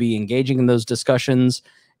we need to be engaging in those discussions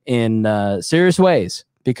in serious ways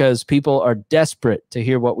because people are desperate to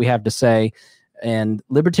hear what we have to say. And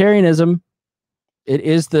libertarianism, it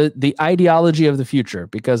is the ideology of the future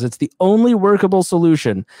because it's the only workable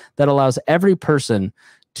solution that allows every person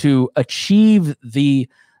to achieve the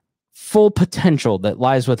full potential that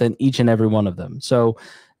lies within each and every one of them. So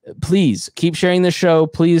please keep sharing this show.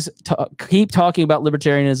 Please keep talking about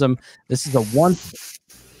libertarianism. This is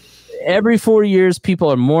every 4 years,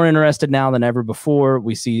 people are more interested now than ever before.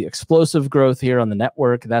 We see explosive growth here on the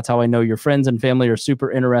network. That's how I know your friends and family are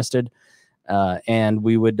super interested. And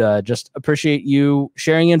we would just appreciate you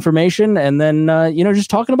sharing information and then, just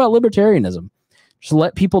talking about libertarianism. Just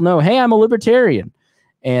let people know, hey, I'm a libertarian.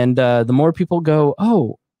 And the more people go,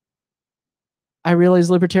 oh, I realize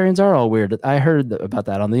libertarians are all weird. I heard about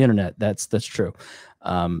that on the internet. That's true.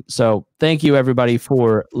 So thank you, everybody,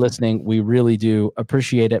 for listening. We really do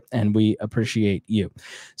appreciate it, and we appreciate you.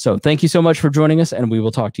 So thank you so much for joining us, and we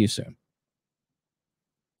will talk to you soon.